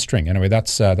 red string. Anyway,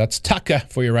 that's Tucker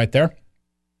for you right there.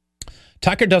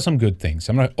 Tucker does some good things.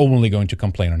 I'm not only going to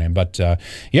complain on him, but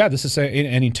this is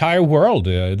an entire world.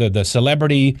 The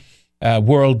celebrity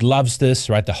world loves this,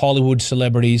 right? The Hollywood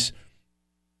celebrities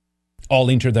all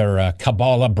into their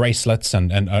Kabbalah bracelets,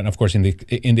 and of course in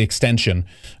the extension,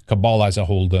 Kabbalah is a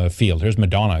whole field. Here's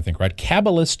Madonna, I think, right?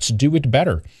 Kabbalists do it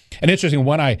better. And interesting,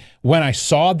 when I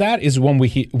saw that is when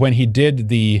he did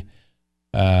the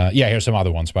here's some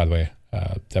other ones, by the way,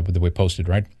 that we posted,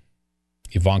 right?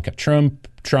 Ivanka Trump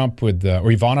with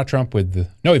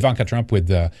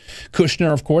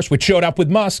Kushner, of course, which showed up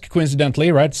with Musk,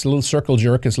 coincidentally, right? It's a little circle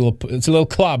jerk. It's a little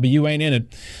club. You ain't in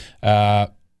it.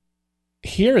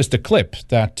 Here is the clip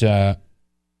that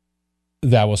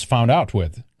was found out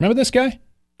with. Remember this guy?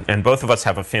 And both of us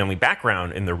have a family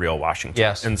background in the real Washington.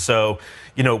 Yes. And so,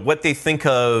 what they think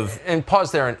of... And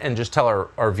pause there and just tell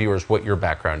our viewers what your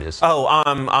background is.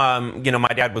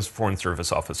 My dad was a foreign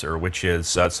service officer, which is...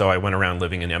 so I went around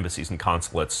living in embassies and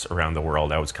consulates around the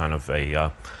world. I was kind of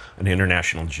an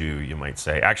international Jew, you might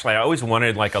say. Actually, I always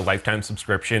wanted a lifetime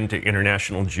subscription to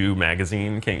International Jew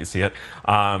magazine. Can't you see it?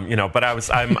 But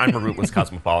I'm a rootless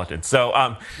cosmopolitan. So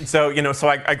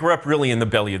I grew up really in the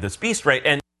belly of this beast, right?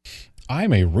 And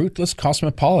I'm a rootless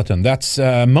cosmopolitan. That's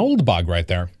Moldbug right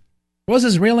there. What was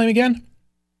his real name again?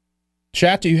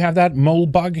 Chat, do you have that?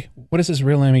 Moldbug? What is his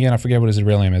real name again? I forget what his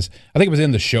real name is. I think it was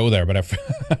in the show there, but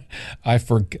I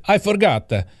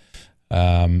forgot.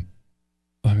 Let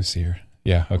me see here.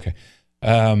 Yeah, okay.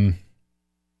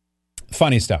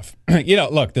 Funny stuff.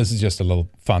 Look, this is just a little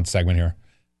fun segment here.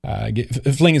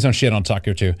 Flinging some shit on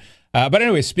Tucker, too. But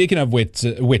anyway, speaking of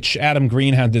which, Adam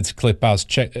Green had this clip up.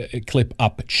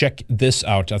 Check this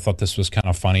out. I thought this was kind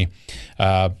of funny.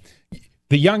 The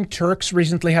Young Turks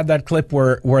recently had that clip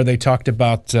where they talked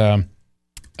about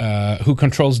who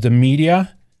controls the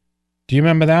media. Do you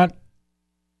remember that?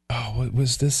 Oh, what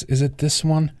was this? Is it this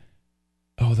one?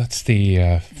 Oh, that's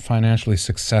the financially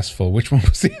successful. Which one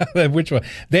was the other? Which one?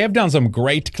 They have done some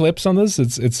great clips on this.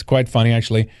 It's quite funny,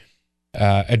 actually,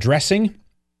 addressing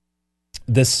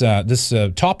this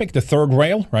topic, the third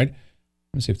rail, right?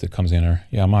 Let me see if that comes in here.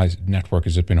 Yeah, my network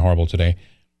has been horrible today.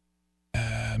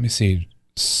 Let me see.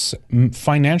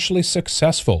 Financially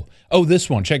successful. Oh, this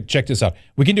one. Check this out.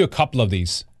 We can do a couple of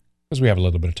these because we have a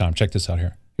little bit of time. Check this out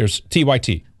here. Here's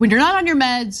TYT. When you're not on your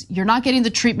meds, you're not getting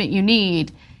the treatment you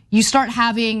need, you start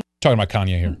having... Talking about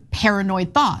Kanye here.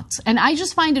 Paranoid thoughts. And I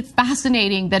just find it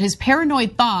fascinating that his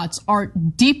paranoid thoughts are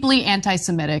deeply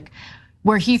anti-Semitic,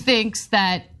 where he thinks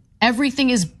that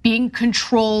everything is being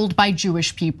controlled by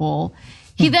Jewish people.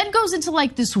 He then goes into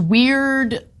like this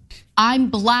weird,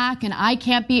 I'm black and I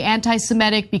can't be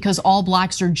anti-Semitic because all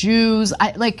blacks are Jews.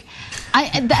 I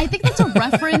think that's a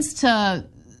reference to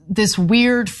this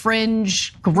weird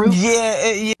fringe group.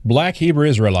 Yeah. Black Hebrew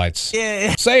Israelites.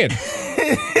 Yeah. Say it.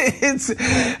 It's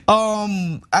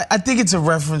I think it's a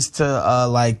reference to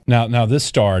like now this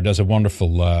star does a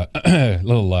wonderful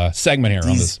little segment here on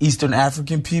this. Eastern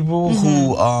African people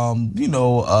who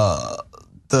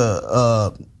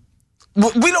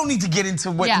we don't need to get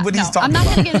into what he's talking about. I'm not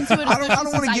going to get into it. I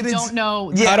don't want to get into. I don't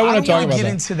know. Yeah, I don't want to talk about get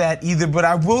into that either. But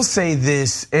I will say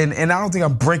this, and I don't think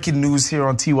I'm breaking news here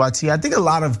on TYT. I think a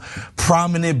lot of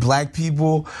prominent black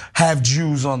people have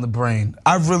Jews on the brain.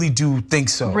 I really do think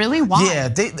so. Really? Why? Yeah,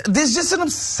 there's just an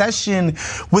obsession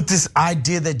with this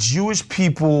idea that Jewish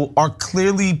people are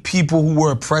clearly people who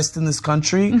were oppressed in this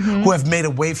country, who have made a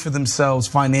way for themselves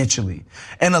financially,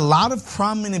 and a lot of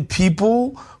prominent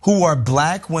people who are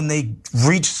black, when they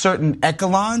reach certain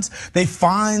echelons, they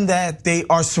find that they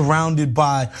are surrounded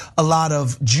by a lot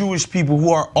of Jewish people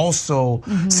who are also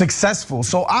successful.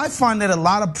 So I find that a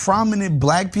lot of prominent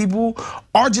black people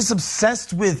are just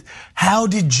obsessed with how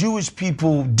did Jewish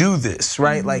people do this,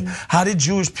 right? Like, how did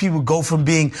Jewish people go from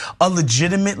being a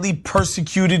legitimately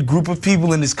persecuted group of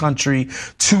people in this country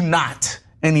to not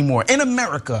anymore? In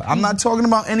America, I'm not talking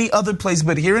about any other place,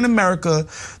 but here in America,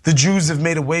 the Jews have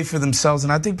made a way for themselves.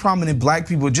 And I think prominent black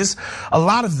people, just a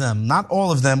lot of them, not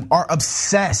all of them, are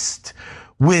obsessed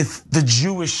with the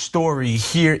Jewish story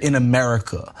here in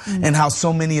America and how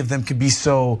so many of them could be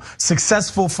so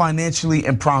successful financially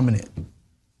and prominent.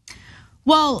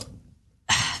 Well,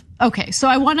 okay, so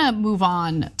I want to move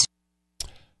on.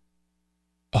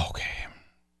 Okay.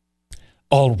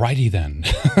 Alrighty then.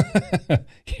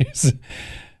 Here's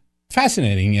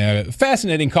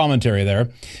fascinating commentary there.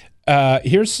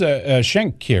 Here's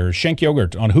Schenk here, Schenk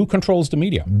Yogurt, on who controls the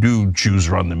media. Do Jews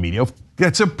run the media?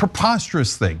 It's a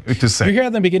preposterous thing to say. You hear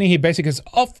at the beginning, he basically says,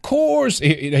 of course,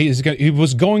 he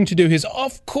was going to do his,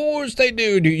 of course they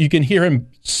do. You can hear him,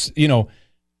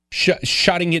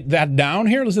 shutting that down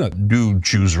here. Listen to that. Do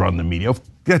Jews run the media?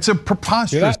 It's a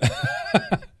preposterous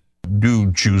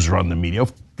Do Jews run the media?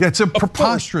 It's a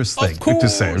preposterous thing to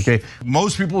say, okay?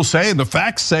 Most people say, and the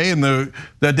facts say,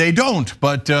 that they don't.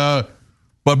 But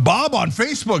Bob on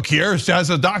Facebook here has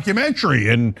a documentary,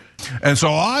 and so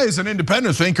I, as an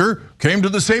independent thinker, came to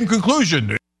the same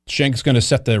conclusion. Schenk's going to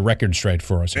set the record straight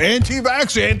for us.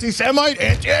 Anti-vax, anti-Semite,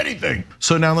 anti-anything.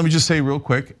 So now let me just say real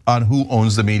quick on who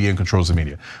owns the media and controls the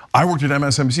media. I worked at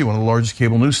MSNBC, one of the largest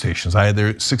cable news stations. I had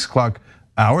their 6 o'clock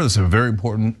hour. This is a very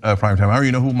important primetime hour.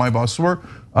 You know who my bosses were?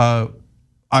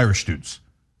 Irish dudes.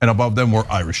 And above them were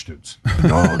Irish dudes.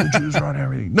 No, the Jews run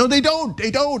everything. No, they don't.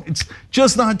 They don't. It's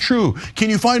just not true. Can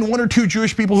you find 1 or 2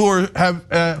 Jewish people who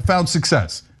have found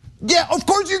success? Yeah, of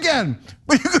course you can.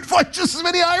 But you could find just as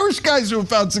many Irish guys who have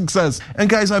found success. And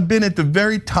guys, I've been at the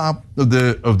very top of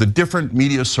the different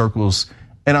media circles,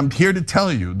 and I'm here to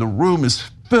tell you, the room is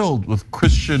filled with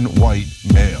Christian white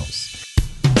males.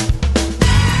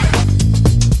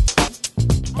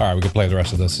 All right, we can play the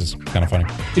rest of this. It's kind of funny.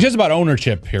 It's just about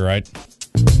ownership here, right?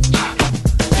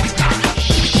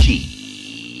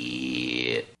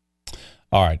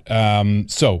 All right,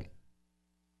 so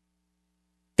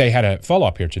they had a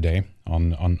follow-up here today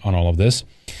on all of this.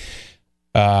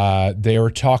 They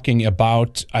were talking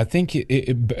about, I think,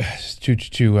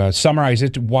 to summarize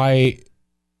it, why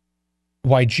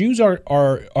Jews are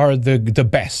the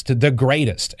best, the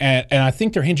greatest, and I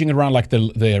think they're hinging around like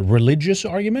the religious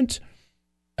argument.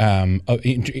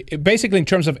 Basically, in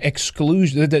terms of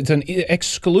exclusion, it's an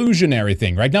exclusionary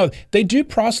thing, right? Now, they do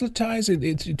proselytize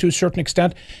it to a certain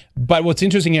extent, but what's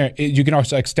interesting here, you can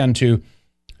also extend to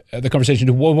the conversation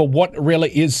to what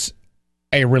really is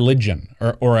a religion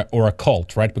or a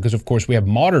cult, right? Because, of course, we have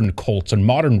modern cults and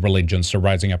modern religions are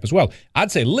rising up as well.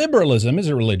 I'd say liberalism is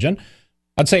a religion.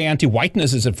 I'd say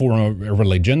anti-whiteness is a form of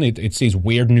religion. It's these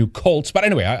weird new cults. But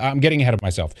anyway, I'm getting ahead of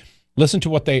myself. Listen to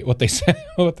what they said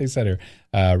here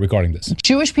regarding this.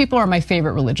 Jewish people are my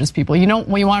favorite religious people. You want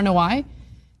to know why?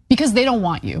 Because they don't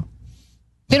want you.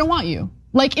 They don't want you.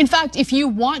 Like, in fact, if you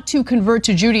want to convert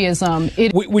to Judaism,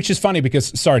 which is funny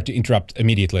because, sorry to interrupt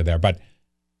immediately there, but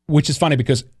which is funny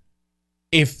because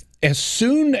as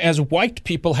soon as white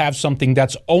people have something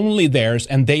that's only theirs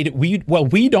and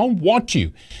we don't want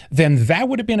you, then that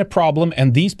would have been a problem,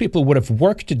 and these people would have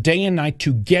worked day and night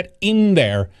to get in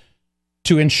there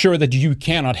to ensure that you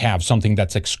cannot have something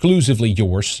that's exclusively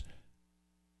yours.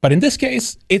 But in this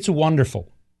case, it's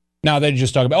wonderful. Now they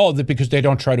just talk about, because they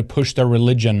don't try to push their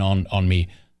religion on me.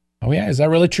 Oh yeah, is that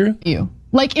really true?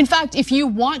 Like, in fact, if you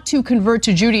want to convert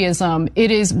to Judaism,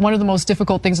 it is one of the most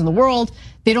difficult things in the world.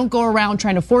 They don't go around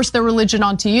trying to force their religion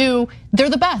onto you. They're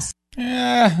the best.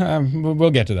 Yeah,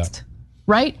 we'll get to that.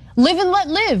 Right? Live and let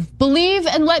live. Believe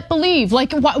and let believe.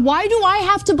 Like, why do I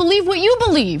have to believe what you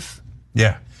believe?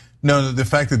 Yeah. No, the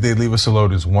fact that they leave us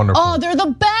alone is wonderful. Oh, they're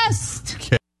the best.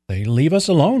 Okay. They leave us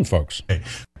alone, folks. Okay.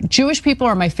 Jewish people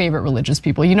are my favorite religious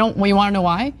people. You want to know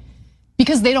why?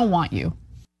 Because they don't want you.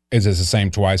 Is this the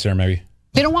same twice here, maybe?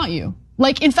 They don't want you.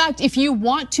 Like, in fact, if you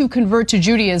want to convert to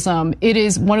Judaism, it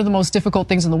is one of the most difficult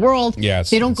things in the world. Yeah,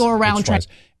 they don't go around trying.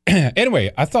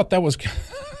 Anyway, I thought that was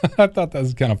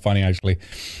kind of funny, actually.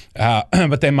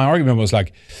 But then my argument was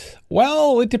like,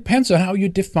 well, it depends on how you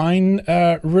define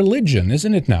religion,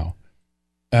 isn't it now?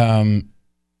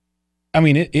 I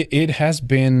mean, it has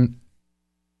been.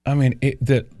 I mean,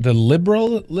 the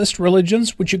liberalist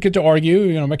religions, which you get to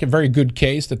argue, make a very good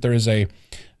case that there is a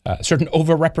certain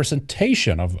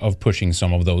overrepresentation of pushing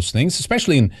some of those things,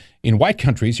 especially in white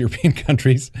countries, European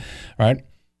countries, right?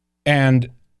 And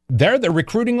they're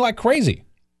recruiting like crazy.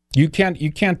 You can't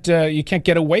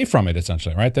get away from it,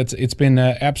 essentially, right? It's been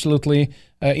absolutely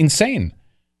insane.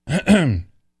 As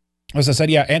I said,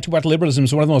 yeah, anti-white liberalism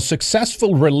is one of the most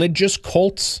successful religious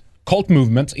cult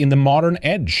movements in the modern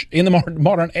age.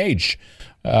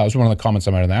 Was one of the comments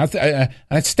I made on that. And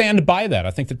I stand by that.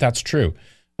 I think that's true.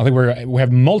 I think we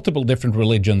have multiple different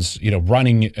religions,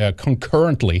 running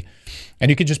concurrently, and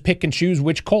you can just pick and choose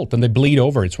which cult, and they bleed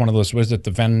over. It's one of those. Was it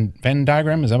the Venn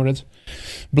diagram? Is that what it is?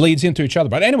 Bleeds into each other.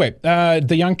 But anyway,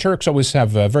 the Young Turks always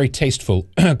have very tasteful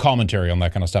commentary on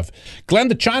that kind of stuff. Glenn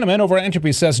the Chinaman over at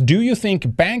Entropy says, "Do you think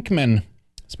Bankman,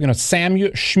 speaking of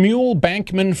Shmuel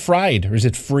Bankman Fried, or is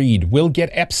it Freed, will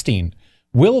get Epstein?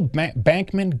 Will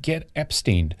Bankman get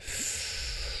Epstein?"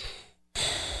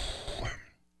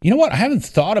 You know what? I haven't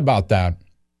thought about that.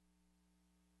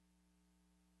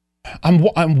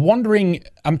 I'm wondering.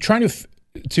 I'm trying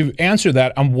to answer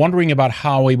that. I'm wondering about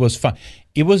how it was found.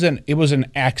 It was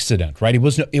an accident, right?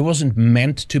 It wasn't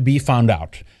meant to be found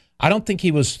out. I don't think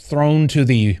he was thrown to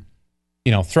the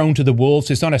wolves.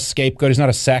 He's not a scapegoat. He's not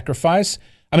a sacrifice.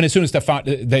 I mean, as soon as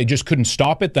they just couldn't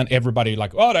stop it, then everybody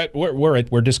like, oh,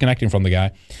 we're disconnecting from the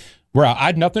guy. I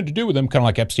had nothing to do with him, kind of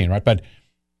like Epstein, right? But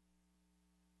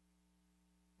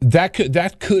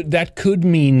that could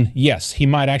mean, yes, he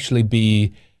might actually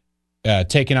be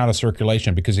taken out of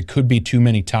circulation because it could be too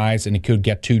many ties and it could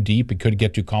get too deep. It could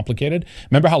get too complicated.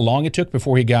 Remember how long it took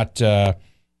before he got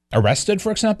arrested,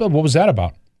 for example? What was that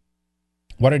about?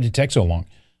 Why did it take so long?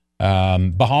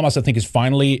 Bahamas, I think, is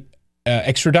finally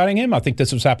extraditing him. I think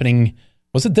this was happening.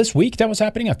 Was it this week that was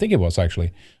happening? I think it was,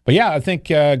 actually. But yeah, I think,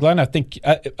 Glenn, I think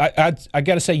I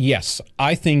got to say yes.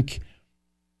 I think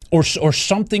or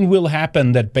something will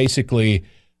happen that basically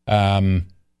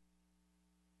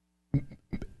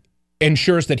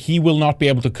ensures that he will not be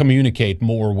able to communicate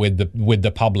more with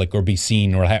the public or be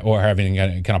seen or having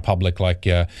a kind of public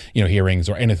hearings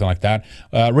or anything like that.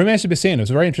 Remains to be seen. It was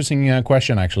a very interesting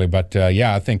question, actually. But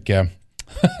yeah, I think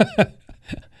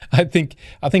I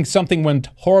think something went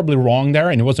horribly wrong there,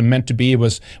 and it wasn't meant to be. It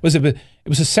was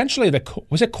essentially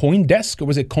was it CoinDesk or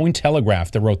was it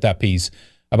Cointelegraph that wrote that piece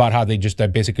about how they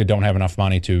basically don't have enough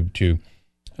money to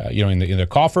in their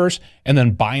coffers, and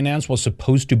then Binance was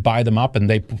supposed to buy them up, and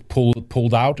they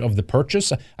pulled out of the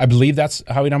purchase. I believe that's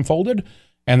how it unfolded.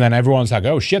 And then everyone's like,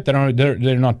 "Oh shit,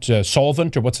 they're not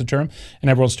solvent, or what's the term?"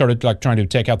 And everyone started trying to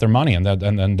take out their money, and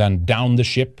then down the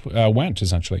ship went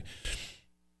essentially.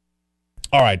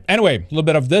 All right. Anyway, a little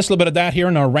bit of this, a little bit of that here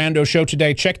in our rando show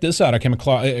today. Check this out. I came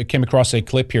across a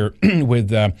clip here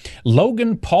with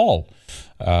Logan Paul.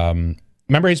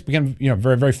 Remember, he's become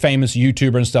very, very famous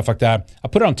YouTuber and stuff like that. I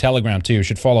put it on Telegram too. You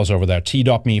should follow us over there.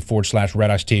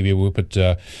 t.me/RedEyesTV. We put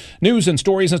news and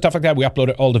stories and stuff like that. We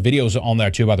upload all the videos on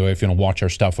there too, by the way, if you want to watch our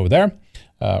stuff over there.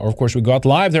 Or of course, we go out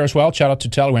live there as well. Shout out to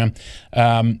Telegram.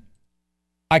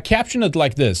 I captioned it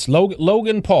like this: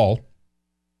 Logan Paul,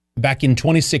 back in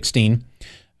 2016,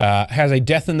 has a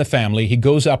death in the family. He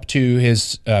goes up to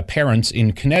his parents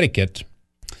in Connecticut.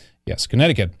 Yes,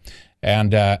 Connecticut.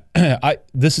 And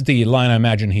this is the line I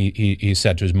imagine he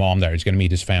said to his mom there. He's going to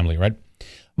meet his family, right?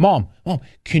 Mom,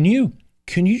 can you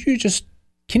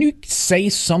say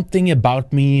something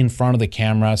about me in front of the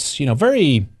cameras?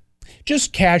 Very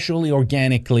just casually,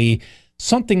 organically,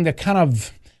 something that kind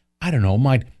of, I don't know,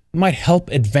 might help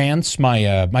advance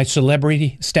my my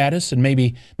celebrity status and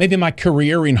maybe my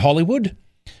career in Hollywood.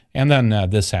 And then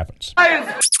this happens.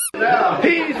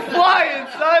 He's flying,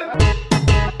 son!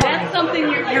 That's something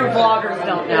your vloggers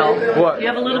don't know. What? You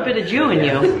have a little bit of Jew in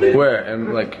you. Where?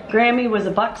 And like... Grammy was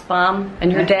a Bucks bomb,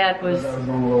 and your dad was...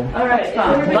 All right,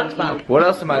 Bucks bomb. What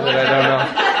else am I that I don't know?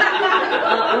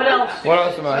 What else? What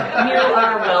else am I? You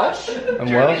are Welsh.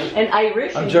 I'm Welsh? And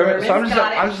Irish. I'm German. So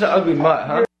I'm just an ugly mutt,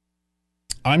 huh?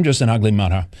 I'm just an ugly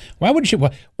mutt, huh? Why would she...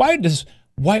 Why does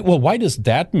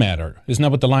that matter? Isn't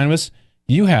that what the line was?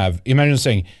 Imagine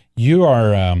saying, you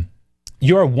are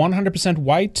 100%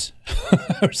 white,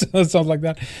 or something like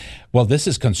that. Well, this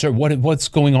is concerned. What's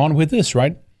going on with this,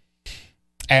 right?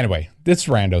 Anyway, this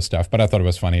rando stuff, but I thought it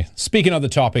was funny. Speaking of the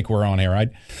topic we're on here, right?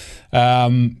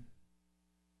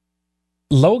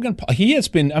 Logan, he has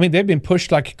been, they've been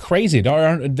pushed like crazy.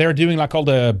 They're doing like all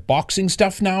the boxing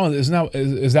stuff now. Is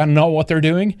that not what they're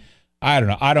doing? I don't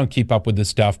know. I don't keep up with this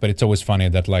stuff, but it's always funny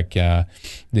that like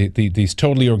these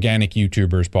totally organic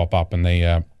YouTubers pop up and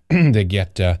they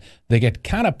get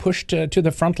kind of pushed to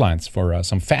the front lines for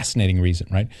some fascinating reason,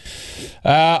 right?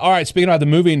 All right. Speaking about the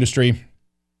movie industry,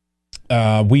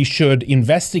 we should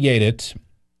investigate it.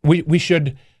 We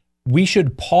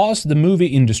should pause the movie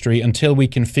industry until we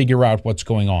can figure out what's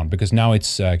going on, because now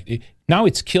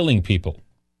it's killing people.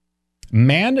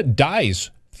 Man dies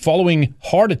following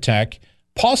heart attack,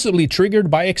 possibly triggered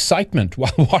by excitement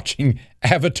while watching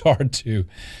Avatar 2.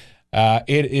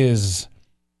 It is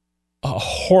a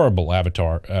horrible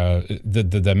Avatar,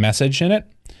 the message in it.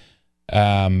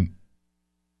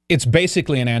 It's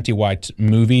basically an anti-white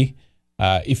movie.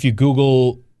 If you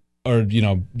Google or,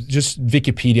 just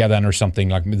Wikipedia then or something,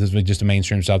 like this is just a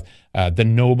mainstream stuff, the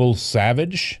noble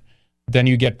savage, then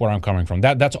you get where I'm coming from.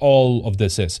 That's all of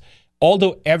this is.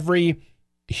 Although every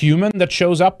human that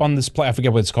shows up on this planet, I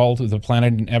forget what it's called, the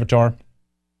planet in Avatar,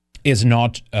 is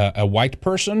not a white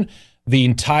person. The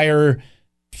entire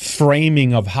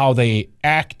framing of how they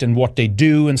act and what they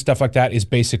do and stuff like that is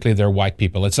basically they're white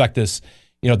people. It's like this,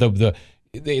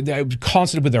 they're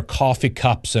constantly with their coffee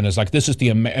cups, and it's like, this is the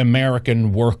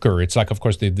American worker. It's like, of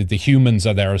course, the humans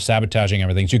are there sabotaging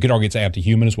everything. So you could argue it's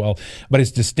anti-human as well, but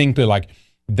it's distinctly like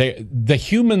the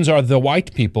humans are the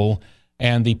white people,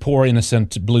 and the poor,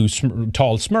 innocent, blue,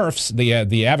 tall Smurfs,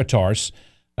 the avatars,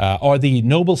 are the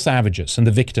noble savages and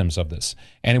the victims of this.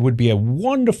 And it would be a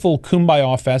wonderful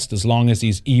kumbaya fest as long as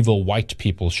these evil white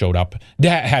people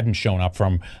hadn't shown up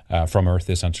from Earth,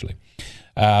 essentially.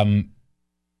 And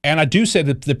I do say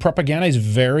that the propaganda is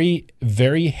very,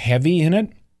 very heavy in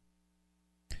it.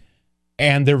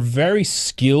 And they're very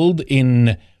skilled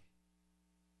in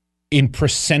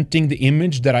presenting the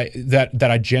image that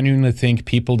I genuinely think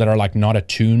people that are like not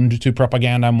attuned to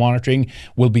propaganda monitoring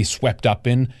will be swept up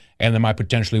in, and they might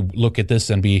potentially look at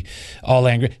this and be all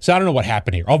angry. So I don't know what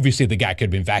happened here. Obviously, the guy could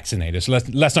have been vaccinated, so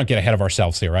let's not get ahead of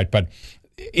ourselves here, right? But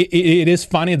it is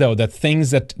funny though that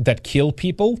things that kill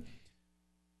people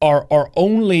are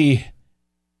only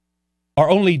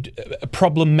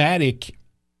problematic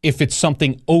if it's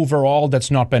something overall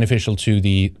that's not beneficial to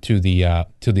the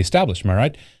establishment,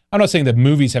 right? I'm not saying that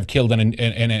movies have killed an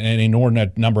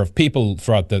inordinate number of people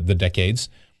throughout the decades,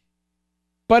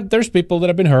 but there's people that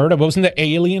have been hurt. Wasn't the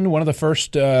Alien one of the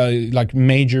first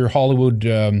major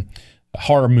Hollywood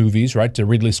horror movies, right?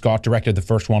 Ridley Scott directed the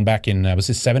first one back in, was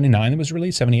it 79 it was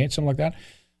released, 78, something like that?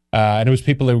 And it was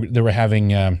people that were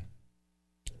having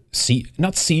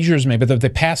not seizures maybe, but they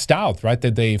passed out, right?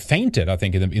 They fainted, I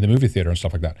think, in the movie theater and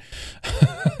stuff like that.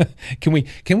 Can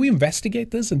we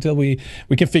investigate this until we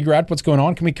can figure out what's going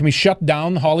on? Can we shut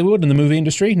down Hollywood and the movie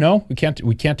industry? No, we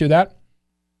can't do that.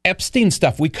 Epstein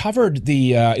stuff. We covered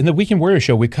in the Weekend Warrior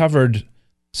show, we covered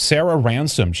Sarah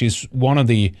Ransom. She's one of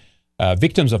the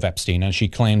victims of Epstein, and she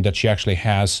claimed that she actually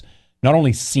has not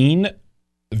only seen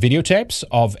videotapes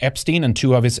of Epstein and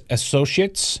two of his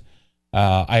associates,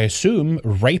 I assume,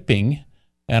 raping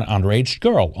an underage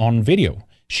girl on video.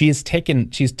 She's taken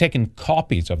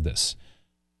copies of this.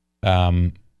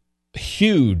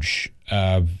 Huge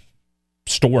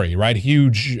story, right?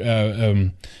 Huge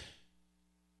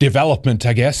development,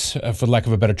 I guess, for lack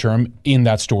of a better term, in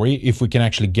that story. If we can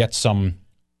actually get some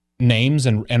names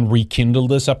and rekindle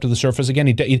this up to the surface again.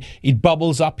 It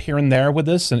bubbles up here and there with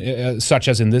this, and such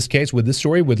as in this case with this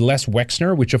story with Les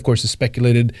Wexner, which of course is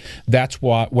speculated that's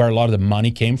where a lot of the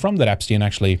money came from that Epstein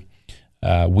actually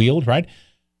wheeled, right?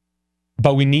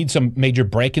 But we need some major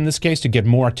break in this case to get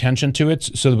more attention to it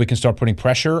so that we can start putting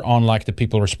pressure on like the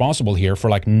people responsible here for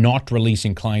like not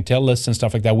releasing clientele lists and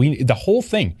stuff like that. The whole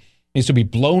thing needs to be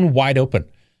blown wide open.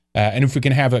 And if we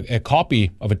can have a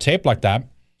copy of a tape like that,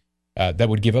 that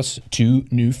would give us 2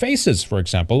 new faces, for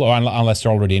example, or unless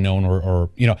they're already known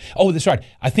or you know. Oh, that's right.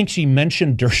 I think she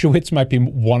mentioned Dershowitz might be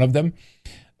one of them.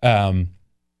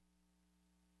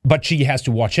 But she has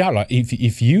to watch out.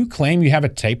 If you claim you have a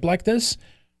tape like this,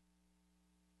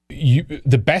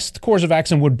 the best course of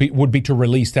action would be to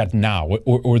release that now,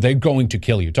 or they're going to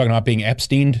kill you. Talking about being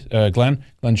Epsteined, Glenn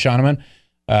Shanaman.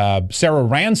 Sarah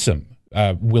Ransom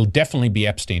will definitely be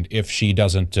Epsteined if she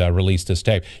doesn't release this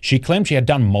tape. She claimed she had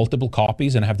done multiple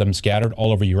copies and have them scattered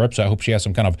all over Europe, so I hope she has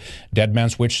some kind of dead man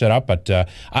switch set up. But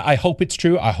I hope it's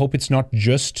true. I hope it's not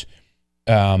just,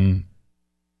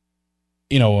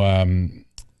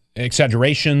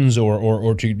 exaggerations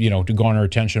or to garner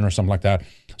attention or something like that.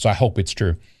 So I hope it's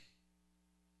true.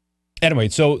 Anyway,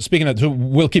 so speaking of,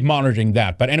 we'll keep monitoring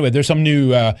that. But anyway, there's some new,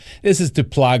 this is to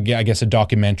plug, I guess, a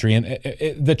documentary. And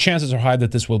the chances are high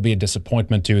that this will be a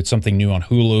disappointment too. It's something new on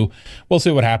Hulu. We'll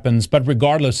see what happens. But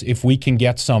regardless, if we can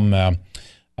get some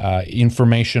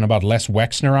information about Les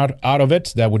Wexner out of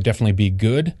it, that would definitely be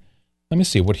good. Let me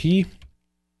see.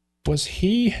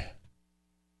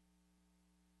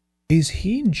 Is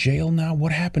he in jail now?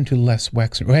 What happened to Les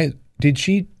Wexner? Right?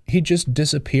 He just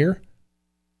disappear?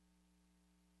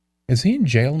 Is he in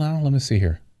jail now? Let me see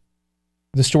here.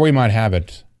 The story might have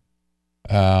it.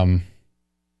 Okay,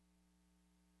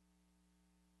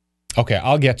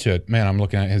 I'll get to it. Man, I'm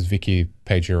looking at his Wiki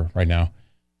page here right now.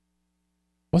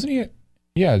 Wasn't he?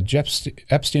 Yeah,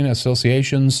 Epstein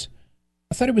Associations.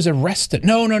 I thought he was arrested.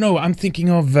 No. I'm thinking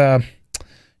of...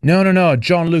 No.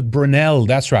 Jean-Luc Brunel.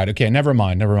 That's right. Okay, never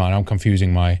mind. I'm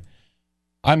confusing my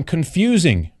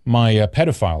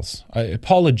pedophiles.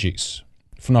 Apologies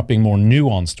for not being more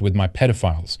nuanced with my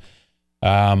pedophiles.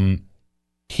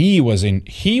 He was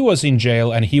in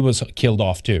jail and he was killed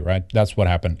off too, right? That's what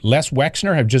happened. Les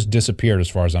Wexner have just disappeared as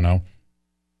far as I know.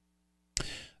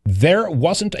 There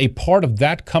wasn't a part of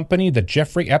that company that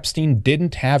Jeffrey Epstein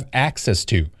didn't have access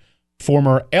to.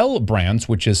 Former L Brands,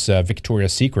 which is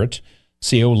Victoria's Secret,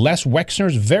 CEO Les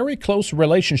Wexner's very close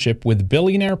relationship with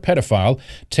billionaire pedophile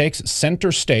takes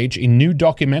center stage in new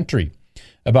documentary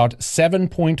about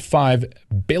 7.5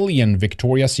 billion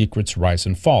Victoria's Secret's rise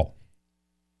and fall.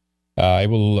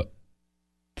 It will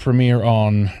premiere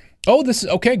on... Oh, this is...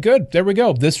 Okay, good. There we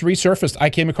go. This resurfaced. I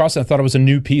came across it and thought it was a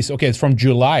new piece. Okay, it's from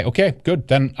July. Okay, good.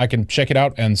 Then I can check it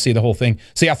out and see the whole thing.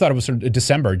 See, I thought it was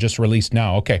December, just released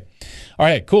now. Okay. All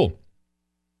right, cool.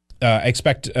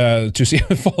 Expect to see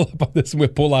a follow-up on this. We'll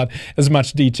pull out as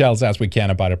much details as we can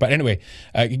about it. But anyway,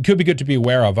 it could be good to be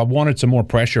aware of. I wanted some more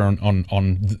pressure on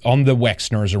the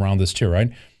Wexners around this too, right?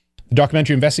 The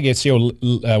documentary investigates CEO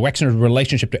Wexner's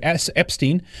relationship to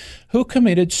Epstein, who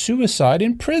committed suicide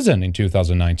in prison in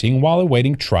 2019 while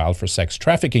awaiting trial for sex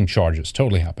trafficking charges.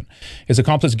 Totally happened. His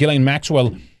accomplice, Ghislaine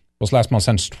Maxwell, was last month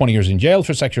sentenced to 20 years in jail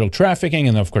for sexual trafficking,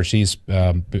 and of course she's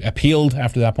appealed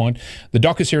after that point. The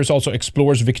docuseries also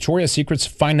explores Victoria's Secret's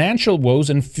financial woes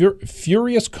and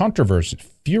furious controversies.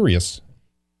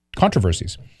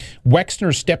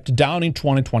 Wexner stepped down in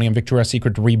 2020 and Victoria's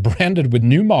Secret rebranded with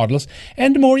new models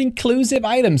and more inclusive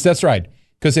items. That's right,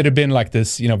 because it had been like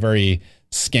this, very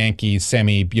skanky,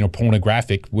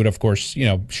 pornographic with, of course,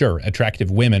 sure,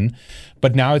 attractive women.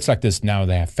 But now it's like this, now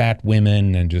they have fat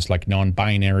women and just like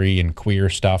non-binary and queer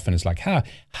stuff. And it's like,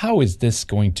 how is this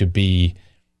going to be,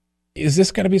 is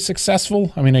this going to be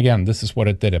successful? I mean, again, this is what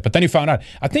it did it. But then you found out,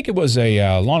 I think it was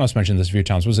Lana's mentioned this a few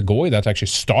times, it was a guy that actually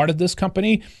started this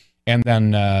company. And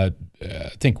then I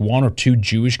think 1 or 2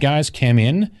 Jewish guys came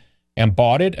in and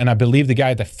bought it. And I believe the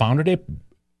guy that founded it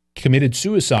committed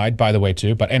suicide, by the way,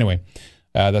 too. But anyway,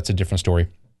 that's a different story.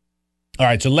 All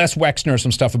right, so Les Wexner,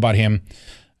 some stuff about him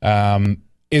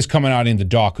is coming out in the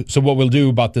doc. So what we'll do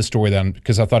about this story then,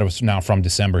 because I thought it was now from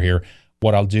December here,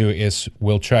 what I'll do is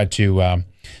we'll try to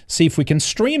see if we can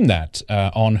stream that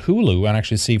on Hulu and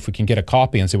actually see if we can get a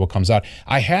copy and see what comes out.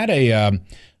 I had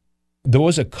there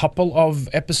was a couple of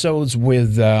episodes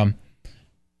with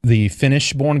the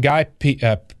Finnish-born guy,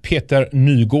 Peter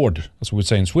Nygård, as we would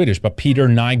say in Swedish, but Peter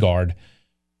Nygård,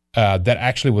 that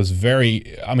actually was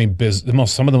very,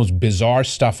 some of the most bizarre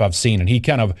stuff I've seen. And he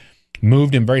kind of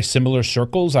moved in very similar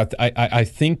circles. I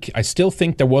still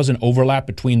think there was an overlap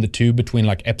between the two, between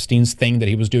like Epstein's thing that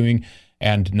he was doing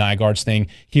and Nygaard's thing.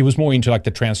 He was more into like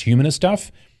the transhumanist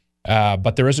stuff.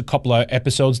 But there is a couple of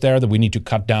episodes there that we need to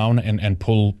cut down and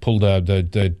pull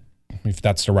the if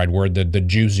that's the right word, the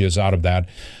juiciest out of that,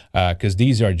 because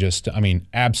these are just, I mean,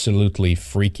 absolutely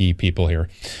freaky people here.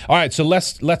 All right, so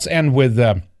let's end with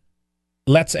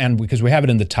because we have it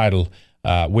in the title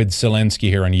with Zelensky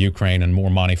here in Ukraine and more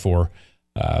money for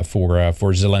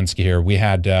Zelensky here. We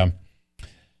had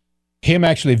him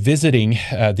actually visiting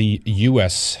the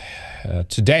U.S.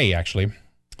 Today, actually.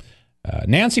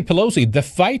 Nancy Pelosi, the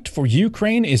fight for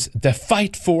Ukraine is the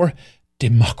fight for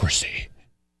democracy.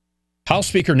 House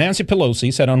Speaker Nancy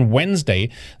Pelosi said on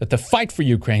Wednesday that the fight for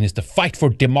Ukraine is the fight for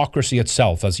democracy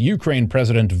itself, as Ukraine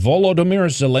President Volodymyr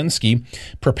Zelensky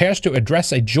prepares to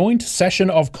address a joint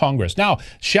session of Congress. Now,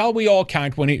 shall we all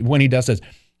count when he does this?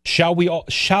 Shall we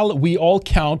all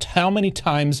count how many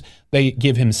times they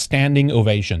give him standing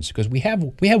ovations? Because we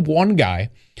have one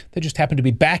guy that just happened to be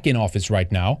back in office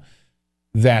right now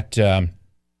that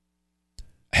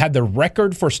had the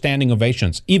record for standing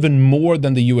ovations, even more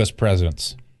than the U.S.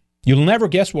 presidents. You'll never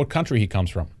guess what country he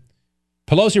comes from.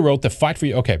 Pelosi wrote, the fight for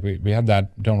you. Okay, we have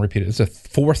that. Don't repeat it. It's the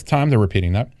fourth time they're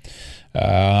repeating that.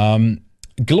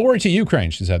 Glory to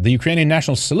Ukraine, she said. The Ukrainian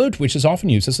national salute, which is often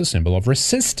used as a symbol of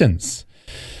resistance.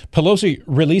 Pelosi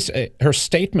released her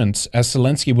statements as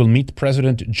Zelensky will meet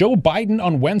President Joe Biden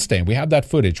on Wednesday. We have that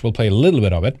footage. We'll play a little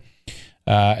bit of it.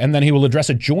 And then he will address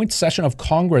a joint session of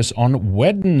Congress on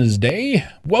Wednesday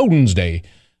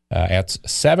at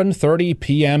 7:30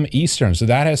 p.m. Eastern. So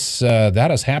that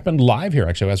has happened live here,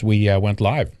 actually, as we went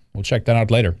live. We'll check that out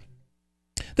later.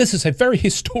 This is a very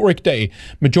historic day,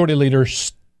 Majority Leader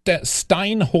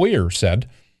Stein Hoyer said.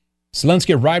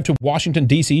 Zelensky arrived to Washington,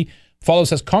 D.C.,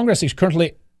 follows as Congress is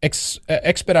currently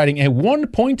expediting a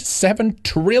 $1.7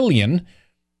 trillion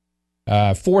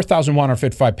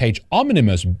 4,155-page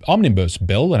omnibus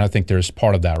bill, and I think there's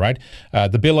part of that, right?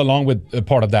 The bill along with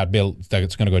part of that bill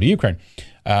that's going to go to Ukraine.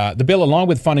 The bill along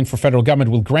with funding for federal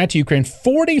government will grant Ukraine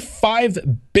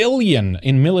 $45 billion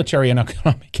in military and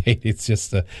economic aid. It's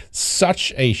just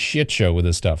such a shit show with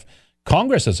this stuff.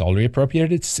 Congress has already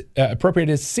appropriated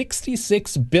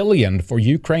 $66 billion for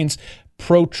Ukraine's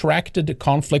protracted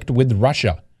conflict with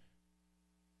Russia.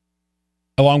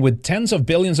 Along with tens of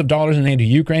billions of dollars in aid to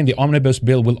Ukraine, the omnibus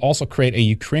bill will also create a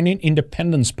Ukrainian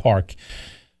independence park,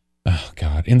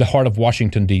 in the heart of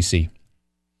Washington, D.C.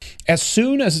 As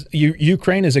soon as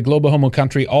Ukraine is a global homo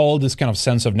country, all this kind of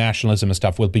sense of nationalism and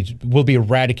stuff will be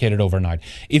eradicated overnight.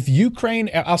 If Ukraine,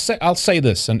 I'll say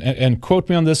this, and quote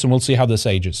me on this, and we'll see how this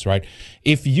ages, right?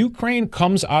 If Ukraine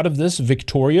comes out of this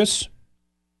victorious,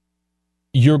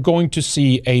 you're going to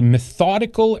see a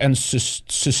methodical and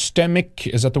systemic,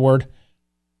 is that the word?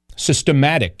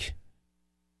 Systematic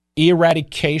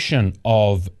eradication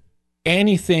of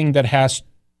anything that has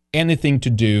anything to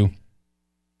do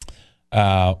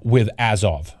with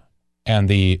Azov and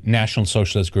the National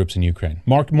Socialist groups in Ukraine.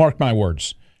 Mark my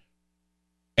words.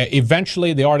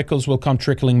 Eventually, the articles will come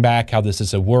trickling back how this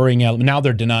is a worrying element. Now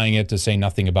they're denying it to say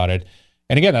nothing about it.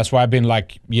 And again, that's why I've been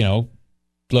like,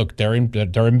 look, they're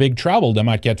in big trouble. They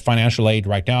might get financial aid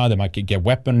right now. They might get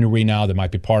weaponry now. They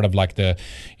might be part of like the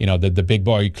big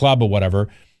boy club or whatever.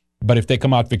 But if they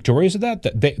come out victorious of that,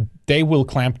 they will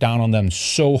clamp down on them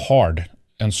so hard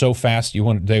and so fast they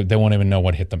won't even know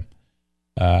what hit them.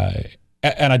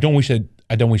 And I don't wish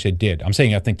they did. I'm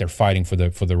saying I think they're fighting for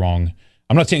the wrong.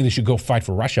 I'm not saying they should go fight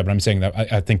for Russia, but I'm saying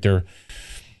that I think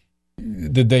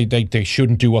they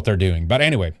shouldn't do what they're doing. But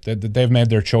anyway, they've made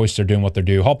their choice. They're doing what they're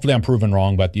doing. Hopefully I'm proven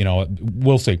wrong, but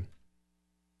we'll see.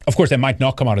 Of course, they might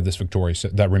not come out of this victorious.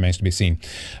 That remains to be seen.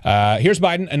 Here's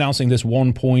Biden announcing this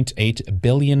 $1.8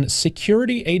 billion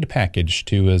security aid package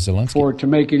to Zelensky. To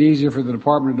make it easier for the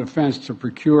Department of Defense to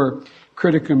procure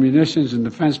critical munitions and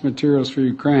defense materials for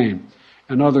Ukraine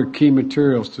and other key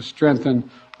materials to strengthen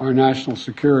our national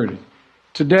security.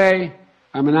 Today,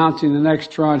 I'm announcing the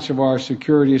next tranche of our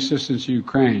security assistance to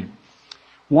Ukraine.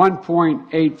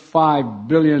 $1.85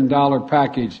 billion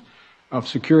package of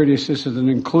security assistance that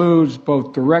includes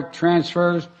both direct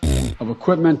transfers of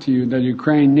equipment that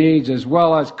Ukraine needs, as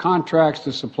well as contracts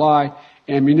to supply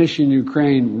ammunition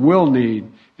Ukraine will need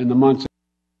in the months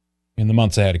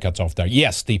ahead. It cuts off there.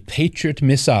 Yes, the Patriot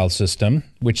missile system,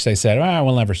 which they said,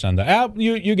 we'll never send that.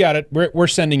 You got it. We're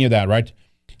sending you that, right?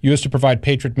 Used to provide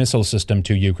Patriot missile system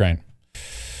to Ukraine.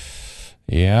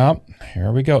 Yeah,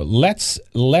 here we go. Let's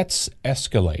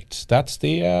escalate. That's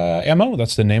the MO.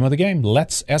 That's the name of the game.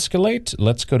 Let's escalate.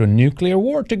 Let's go to nuclear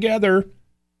war together.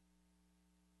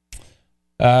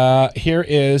 Here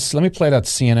is, let me play that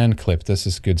CNN clip. This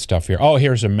is good stuff here. Oh,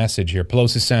 here's a message here.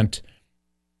 Pelosi sent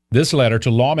this letter to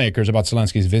lawmakers about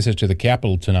Zelensky's visit to the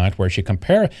capital tonight, where she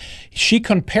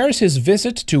compares his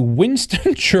visit to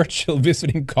Winston Churchill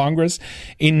visiting Congress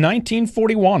in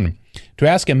 1941 to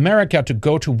ask America to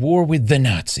go to war with the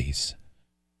Nazis.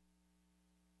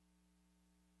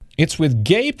 It's with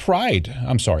great pride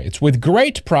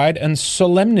and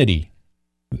solemnity.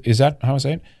 Is that how I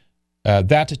say it?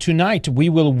 That tonight we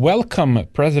will welcome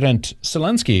President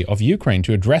Zelensky of Ukraine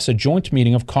to address a joint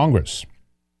meeting of Congress.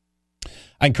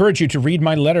 I encourage you to read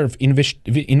my letter of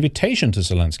invitation to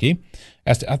Zelensky.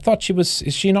 I thought is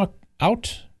she not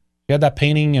out? She had that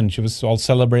painting and she was all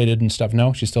celebrated and stuff.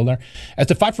 No, she's still there. As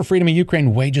the fight for freedom in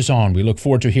Ukraine wages on, we look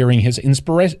forward to hearing his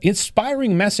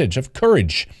inspiring message of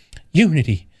courage,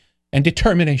 unity, and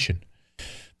determination.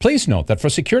 Please note that for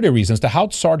security reasons, the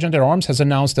House Sergeant at Arms has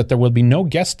announced that there will be no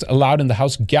guests allowed in the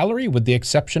House gallery with the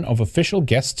exception of official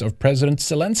guests of President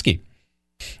Zelensky.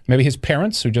 Maybe his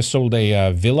parents, who just sold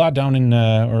a villa down in,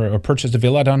 or purchased a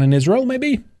villa down in Israel,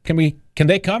 maybe? Can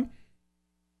they come?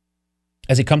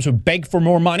 As he comes to beg for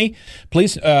more money?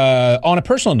 Please, on a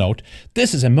personal note,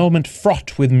 this is a moment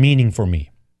fraught with meaning for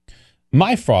me.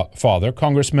 My father,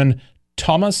 Congressman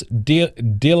Thomas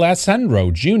D'Alessandro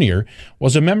Jr.,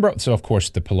 was a member, so of course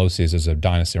the Pelosi's is a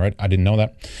dynasty, right? I didn't know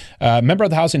that. Member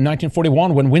of the House in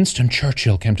 1941 when Winston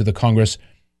Churchill came to the Congress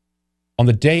on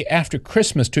the day after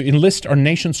Christmas to enlist our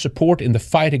nation's support in the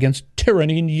fight against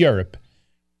tyranny in Europe.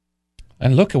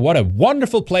 And look at what a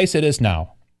wonderful place it is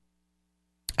now.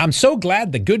 I'm so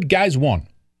glad the good guys won.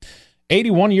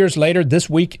 81 years later, this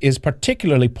week is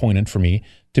particularly poignant for me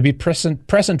to be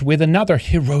present with another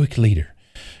heroic leader.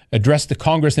 Address the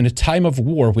Congress in a time of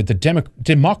war with the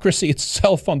democracy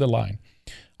itself on the line.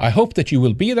 I hope that you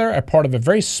will be there, a part of a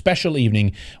very special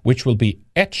evening, which will be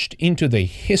etched into the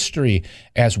history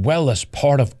as well as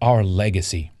part of our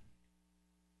legacy.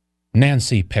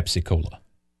 Nancy Pepsi Cola.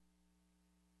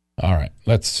 All right,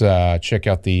 let's check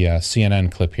out the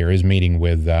CNN clip here. His meeting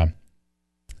with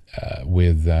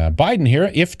Biden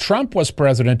here. If Trump was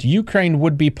president, Ukraine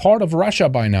would be part of Russia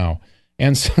by now,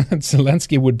 and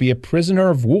Zelensky would be a prisoner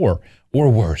of war or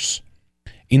worse.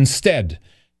 Instead,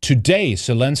 today,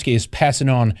 Zelensky is passing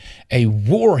on a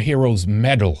War Heroes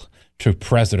Medal to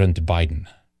President Biden.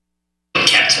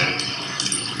 Captain,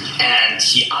 and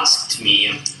he asked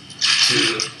me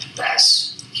to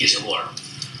pass his award.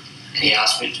 And he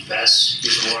asked me to pass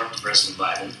his award to President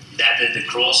Biden. That is the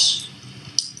cross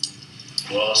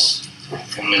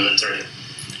for military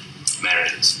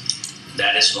merit.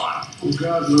 That is one. Oh,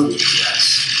 God,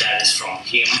 yes, that is from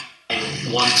him. I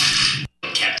want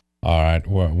Captain. All right,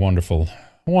 wonderful.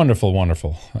 Wonderful.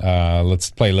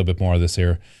 Let's play a little bit more of this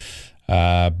here.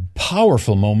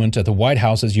 Powerful moment at the White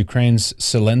House as Ukraine's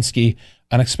Zelensky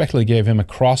unexpectedly gave him a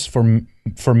cross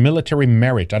for military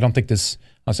merit. I don't think this,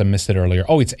 unless I missed it earlier.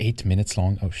 Oh, it's 8 minutes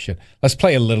long. Oh, shit. Let's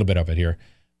play a little bit of it here.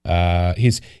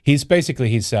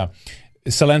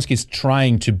 Zelensky's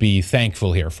trying to be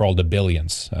thankful here for all the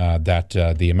billions that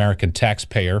the American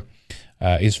taxpayer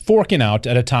is forking out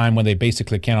at a time when they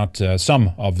basically cannot,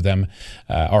 some of them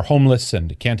are homeless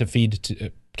and can't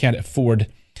afford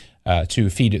to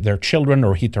feed their children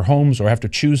or heat their homes or have to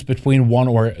choose between one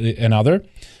or another.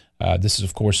 This is,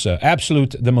 of course,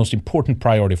 the most important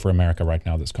priority for America right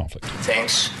now, this conflict.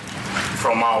 Thanks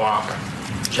from our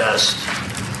just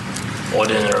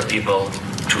ordinary people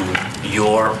to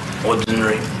your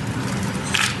ordinary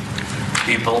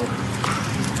people,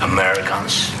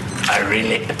 Americans. I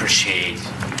really appreciate.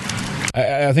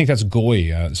 I think that's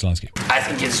Goy, Zelensky. I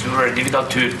think it's very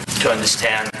difficult to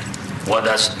understand what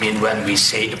does it mean when we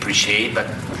say appreciate, but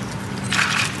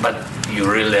you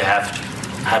really have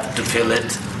to feel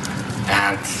it.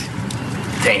 And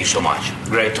thank you so much.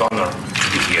 Great honor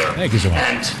to be here. Thank you so much.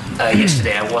 And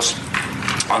yesterday I was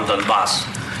on Donbass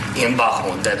in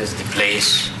Bakhmut. That is the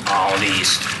place on the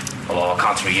east of our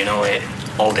country. You know it,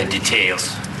 all the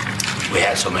details. We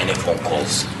had so many phone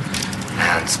calls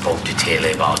and spoke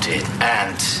detailedly about it.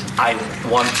 And I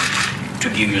want to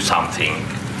give you something.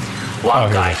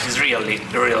 One guy is really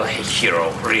real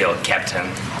hero, real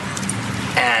captain.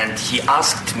 And he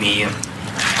asked me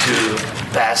to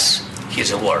pass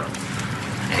his award.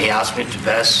 And he asked me to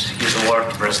pass his award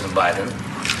to President Biden.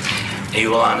 And you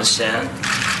will understand,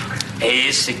 he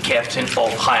is the captain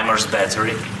of Heimer's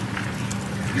battery.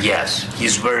 Yes,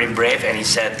 he's very brave, and he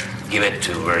said, give it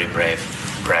to very brave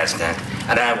president.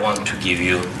 And I want to give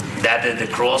you, that is the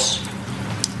cross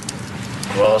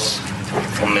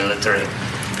for military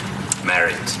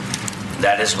merit.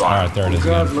 That is one. All right, there it is.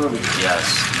 God love you.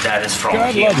 Yes, that is from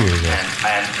God him. love you,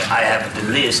 And I have the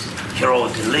list. He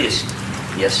wrote the list.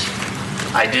 Yes,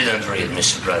 I didn't read,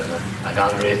 Mr. President. I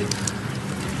can't read.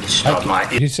 It's not my.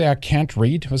 Did you say I can't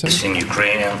read? Was It's it? in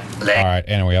Ukrainian. All right.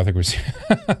 Anyway, I think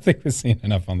we've seen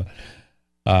enough on that.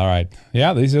 All right.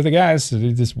 Yeah, these are the guys.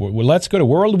 Let's go to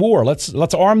world war.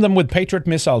 Let's arm them with Patriot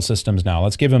missile systems now.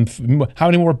 Let's give them how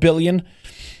many more billion?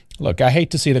 Look, I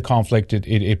hate to see the conflict.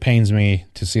 It pains me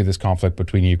to see this conflict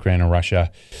between Ukraine and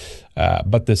Russia.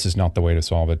 But this is not the way to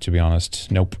solve it, to be honest.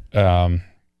 Nope. I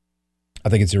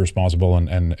think it's irresponsible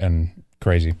and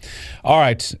crazy. All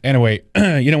right. Anyway,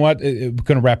 you know what? We're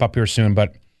going to wrap up here soon,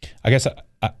 but I guess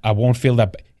I won't feel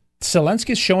that.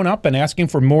 Zelensky's showing up and asking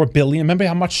for more billion. Remember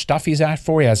how much stuff he's asked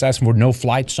for? He has asked for no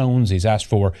flight zones. He's asked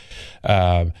for,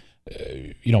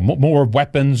 more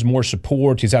weapons, more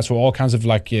support. He's asked for all kinds of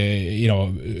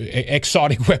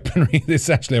exotic weaponry. This is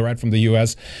actually right from the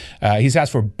U.S. He's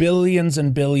asked for billions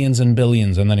and billions and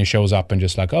billions, and then he shows up and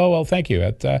just like, oh, well, thank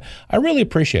you. I really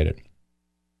appreciate it.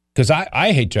 Because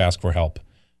I hate to ask for help.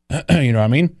 You know what I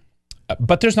mean?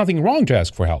 But there's nothing wrong to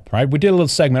ask for help, right? We did a little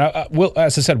segment.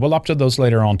 As I said, we'll upload those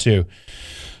later on too.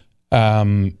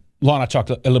 Lana talked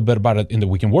a little bit about it in the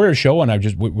Weekend Warrior show, and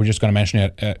we're just going to mention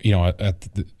it,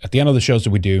 at the end of the shows that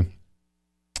we do,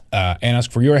 and ask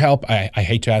for your help. I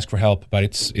hate to ask for help, but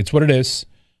it's what it is.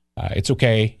 It's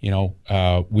okay.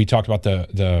 We talked about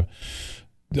the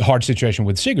hard situation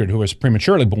with Sigrid, who was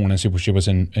prematurely born, and she was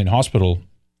in hospital.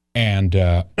 And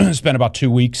spent about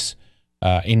 2 weeks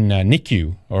in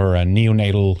NICU, or a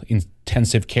neonatal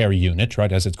intensive care unit, right,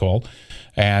 as it's called.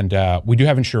 And we do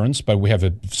have insurance, but we have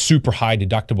a super high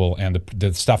deductible, and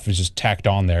the stuff is just tacked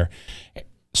on there.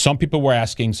 Some people were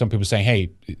asking, some people saying,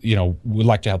 hey, we'd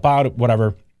like to help out,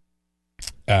 whatever.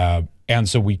 And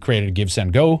so we created a Give,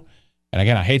 Send, Go. And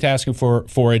again, I hate asking for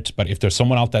it, but if there's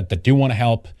someone out there that do want to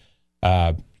help,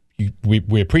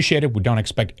 we appreciate it. We don't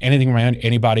expect anything from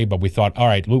anybody, but we thought, all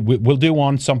right, we'll do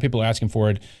one. Some people are asking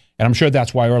for it. And I'm sure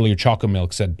that's why earlier Choco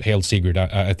Milk said, Hail Sigrid.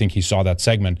 I think he saw that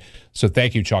segment. So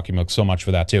thank you, Choco Milk, so much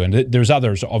for that too. And there's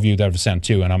others of you that have sent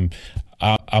too. And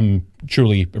I'm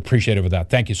truly appreciative of that.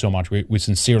 Thank you so much. We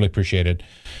sincerely appreciate it.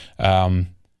 Yeah,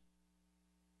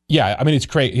 I mean, it's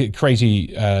crazy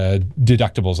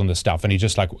deductibles on this stuff. And he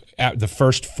just like, at the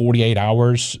first 48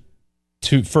 hours,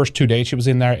 first 2 days she was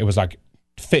in there, it was like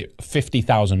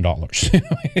 $50,000.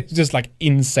 It's just like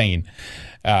insane.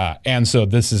 And so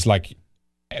this is like,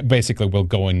 basically we'll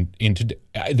go into,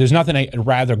 there's nothing I'd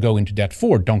rather go into debt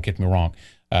for, don't get me wrong.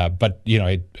 But,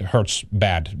 it hurts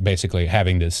bad, basically,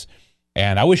 having this.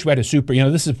 And I wish we had a super,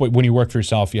 this is when you work for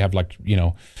yourself, you have like, you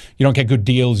don't get good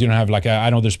deals. You don't have like, I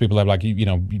know there's people that have like,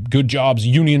 good jobs,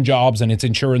 union jobs, and it's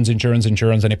insurance, and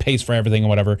it pays for everything and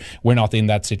whatever. We're not in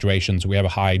that situation. So we have a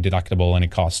high deductible, and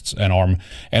it costs an arm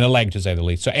and a leg, to say the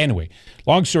least. So anyway,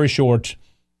 long story short,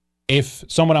 if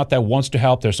someone out there wants to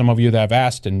help, there's some of you that have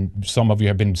asked, and some of you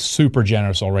have been super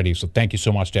generous already. So thank you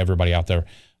so much to everybody out there.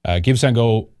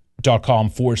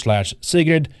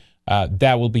 GiveSendGo.com/Sigrid.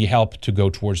 That will be help to go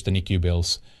towards the NICU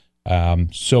bills.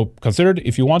 So consider it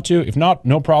if you want to. If not,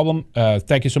 no problem.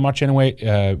 Thank you so much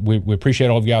anyway. We appreciate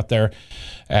all of you out there.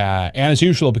 And as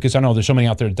usual, because I know there's so many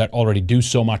out there that already do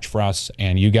so much for us,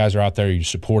 and you guys are out there, you're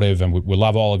supportive, and we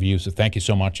love all of you. So thank you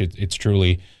so much. It's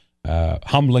truly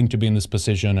humbling to be in this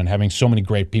position and having so many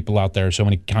great people out there, so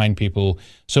many kind people,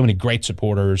 so many great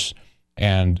supporters.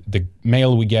 And the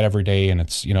mail we get every day, and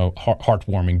it's,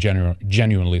 heartwarming,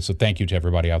 genuinely. So thank you to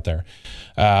everybody out there.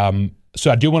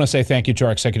 So I do want to say thank you to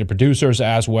our executive producers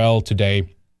as well today.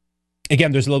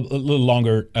 Again, there's a little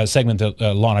longer segment that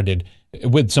Lana did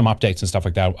with some updates and stuff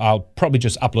like that. I'll probably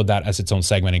just upload that as its own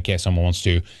segment in case someone wants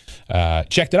to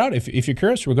check that out if you're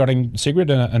curious regarding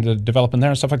Sigrid and the development there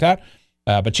and stuff like that.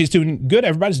 But she's doing good.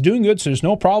 Everybody's doing good, so there's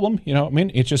no problem.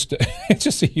 It's just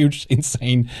a huge,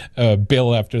 insane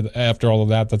bill after all of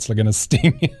that. That's like gonna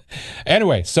sting.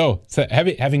 Anyway, so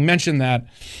having mentioned that,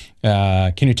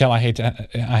 can you tell I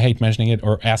hate mentioning it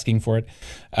or asking for it?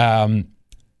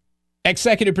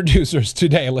 Executive producers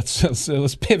today.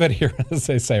 Let's pivot here, as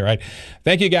they say, right?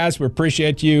 Thank you guys. We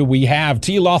appreciate you. We have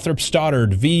T. Lothrop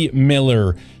Stoddard, V.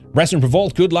 Miller, Resident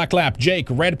Revolt, Good Luck Lap, Jake,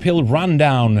 Red Pill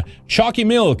Rundown, Chalky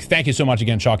Milk. Thank you so much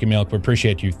again, Chalky Milk. We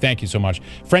appreciate you. Thank you so much.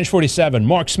 French 47,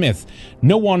 Mark Smith,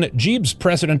 No One, Jeebs,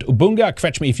 President Ubunga,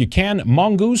 Fetch Me If You Can,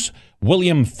 Mongoose,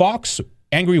 William Fox,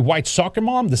 Angry White Soccer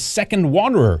Mom, The Second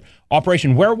Wanderer,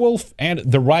 Operation Werewolf, and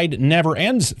The Ride Never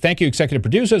Ends. Thank you, executive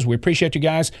producers. We appreciate you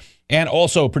guys. And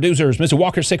also producers, Mr.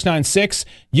 Walker 696,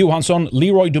 Johansson,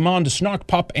 Leroy Dumond, Snark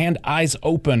Pop, and Eyes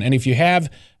Open. And if you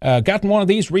have gotten one of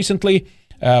these recently,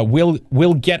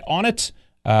 we'll get on it.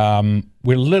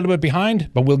 We're a little bit behind,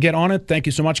 but we'll get on it. Thank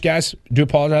you so much, guys. Do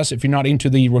apologize if you're not into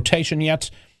the rotation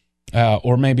yet,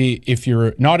 or maybe if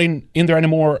you're not in there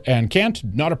anymore and can't.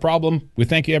 Not a problem. We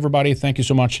thank you, everybody. Thank you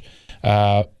so much.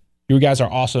 You guys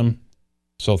are awesome.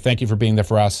 So thank you for being there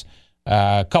for us.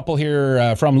 A couple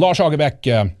here from Lars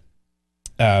Hagebeck.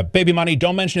 Baby money,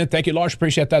 don't mention it. Thank you, Lars.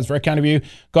 Appreciate that. It's very kind of you.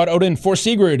 God Odin for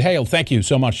Sigurd. Hail. Thank you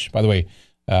so much, by the way.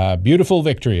 Beautiful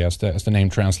victory, as the name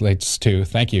translates to.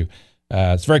 Thank you.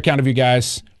 It's very kind of you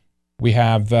guys. We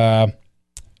have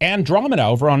Andromeda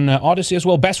over on Odyssey as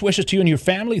well. Best wishes to you and your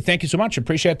family. Thank you so much.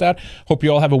 Appreciate that. Hope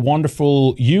you all have a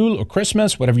wonderful Yule or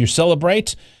Christmas, whatever you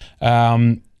celebrate.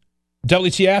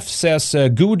 WTF says,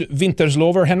 good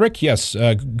Winterslover, Henrik. Yes,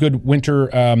 good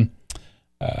winter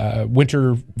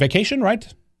winter vacation,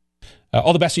 right?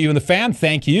 All the best to you and the fan.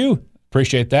 Thank you.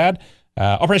 Appreciate that.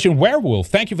 Operation Werewolf.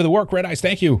 Thank you for the work, Red Eyes.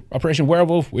 Thank you. Operation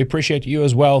Werewolf. We appreciate you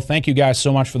as well. Thank you guys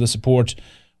so much for the support.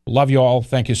 Love you all.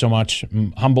 Thank you so much.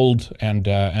 I'm humbled and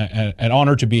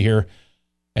honored to be here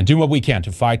and do what we can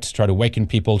to fight, try to awaken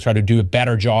people, try to do a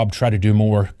better job, try to do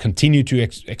more, continue to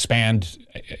expand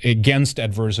against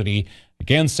adversity,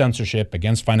 against censorship,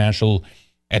 against financial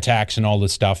attacks and all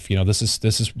this stuff. You know, this is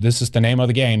the name of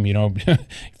the game. You know,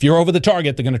 if you're over the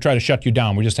target, they're going to try to shut you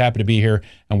down. We're just happy to be here,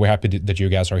 and we're happy that you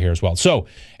guys are here as well. So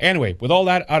anyway, with all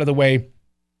that out of the way,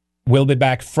 we'll be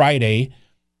back Friday,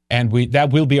 and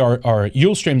that will be our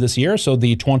Yule stream this year. So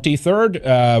the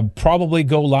 23rd, probably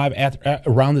go live at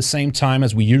around the same time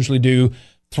as we usually do,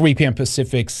 3 p.m.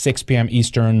 Pacific, 6 p.m.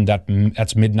 Eastern.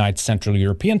 That's midnight Central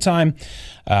European time.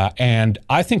 And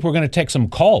I think we're going to take some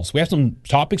calls. We have some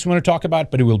topics we want to talk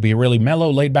about, but it will be a really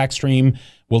mellow, laid-back stream.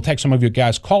 We'll take some of you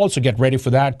guys' calls, so get ready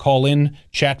for that. Call in,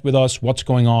 chat with us. What's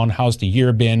going on? How's the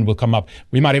year been?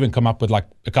 We might even come up with like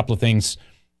a couple of things,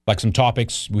 like some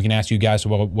topics we can ask you guys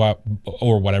or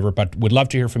whatever. But we'd love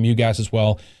to hear from you guys as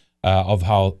well of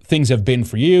how things have been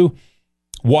for you.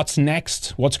 What's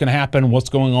next? What's going to happen? What's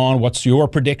going on? What's your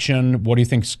prediction? What do you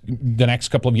think the next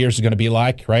couple of years is going to be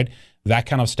like, right? That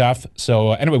kind of stuff.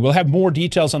 So anyway, we'll have more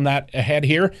details on that ahead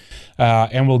here,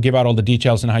 and we'll give out all the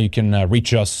details on how you can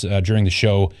reach us during the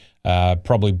show,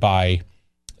 probably by,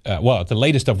 at the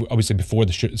latest, obviously before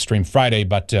the stream Friday,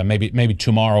 but maybe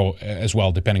tomorrow as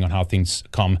well, depending on how things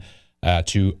come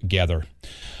together.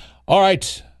 All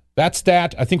right, that's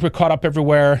that. I think we're caught up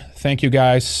everywhere. Thank you,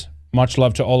 guys. Much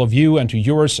love to all of you and to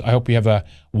yours. I hope you have a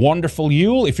wonderful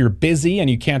Yule. If you're busy and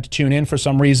you can't tune in for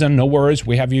some reason, no worries.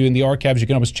 We have you in the archives. You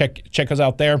can always check us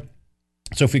out there.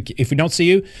 So if we don't see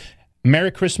you, Merry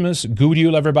Christmas, good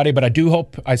Yule, everybody. But I do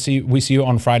hope we see you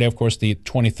on Friday, of course, the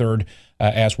 23rd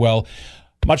as well.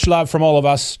 Much love from all of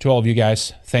us to all of you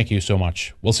guys. Thank you so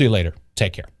much. We'll see you later.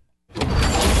 Take care.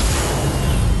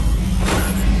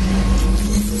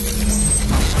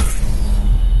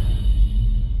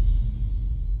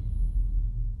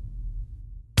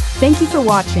 Thank you for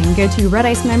watching. Go to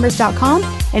redicemembers.com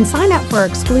and sign up for our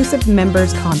exclusive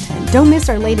members content. Don't miss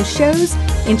our latest shows,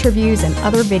 interviews, and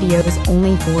other videos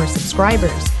only for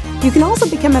subscribers. You can also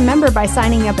become a member by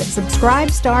signing up at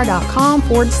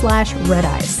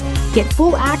subscribestar.com/redice. Get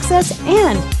full access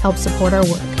and help support our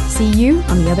work. See you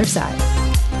on the other side.